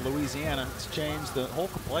things for Louisiana. It's changed the whole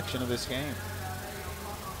complexion of this game.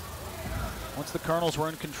 Once the Colonels were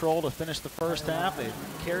in control to finish the first half, they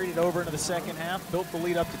carried it over into the second half, built the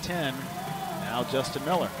lead up to 10. Now Justin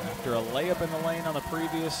Miller, after a layup in the lane on the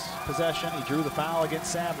previous possession, he drew the foul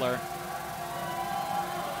against Sadler.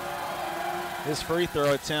 His free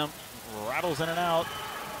throw attempt rattles in and out.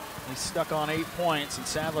 He's stuck on 8 points, and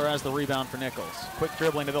Sadler has the rebound for Nicholls. Quick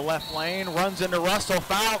dribbling to the left lane, runs into Russell,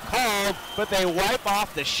 foul called, but they wipe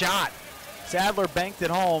off the shot. Sadler banked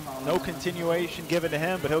it home, no continuation given to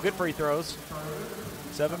him, but he'll get free throws.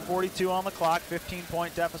 7:42 on the clock,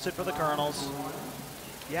 15-point deficit for the Colonels.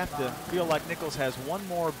 You have to feel like Nicholls has one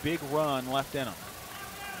more big run left in him.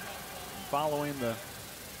 Following the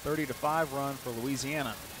 30-5 run for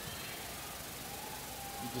Louisiana.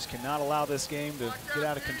 You just cannot allow this game to get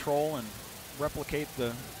out of control and replicate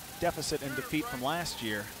the deficit and defeat from last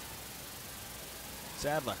year.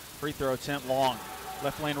 Sadler, free throw attempt long.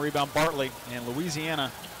 Left lane rebound Bartley, and Louisiana,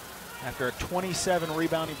 after a 27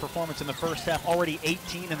 rebounding performance in the first half, already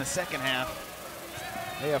 18 in the second half.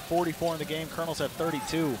 They have 44 in the game. Colonels have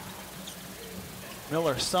 32.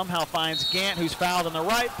 Miller somehow finds Gant, who's fouled in the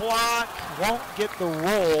right block. Won't get the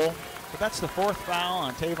roll, but that's the 4th foul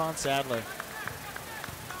on Tavon Sadler.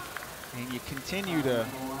 And you continue to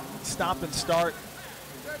stop and start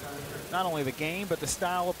not only the game, but the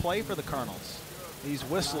style of play for the Colonels. These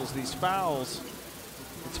whistles, these fouls,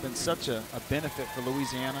 it's been such a benefit for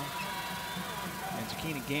Louisiana. And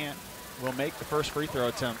Jakini Gant will make the first free throw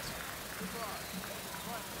attempt.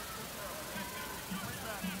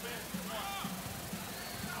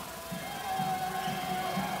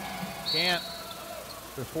 Gant,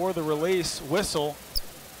 before the release, whistle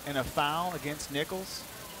and a foul against Nicholls.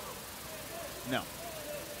 No.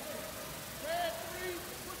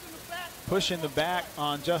 Push in the back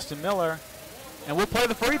on Justin Miller, and we'll play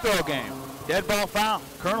the free throw game. Dead ball foul.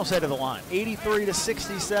 Colonels head to the line.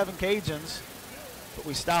 83-67 Cajuns, but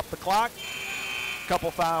we stop the clock.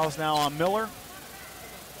 Couple fouls now on Miller.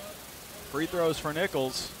 Free throws for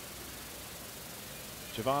Nicholls.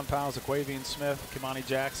 Javon Powell, Zaquavian Smith, Kimani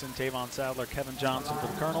Jackson, Tavon Sadler, Kevin Johnson for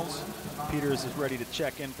the Colonels. Peters is ready to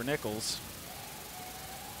check in for Nicholls.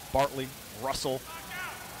 Bartley, Russell,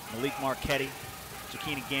 Malik Marquetti,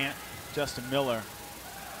 Jakini Gant, Justin Miller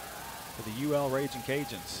for the UL Ragin'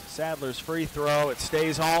 Cajuns. Sadler's free throw, it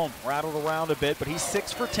stays home, rattled around a bit, but he's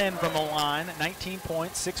 6 for 10 from the line, 19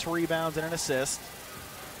 points, 6 rebounds, and an assist.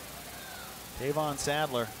 Tavon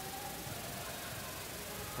Sadler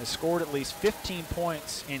has scored at least 15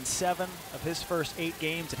 points in 7 of his first 8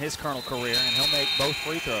 games in his Colonel career, and he'll make both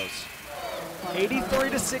free throws.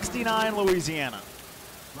 83-69 Louisiana.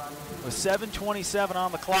 With 7:27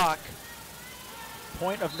 on the clock,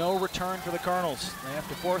 point of no return for the Colonels. They have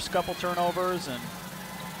to force a couple turnovers and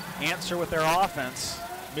answer with their offense.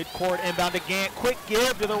 Midcourt inbound to Gant, quick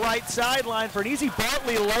give to the right sideline for an easy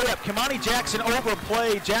Bartley layup. Kimani Jackson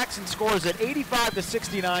overplayed. Jackson scores at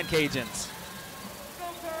 85-69 Cajuns.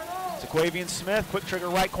 Zaquavian Smith, quick trigger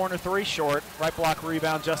right corner three, short. Right block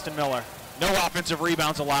rebound, Justin Miller. No offensive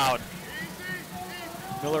rebounds allowed.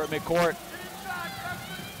 Miller at midcourt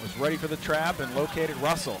was ready for the trap and located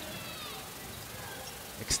Russell.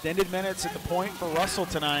 Extended minutes at the point for Russell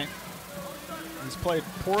tonight. He's played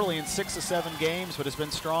poorly in 6 of 7 games, but has been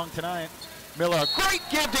strong tonight. Miller, great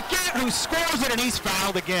give to Gant, who scores it, and he's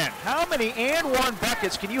fouled again. How many and one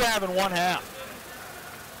buckets can you have in one half?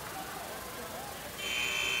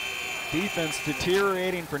 Defense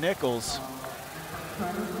deteriorating for Nicholls.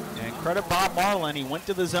 And credit Bob Marlin, he went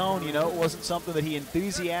to the zone. You know, it wasn't something that he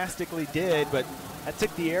enthusiastically did, but that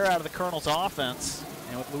took the air out of the Colonels' offense.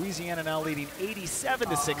 And with Louisiana now leading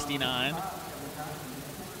 87-69,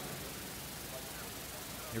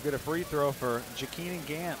 you'll get a free throw for Jakini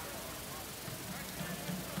Gant.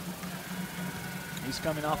 He's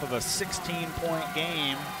coming off of a 16-point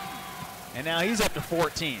game, and now he's up to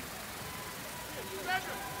 14.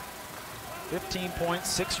 15 points,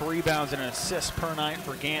 6 rebounds, and an assist per night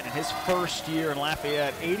for Gant in his first year in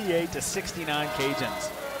Lafayette. 88-69 Cajuns.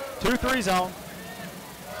 2-3 zone.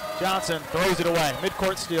 Johnson throws it away.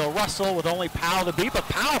 Midcourt steal. Russell with only Powell to beat, but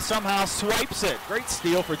Powell somehow swipes it. Great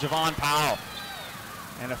steal for Javon Powell.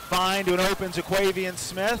 And a find to an open Zaquavian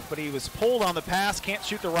Smith, but he was pulled on the pass. Can't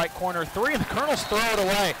shoot the right corner three, and the Colonels throw it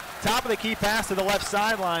away. Top of the key pass to the left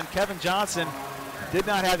sideline. Kevin Johnson did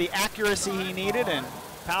not have the accuracy he needed, and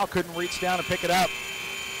Powell couldn't reach down and pick it up.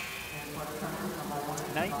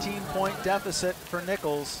 19-point deficit for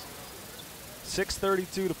Nicholls.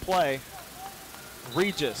 6:32 to play.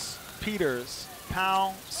 Regis, Peters,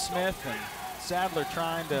 Powell, Smith, and Sadler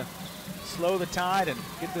trying to slow the tide and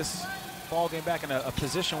get this ball game back in a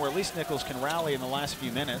position where at least Nicholls can rally in the last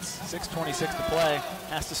few minutes. 6:26 to play.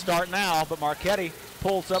 Has to start now, but Marquetti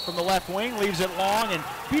pulls up from the left wing, leaves it long, and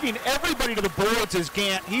beating everybody to the boards is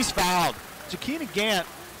Gant. He's fouled. Jakini Gant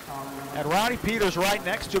had Roddy Peters right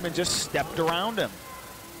next to him and just stepped around him.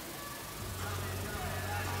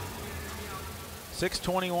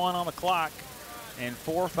 6:21 on the clock and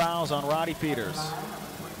 4 fouls on Roddy Peters.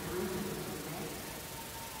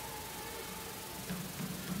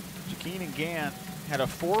 Jakini Gant had a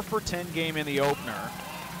 4 for 10 game in the opener,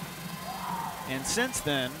 and since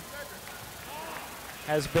then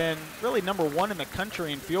has been really #1 in the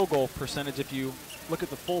country in field goal percentage. If you look at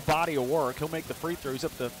the full body of work, he'll make the free throw. He's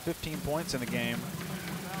up to 15 points in the game.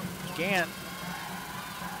 Gant,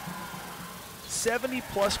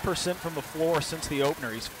 70+% from the floor since the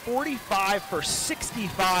opener. He's 45 for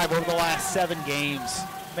 65 over the last 7 games.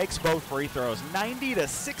 Makes both free throws.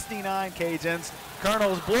 90-69 Cajuns.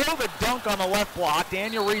 Colonels blow the dunk on the left block.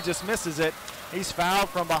 Daniel Regis misses it. He's fouled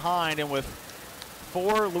from behind, and with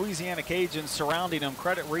 4 Louisiana Cajuns surrounding him,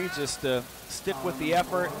 credit Regis to stick with the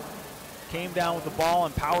effort. Came down with the ball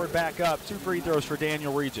and powered back up. 2 free throws for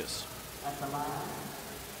Daniel Regis.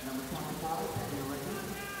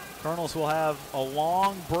 Colonels will have a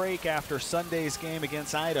long break after Sunday's game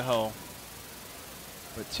against Idaho,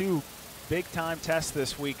 but 2 big-time test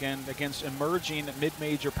this weekend against emerging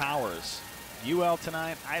mid-major powers. UL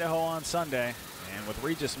tonight, Idaho on Sunday. And with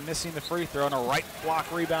Regis missing the free throw and a right block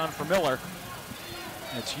rebound for Miller,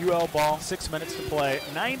 it's UL ball, 6 minutes to play,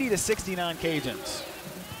 90-69 Cajuns.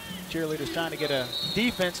 Cheerleaders trying to get a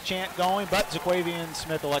defense chant going, but Zaquavian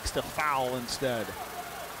Smith elects to foul instead.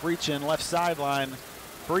 Reach in left sideline,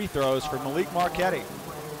 free throws for Malik Marchetti.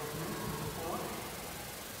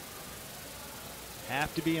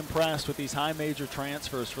 Have to be impressed with these high major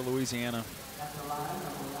transfers for Louisiana.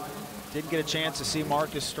 Didn't get a chance to see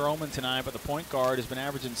Marcus Stroman tonight, but the point guard has been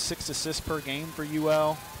averaging 6 assists per game for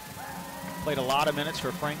UL. Played a lot of minutes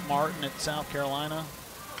for Frank Martin at South Carolina.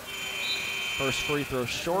 First free throw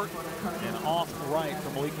short and off the right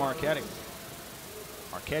for Malik Marchetti.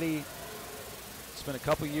 Marchetti spent a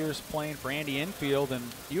couple years playing for Andy Enfield, and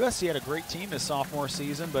USC had a great team this sophomore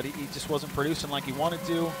season, but he just wasn't producing like he wanted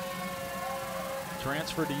to.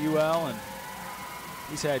 Transferred to UL, and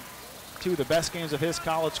he's had 2 of the best games of his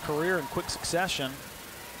college career in quick succession.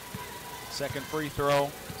 Second free throw,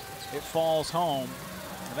 it falls home.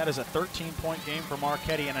 And that is a 13-point game for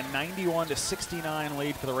Marchetti and a 91-69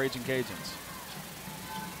 lead for the Raging Cajuns.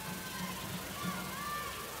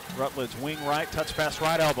 Rutledge wing right, touch pass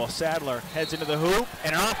right elbow. Sadler heads into the hoop,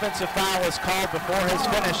 and an offensive foul is called before his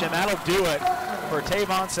finish, and that'll do it for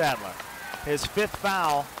Tavon Sadler. His 5th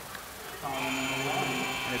foul,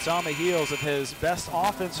 and it's on the heels of his best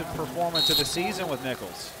offensive performance of the season with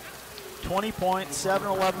Nicholls. 20 points,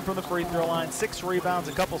 7-11 from the free throw line, 6 rebounds,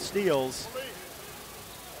 a couple steals.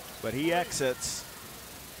 But he exits,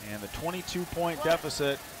 and the 22-point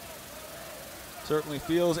deficit certainly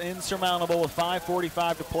feels insurmountable with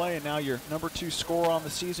 5:45 to play, and now your number 2 scorer on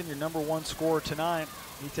the season, your number 1 scorer tonight.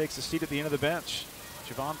 He takes a seat at the end of the bench.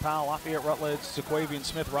 Javon Powell, Lafayette Rutledge, Zaquavian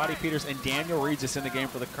Smith, Roddy Peters, and Daniel Regis in the game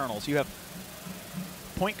for the Colonels. You have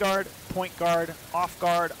point guard, off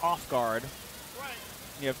guard, off guard.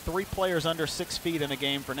 You have 3 players under 6 feet in the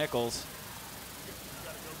game for Nicholls.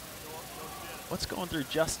 What's going through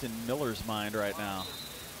Justin Miller's mind right now?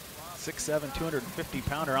 6'7",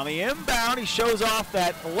 250-pounder. On the inbound, he shows off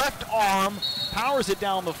that left arm, powers it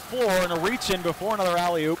down the floor, and a reach-in before another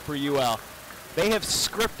alley-oop for UL. They have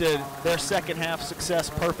scripted their second half success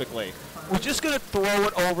perfectly. We're just going to throw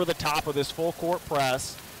it over the top of this full court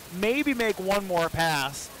press, maybe make one more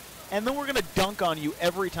pass, and then we're going to dunk on you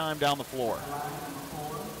every time down the floor.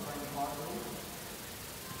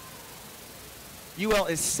 UL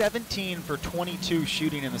is 17 for 22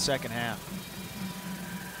 shooting in the second half.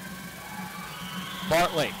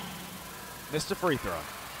 Bartley missed a free throw.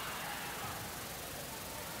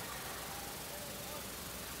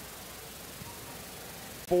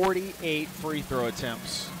 .48 free throw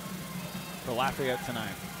attempts for Lafayette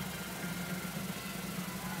tonight.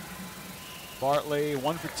 Bartley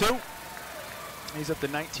 1 for 2. He's up to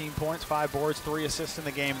 19 points, 5 boards, 3 assists in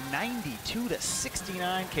the game.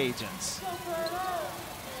 92-69 Cajuns.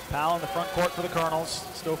 Powell in the front court for the Colonels.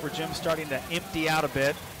 Stouffer Jim starting to empty out a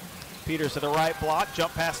bit. Peters to the right block,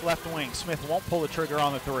 jump pass left wing. Smith won't pull the trigger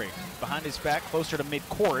on the 3. Behind his back, closer to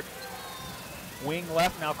mid-court. Wing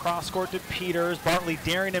left, now cross court to Peters. Bartley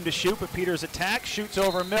daring him to shoot, but Peters attacks, shoots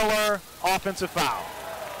over Miller. Offensive foul.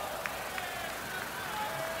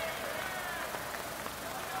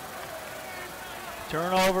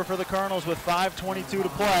 Turnover for the Colonels with 5:22 to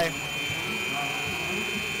play.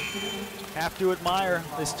 Have to admire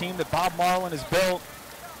this team that Bob Marlin has built.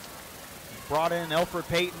 Brought in Elfrid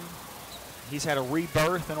Payton. He's had a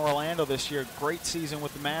rebirth in Orlando this year. Great season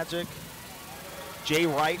with the Magic. Jay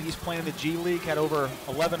Wright, he's playing in the G League, had over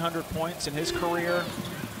 1,100 points in his career.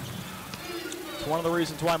 It's one of the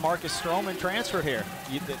reasons why Marcus Stroman transferred here.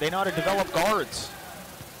 They know how to develop guards.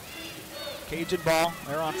 Cajun ball,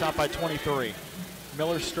 they're on top by 23.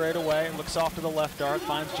 Miller straight away, looks off to the left arc,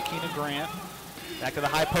 finds Jakina Grant. Back to the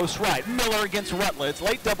high post right. Miller against Rutledge.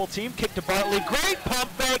 Late double team, kick to Bartley. Great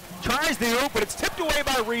pump fake, tries the hoop, but it's tipped away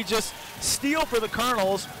by Regis. Steal for the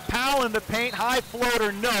Colonels. Powell in the paint, high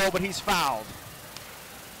floater, no, but he's fouled.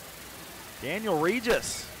 Daniel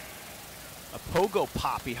Regis, a pogo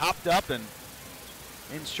pop. He hopped up and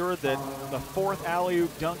ensured that the 4th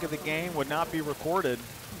alley-oop dunk of the game would not be recorded.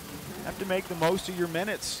 Have to make the most of your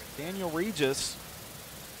minutes. Daniel Regis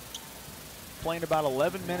playing about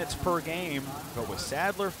 11 minutes per game, but with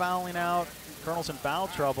Sadler fouling out, Colonels in foul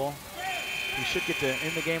trouble, he should get to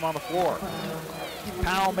end the game on the floor.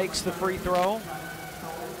 Powell makes the free throw.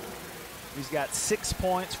 He's got 6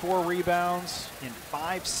 points, 4 rebounds, and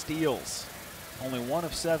 5 steals. Only 1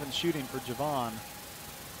 of 7 shooting for Javon.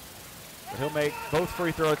 But he'll make both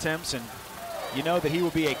free throw attempts and You know that he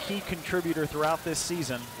will be a key contributor throughout this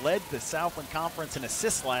season. Led the Southland Conference in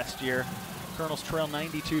assists last year. Colonels trail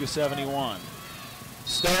 92-71.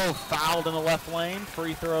 Stowe fouled in the left lane.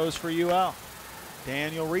 Free throws for UL.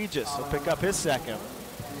 Daniel Regis will pick up his second.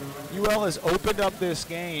 UL has opened up this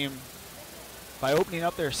game by opening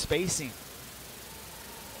up their spacing.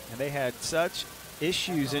 And they had such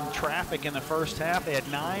issues in traffic in the first half. They had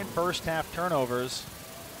 9 first half turnovers.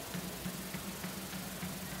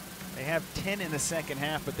 They have 10 in the second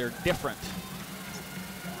half, but they're different.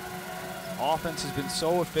 Offense has been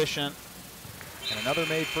so efficient. And another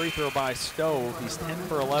made free throw by Stowe. He's 10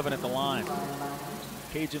 for 11 at the line.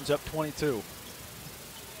 Cajuns up 22.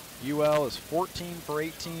 UL is 14 for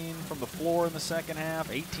 18 from the floor in the second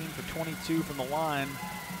half, 18 for 22 from the line.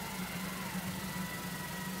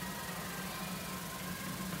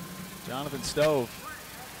 Jonathan Stowe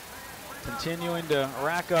continuing to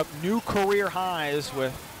rack up new career highs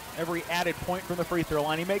with every added point from the free throw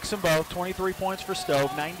line. He makes them both. 23 points for Stowe,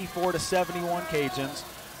 94-71 Cajuns.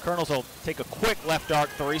 Colonels will take a quick left arc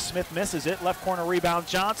three. Smith misses it. Left corner rebound.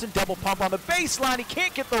 Johnson double pump on the baseline. He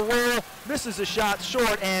can't get the roll. Misses a shot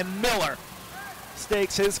short, and Miller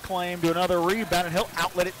stakes his claim to another rebound, and he'll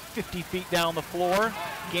outlet it 50 feet down the floor.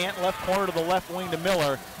 Gant left corner to the left wing to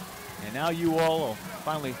Miller. And now UL will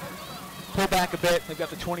finally pull back a bit. They've got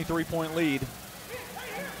the 23-point lead.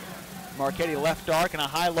 Marchetti left arc and a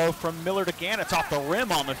high-low from Miller to Gant. It's off the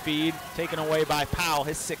rim on the feed. Taken away by Powell,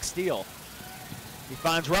 his 6th steal. He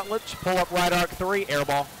finds Rutledge, pull up right arc three, air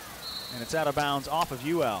ball. And it's out of bounds off of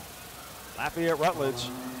UL. Lafayette Rutledge,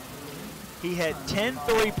 he had 10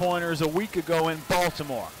 three-pointers a week ago in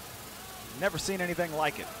Baltimore. Never seen anything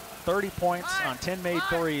like it. 30 points on 10 made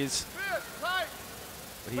threes.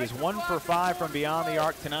 But he is 1 for 5 from beyond the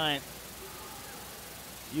arc tonight.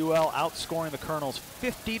 UL outscoring the Colonels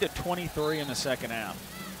 50-23 in the second half.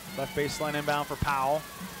 Left baseline inbound for Powell.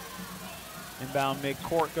 Inbound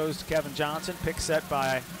mid-court goes to Kevin Johnson. Pick set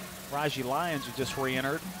by Raji Lyons, who just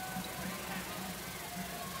re-entered.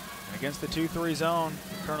 Against the 2-3 zone,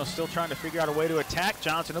 Colonel's still trying to figure out a way to attack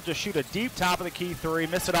Johnson. He'll just shoot a deep top of the key three,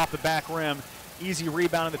 miss it off the back rim. Easy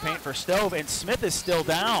rebound in the paint for Stowe, and Smith is still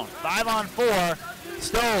down. 5-on-4.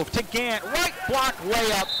 Stowe to Gant, right block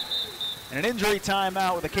layup. And an injury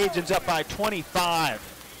timeout with the Cajuns up by 25.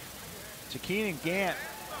 Jakeen Gant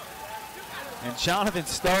and Jonathan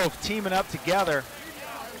Stowe teaming up together.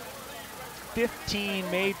 15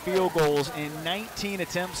 made field goals in 19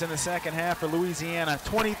 attempts in the second half for Louisiana.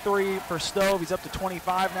 23 for Stowe. He's up to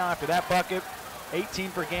 25 now after that bucket.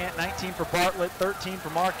 18 for Gant, 19 for Bartlett, 13 for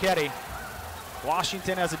Marchetti.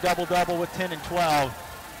 Washington has a double-double with 10 and 12.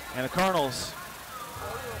 And the Colonels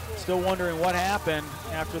still wondering what happened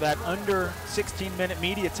after that under 16-minute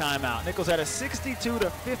media timeout. Nicholls had a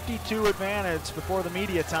 62-52 advantage before the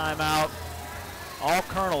media timeout. All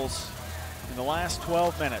Colonels in the last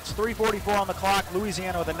 12 minutes. 3:44 on the clock.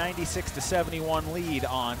 Louisiana with a 96-71 lead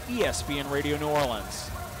on ESPN Radio New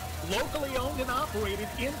Orleans. Locally owned and operated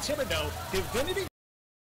in Thibodaux, Divinity.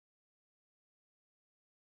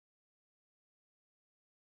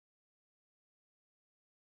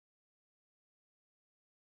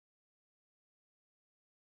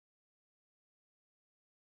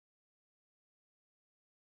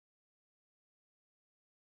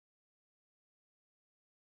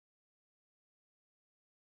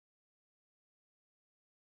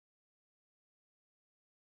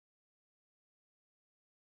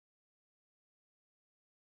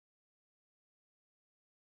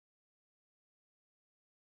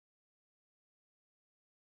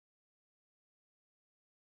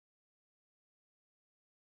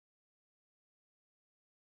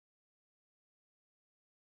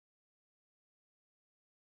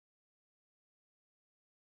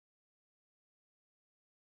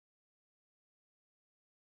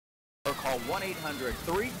 Or call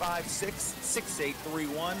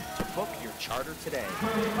 1-800-356-6831 to book your charter today.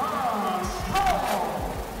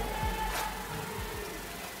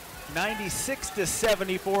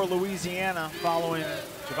 96-74 Louisiana following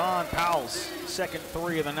Javon Powell's second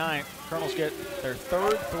three of the night. Colonels get their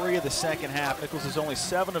third three of the second half. Nicholls is only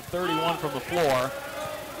 7 of 31 from the floor.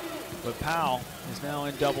 But Powell is now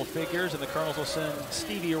in double figures, and the Colonels will send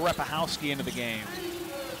Stevie Repahowski into the game.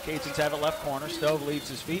 Cajuns have it left corner. Stowe leaves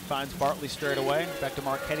his feet, finds Bartley straight away. Back to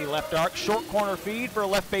Marchetti, left arc. Short corner feed for a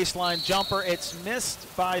left baseline jumper. It's missed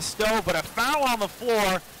by Stowe, but a foul on the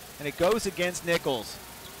floor, and it goes against Nicholls.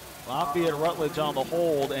 Lafayette Rutledge on the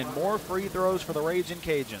hold, and more free throws for the Ragin'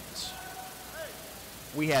 Cajuns.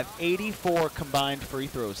 We have 84 combined free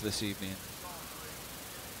throws this evening.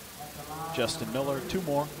 Justin Miller, 2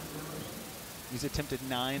 more. He's attempted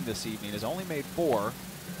 9 this evening, has only made 4.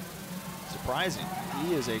 Surprise. surprising.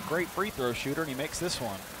 He is a great free throw shooter, and he makes this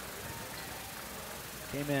one.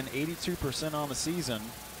 Came in 82% on the season.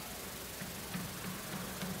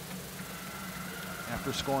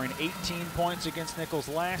 After scoring 18 points against Nicholls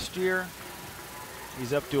last year,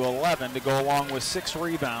 he's up to 11 to go along with 6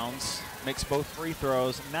 rebounds. Makes both free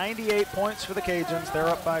throws. 98 points for the Cajuns. They're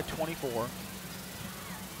up by 24.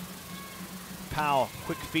 Powell,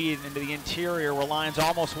 quick feed into the interior where Lyons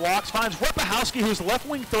almost walks. Finds Repahowski, whose left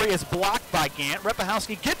wing three is blocked by Gant.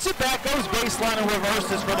 Repahowski gets it back, goes baseline and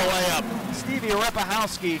reverses for the layup. Stevie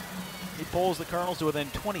Repahowski, he pulls the Colonels to within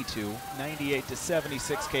 22,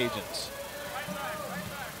 98-76 Cajuns.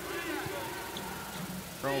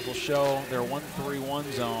 Colonels will show their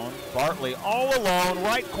 1-3-1 zone. Bartley all alone,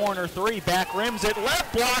 right corner three, back rims it,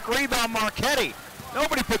 left block, rebound Marchetti.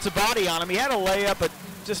 Nobody puts a body on him. He had a layup, but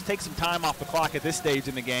just takes some time off the clock at this stage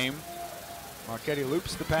in the game. Marchetti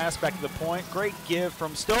loops the pass back to the point. Great give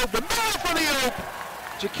from Stove. The Miller for the oop.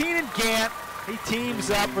 Jakeenan Gant, he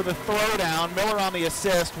teams up for the throwdown. Miller on the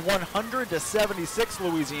assist, 100-76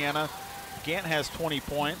 Louisiana. Gant has 20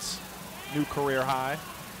 points, new career high.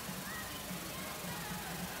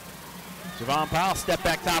 Javon Powell, step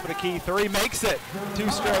back top of the key three, makes it. 2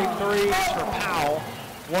 straight threes for Powell,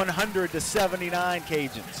 100-79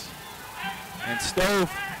 Cajuns. And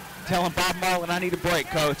Stove telling Bob Marlin, I need a break,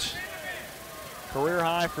 coach. Career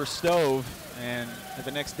high for Stove, and at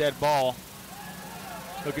the next dead ball,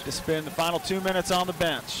 he'll get to spend the final 2 minutes on the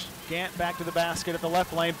bench. Gant back to the basket at the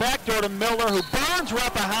left lane. Backdoor to Miller, who burns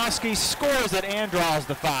Repahowski, scores it, and draws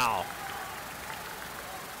the foul.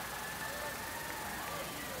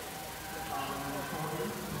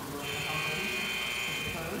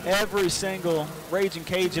 Every single Raging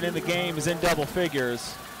Cajun in the game is in double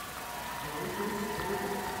figures.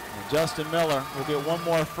 And Justin Miller will get one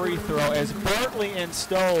more free throw as Bartley and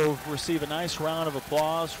Stove receive a nice round of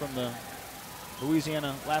applause from the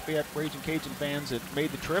Louisiana Lafayette Raging Cajun fans that made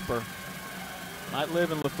the trip or might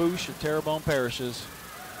live in Lafourche or Terrebonne parishes.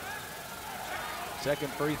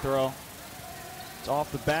 Second free throw. It's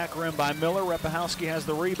off the back rim by Miller. Repahowski has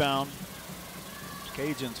the rebound.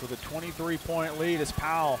 Cajuns with a 23-point lead as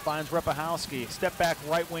Powell finds Repahowski. Step back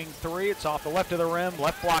right wing three. It's off the left of the rim.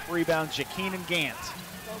 Left block rebound, Jakeenan Gant.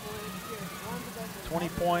 20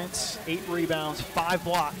 points, 8 rebounds, 5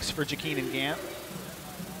 blocks for Jakeenan Gant.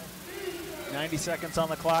 90 seconds on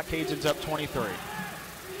the clock. Cajuns up 23.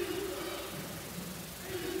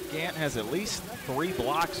 Gant has at least 3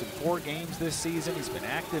 blocks in 4 games this season. He's been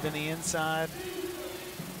active in the inside.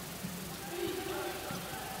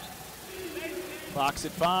 Clock's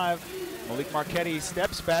at 5. Malik Marchetti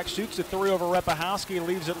steps back, shoots a 3 over Repahowski,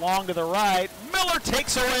 leaves it long to the right. Miller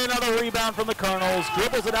takes away another rebound from the Colonels,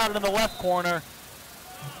 dribbles it out into the left corner.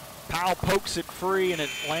 Powell pokes it free, and it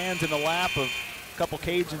lands in the lap of a couple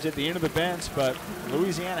Cajuns at the end of the bench, but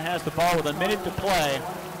Louisiana has the ball with a minute to play.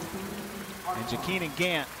 And Jakeenan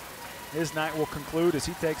Gant, his night will conclude as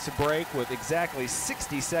he takes a break with exactly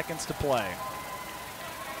 60 seconds to play.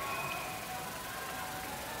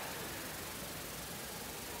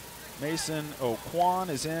 Mason O'Quan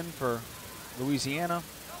is in for Louisiana.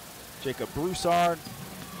 Jacob Broussard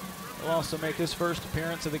will also make his first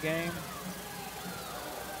appearance of the game.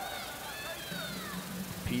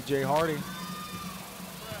 P.J. Hardy.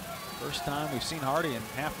 First time we've seen Hardy in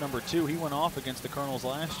half number 2. He went off against the Colonels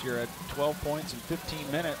last year at 12 points in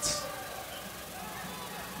 15 minutes.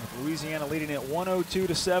 With Louisiana leading at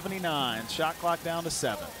 102-79. Shot clock down to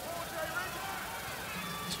 7.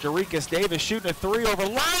 Jarikus Davis shooting a 3 over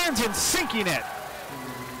Lyons and sinking it.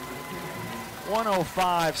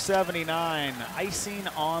 105-79, icing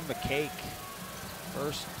on the cake.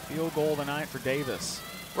 First field goal of the night for Davis.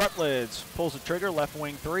 Rutledge pulls the trigger, left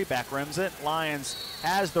wing 3, back rims it. Lyons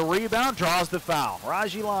has the rebound, draws the foul.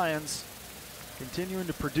 Raji Lyons continuing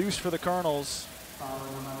to produce for the Colonels.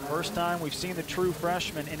 First time we've seen the true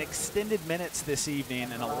freshman in extended minutes this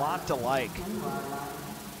evening, and a lot to like.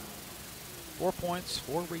 4 points,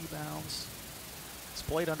 4 rebounds. It's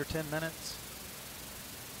played under 10 minutes.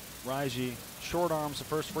 Raji short arms the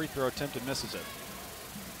first free throw attempt and misses it.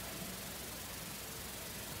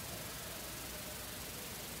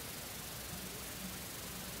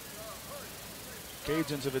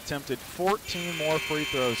 Cajuns have attempted 14 more free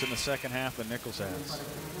throws in the second half than Nicholls has.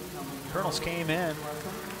 Colonels came in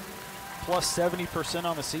plus 70%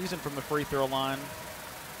 on the season from the free throw line.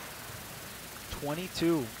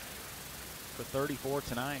 22 for 34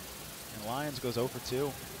 tonight. And Lyons goes 0 for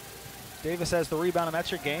 2. Davis has the rebound, and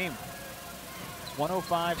that's your game.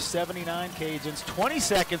 105-79 Cajuns. 20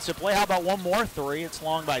 seconds to play. How about one more 3? It's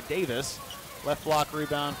long by Davis. Left block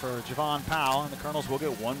rebound for Javon Powell, and the Colonels will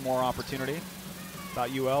get one more opportunity.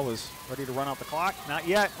 Thought UL was ready to run out the clock. Not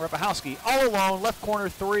yet. Repahowski all alone, left corner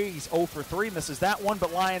 3. He's 0 for 3, misses that one,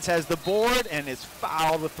 but Lions has the board and is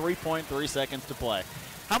fouled with 3.3 seconds to play.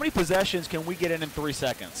 How many possessions can we get in 3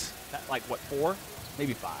 seconds? Like, what, 4?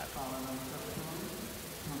 Maybe 5.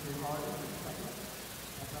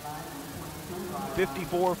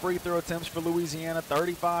 54 free throw attempts for Louisiana,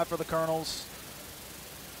 35 for the Colonels.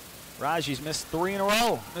 Raji's missed 3 in a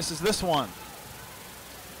row, misses this one.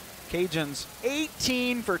 Cajuns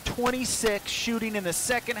 18 for 26 shooting in the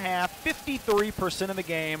second half, 53% of the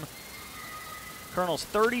game. Colonels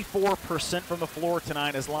 34% from the floor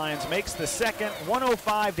tonight as Lions makes the second.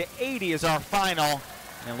 105-80 is our final.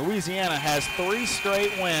 And Louisiana has 3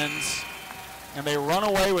 straight wins, and they run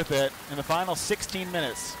away with it in the final 16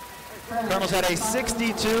 minutes. Colonels had a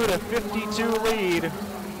 62-52 lead.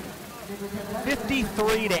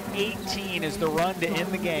 53-18 is the run to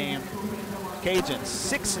end the game. Cajuns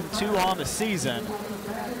 6-2 on the season.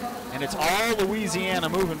 And it's all Louisiana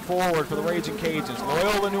moving forward for the Raging Cajuns.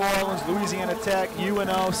 Loyola New Orleans, Louisiana Tech,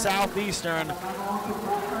 UNO, Southeastern.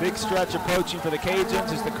 Big stretch approaching for the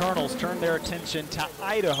Cajuns as the Colonels turn their attention to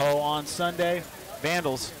Idaho on Sunday.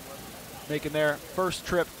 Vandals making their first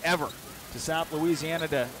trip ever to South Louisiana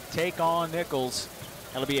to take on Nicholls.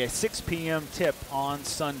 That'll be a 6 p.m. tip on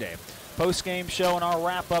Sunday. Post-game show and our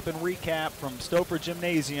wrap-up and recap from Stouffer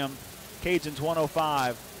Gymnasium. Cajuns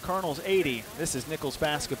 105, Colonels 80. This is Nicholls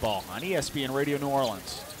basketball on ESPN Radio New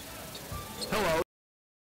Orleans. Hello.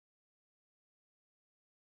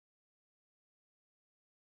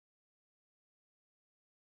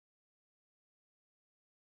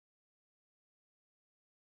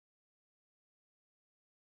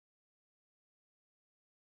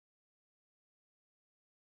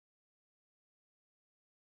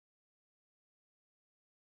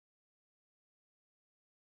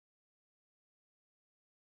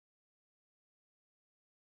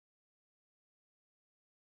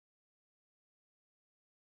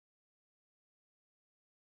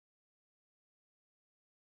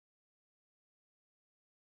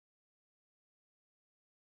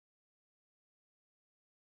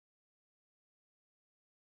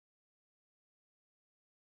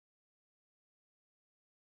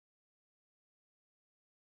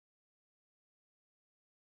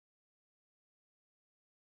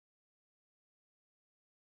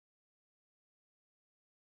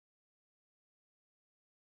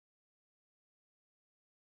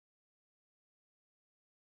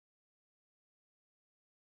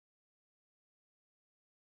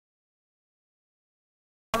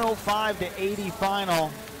 .105-80 final,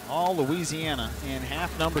 all Louisiana in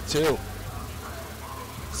half number 2.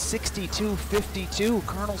 62-52,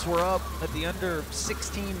 Colonels were up at the under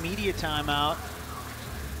 16 media timeout.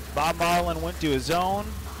 Bob Marlin went to his zone.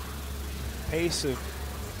 Pace of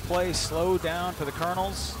play slowed down for the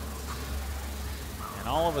Colonels. And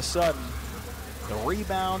all of a sudden, the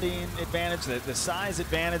rebounding advantage, the size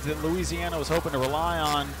advantage that Louisiana was hoping to rely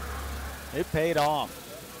on, it paid off.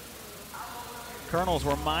 Colonels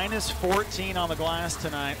were minus 14 on the glass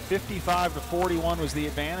tonight. 55-41 was the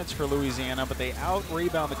advantage for Louisiana, but they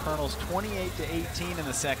out-rebound the Colonels 28-18 in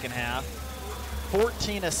the second half.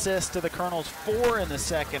 14 assists to the Colonels, 4 in the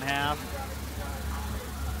second half.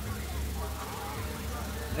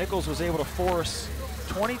 Nicholls was able to force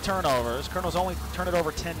 20 turnovers. Colonels only turned it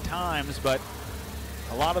over 10 times, but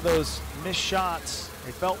a lot of those missed shots,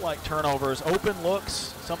 they felt like turnovers. Open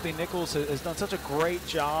looks, something Nicholls has done such a great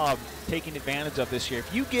job taking advantage of this year.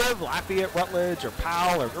 If you give Lafayette, Rutledge, or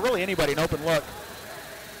Powell, or really anybody an open look,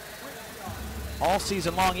 all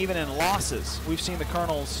season long, even in losses, we've seen the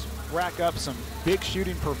Colonels rack up some big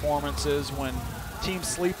shooting performances when teams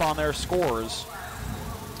sleep on their scores.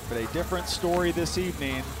 But a different story this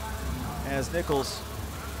evening as Nicholls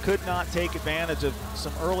could not take advantage of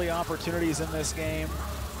some early opportunities in this game.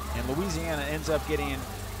 And Louisiana ends up getting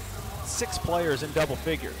 6 players in double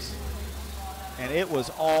figures. And it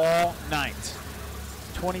was all night.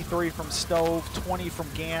 23 from Stove, 20 from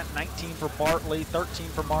Gant, 19 for Bartley, 13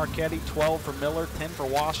 for Marchetti, 12 for Miller, 10 for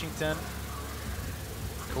Washington.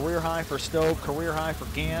 Career high for Stove, career high for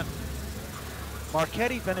Gant.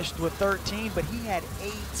 Marchetti finished with 13, but he had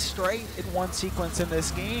 8 straight in one sequence in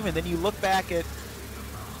this game. And then you look back at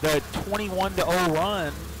the 21-0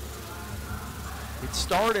 run. It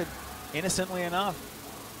started innocently enough.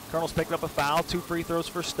 Colonels picked up a foul, 2 free throws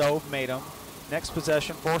for Stove, made them. Next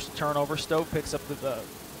possession, forced a turnover. Stove picks up a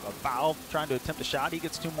foul, trying to attempt a shot. He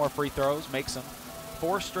gets 2 more free throws, makes them.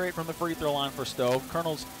 4 straight from the free throw line for Stove.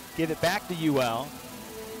 Colonels give it back to UL.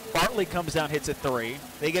 Bartley comes down, hits a 3.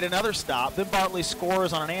 They get another stop. Then Bartley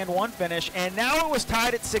scores on an and one finish, and now it was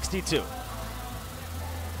tied at 62.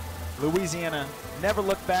 Louisiana never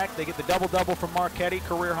looked back. They get the double-double from Marchetti,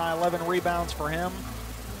 career-high 11 rebounds for him.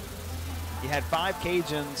 You had 5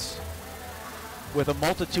 Cajuns with a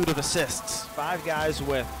multitude of assists. 5 guys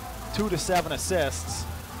with 2 to 7 assists.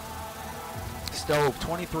 Stove,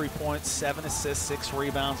 23 points, 7 assists, 6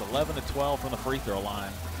 rebounds, 11 to 12 from the free throw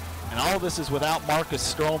line. And all of this is without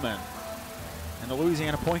Marcus Stroman. And the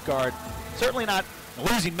Louisiana point guard, certainly not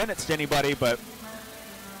losing minutes to anybody, but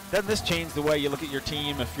doesn't this change the way you look at your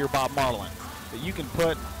team if you're Bob Marlin? That you can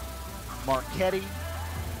put Marchetti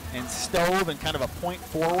and Stove in kind of a point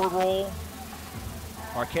forward role.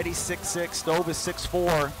 Marchetti's 6'6", Stove is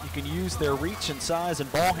 6'4". You can use their reach and size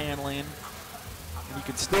and ball handling, and you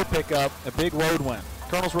can still pick up a big road win.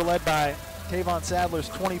 Colonels were led by Tavon Sadler's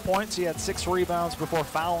 20 points. He had 6 rebounds before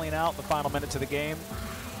fouling out the final minutes of the game.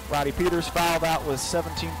 Roddy Peters fouled out with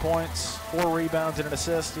 17 points, 4 rebounds and an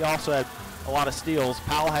assist. He also had a lot of steals.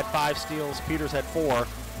 Powell had 5 steals, Peters had 4.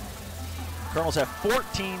 Colonels have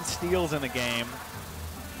 14 steals in the game,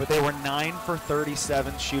 but they were 9 for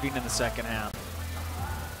 37 shooting in the second half.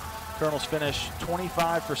 Colonels finished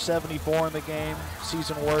 25 for 74 in the game,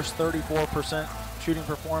 season worst, 34% shooting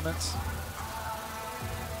performance.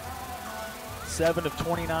 7 of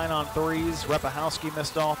 29 on threes. Repahowski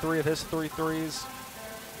missed all 3 of his 3 threes.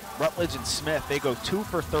 Rutledge and Smith, they go 2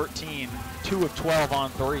 for 13, 2 of 12 on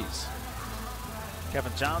threes.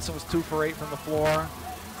 Kevin Johnson was 2 for 8 from the floor.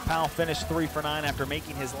 Powell finished 3 for 9 after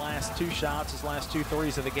making his last 2 shots, his last 2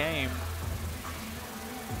 threes of the game.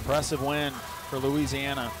 Impressive win for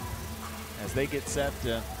Louisiana as they get set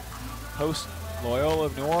to host Loyola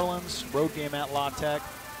of New Orleans. Road game at La Tech.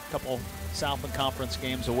 A couple Southland Conference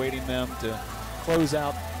games awaiting them to close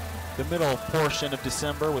out the middle portion of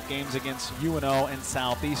December with games against UNO and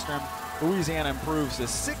Southeastern. Louisiana improves to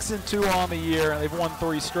 6-2 on the year. They've won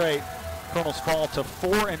 3 straight. Colonels fall to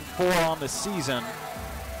 4-4 on the season.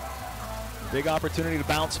 Big opportunity to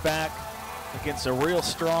bounce back against a real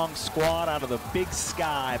strong squad out of the Big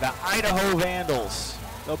Sky, the Idaho Vandals.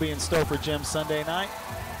 They'll be in Stouffer Gym Sunday night.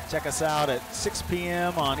 Check us out at 6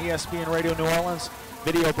 p.m. on ESPN Radio New Orleans.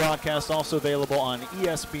 Video broadcast also available on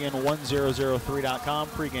ESPN1003.com.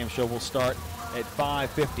 Pre-game show will start at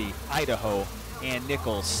 5:50. Idaho and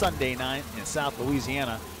Nicholls Sunday night in South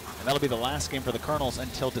Louisiana. And that'll be the last game for the Colonels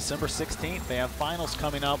until December 16th. They have finals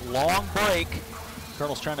coming up. Long break.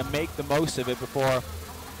 Colonels trying to make the most of it before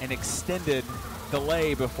an extended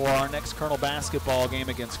delay before our next Colonel basketball game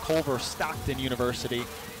against Culver Stockton University.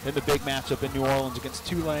 Then the big matchup in New Orleans against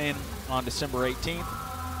Tulane on December 18th.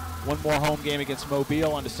 One more home game against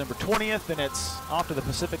Mobile on December 20th, and it's off to the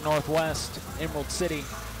Pacific Northwest, Emerald City,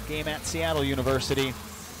 game at Seattle University.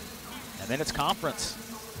 And then it's conference,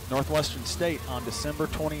 Northwestern State on December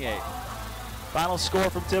 28th. Final score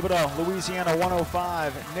from Thibodaux, Louisiana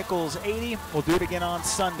 105, Nicholls 80. We'll do it again on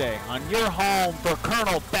Sunday on your home for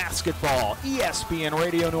Colonel basketball, ESPN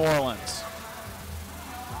Radio New Orleans.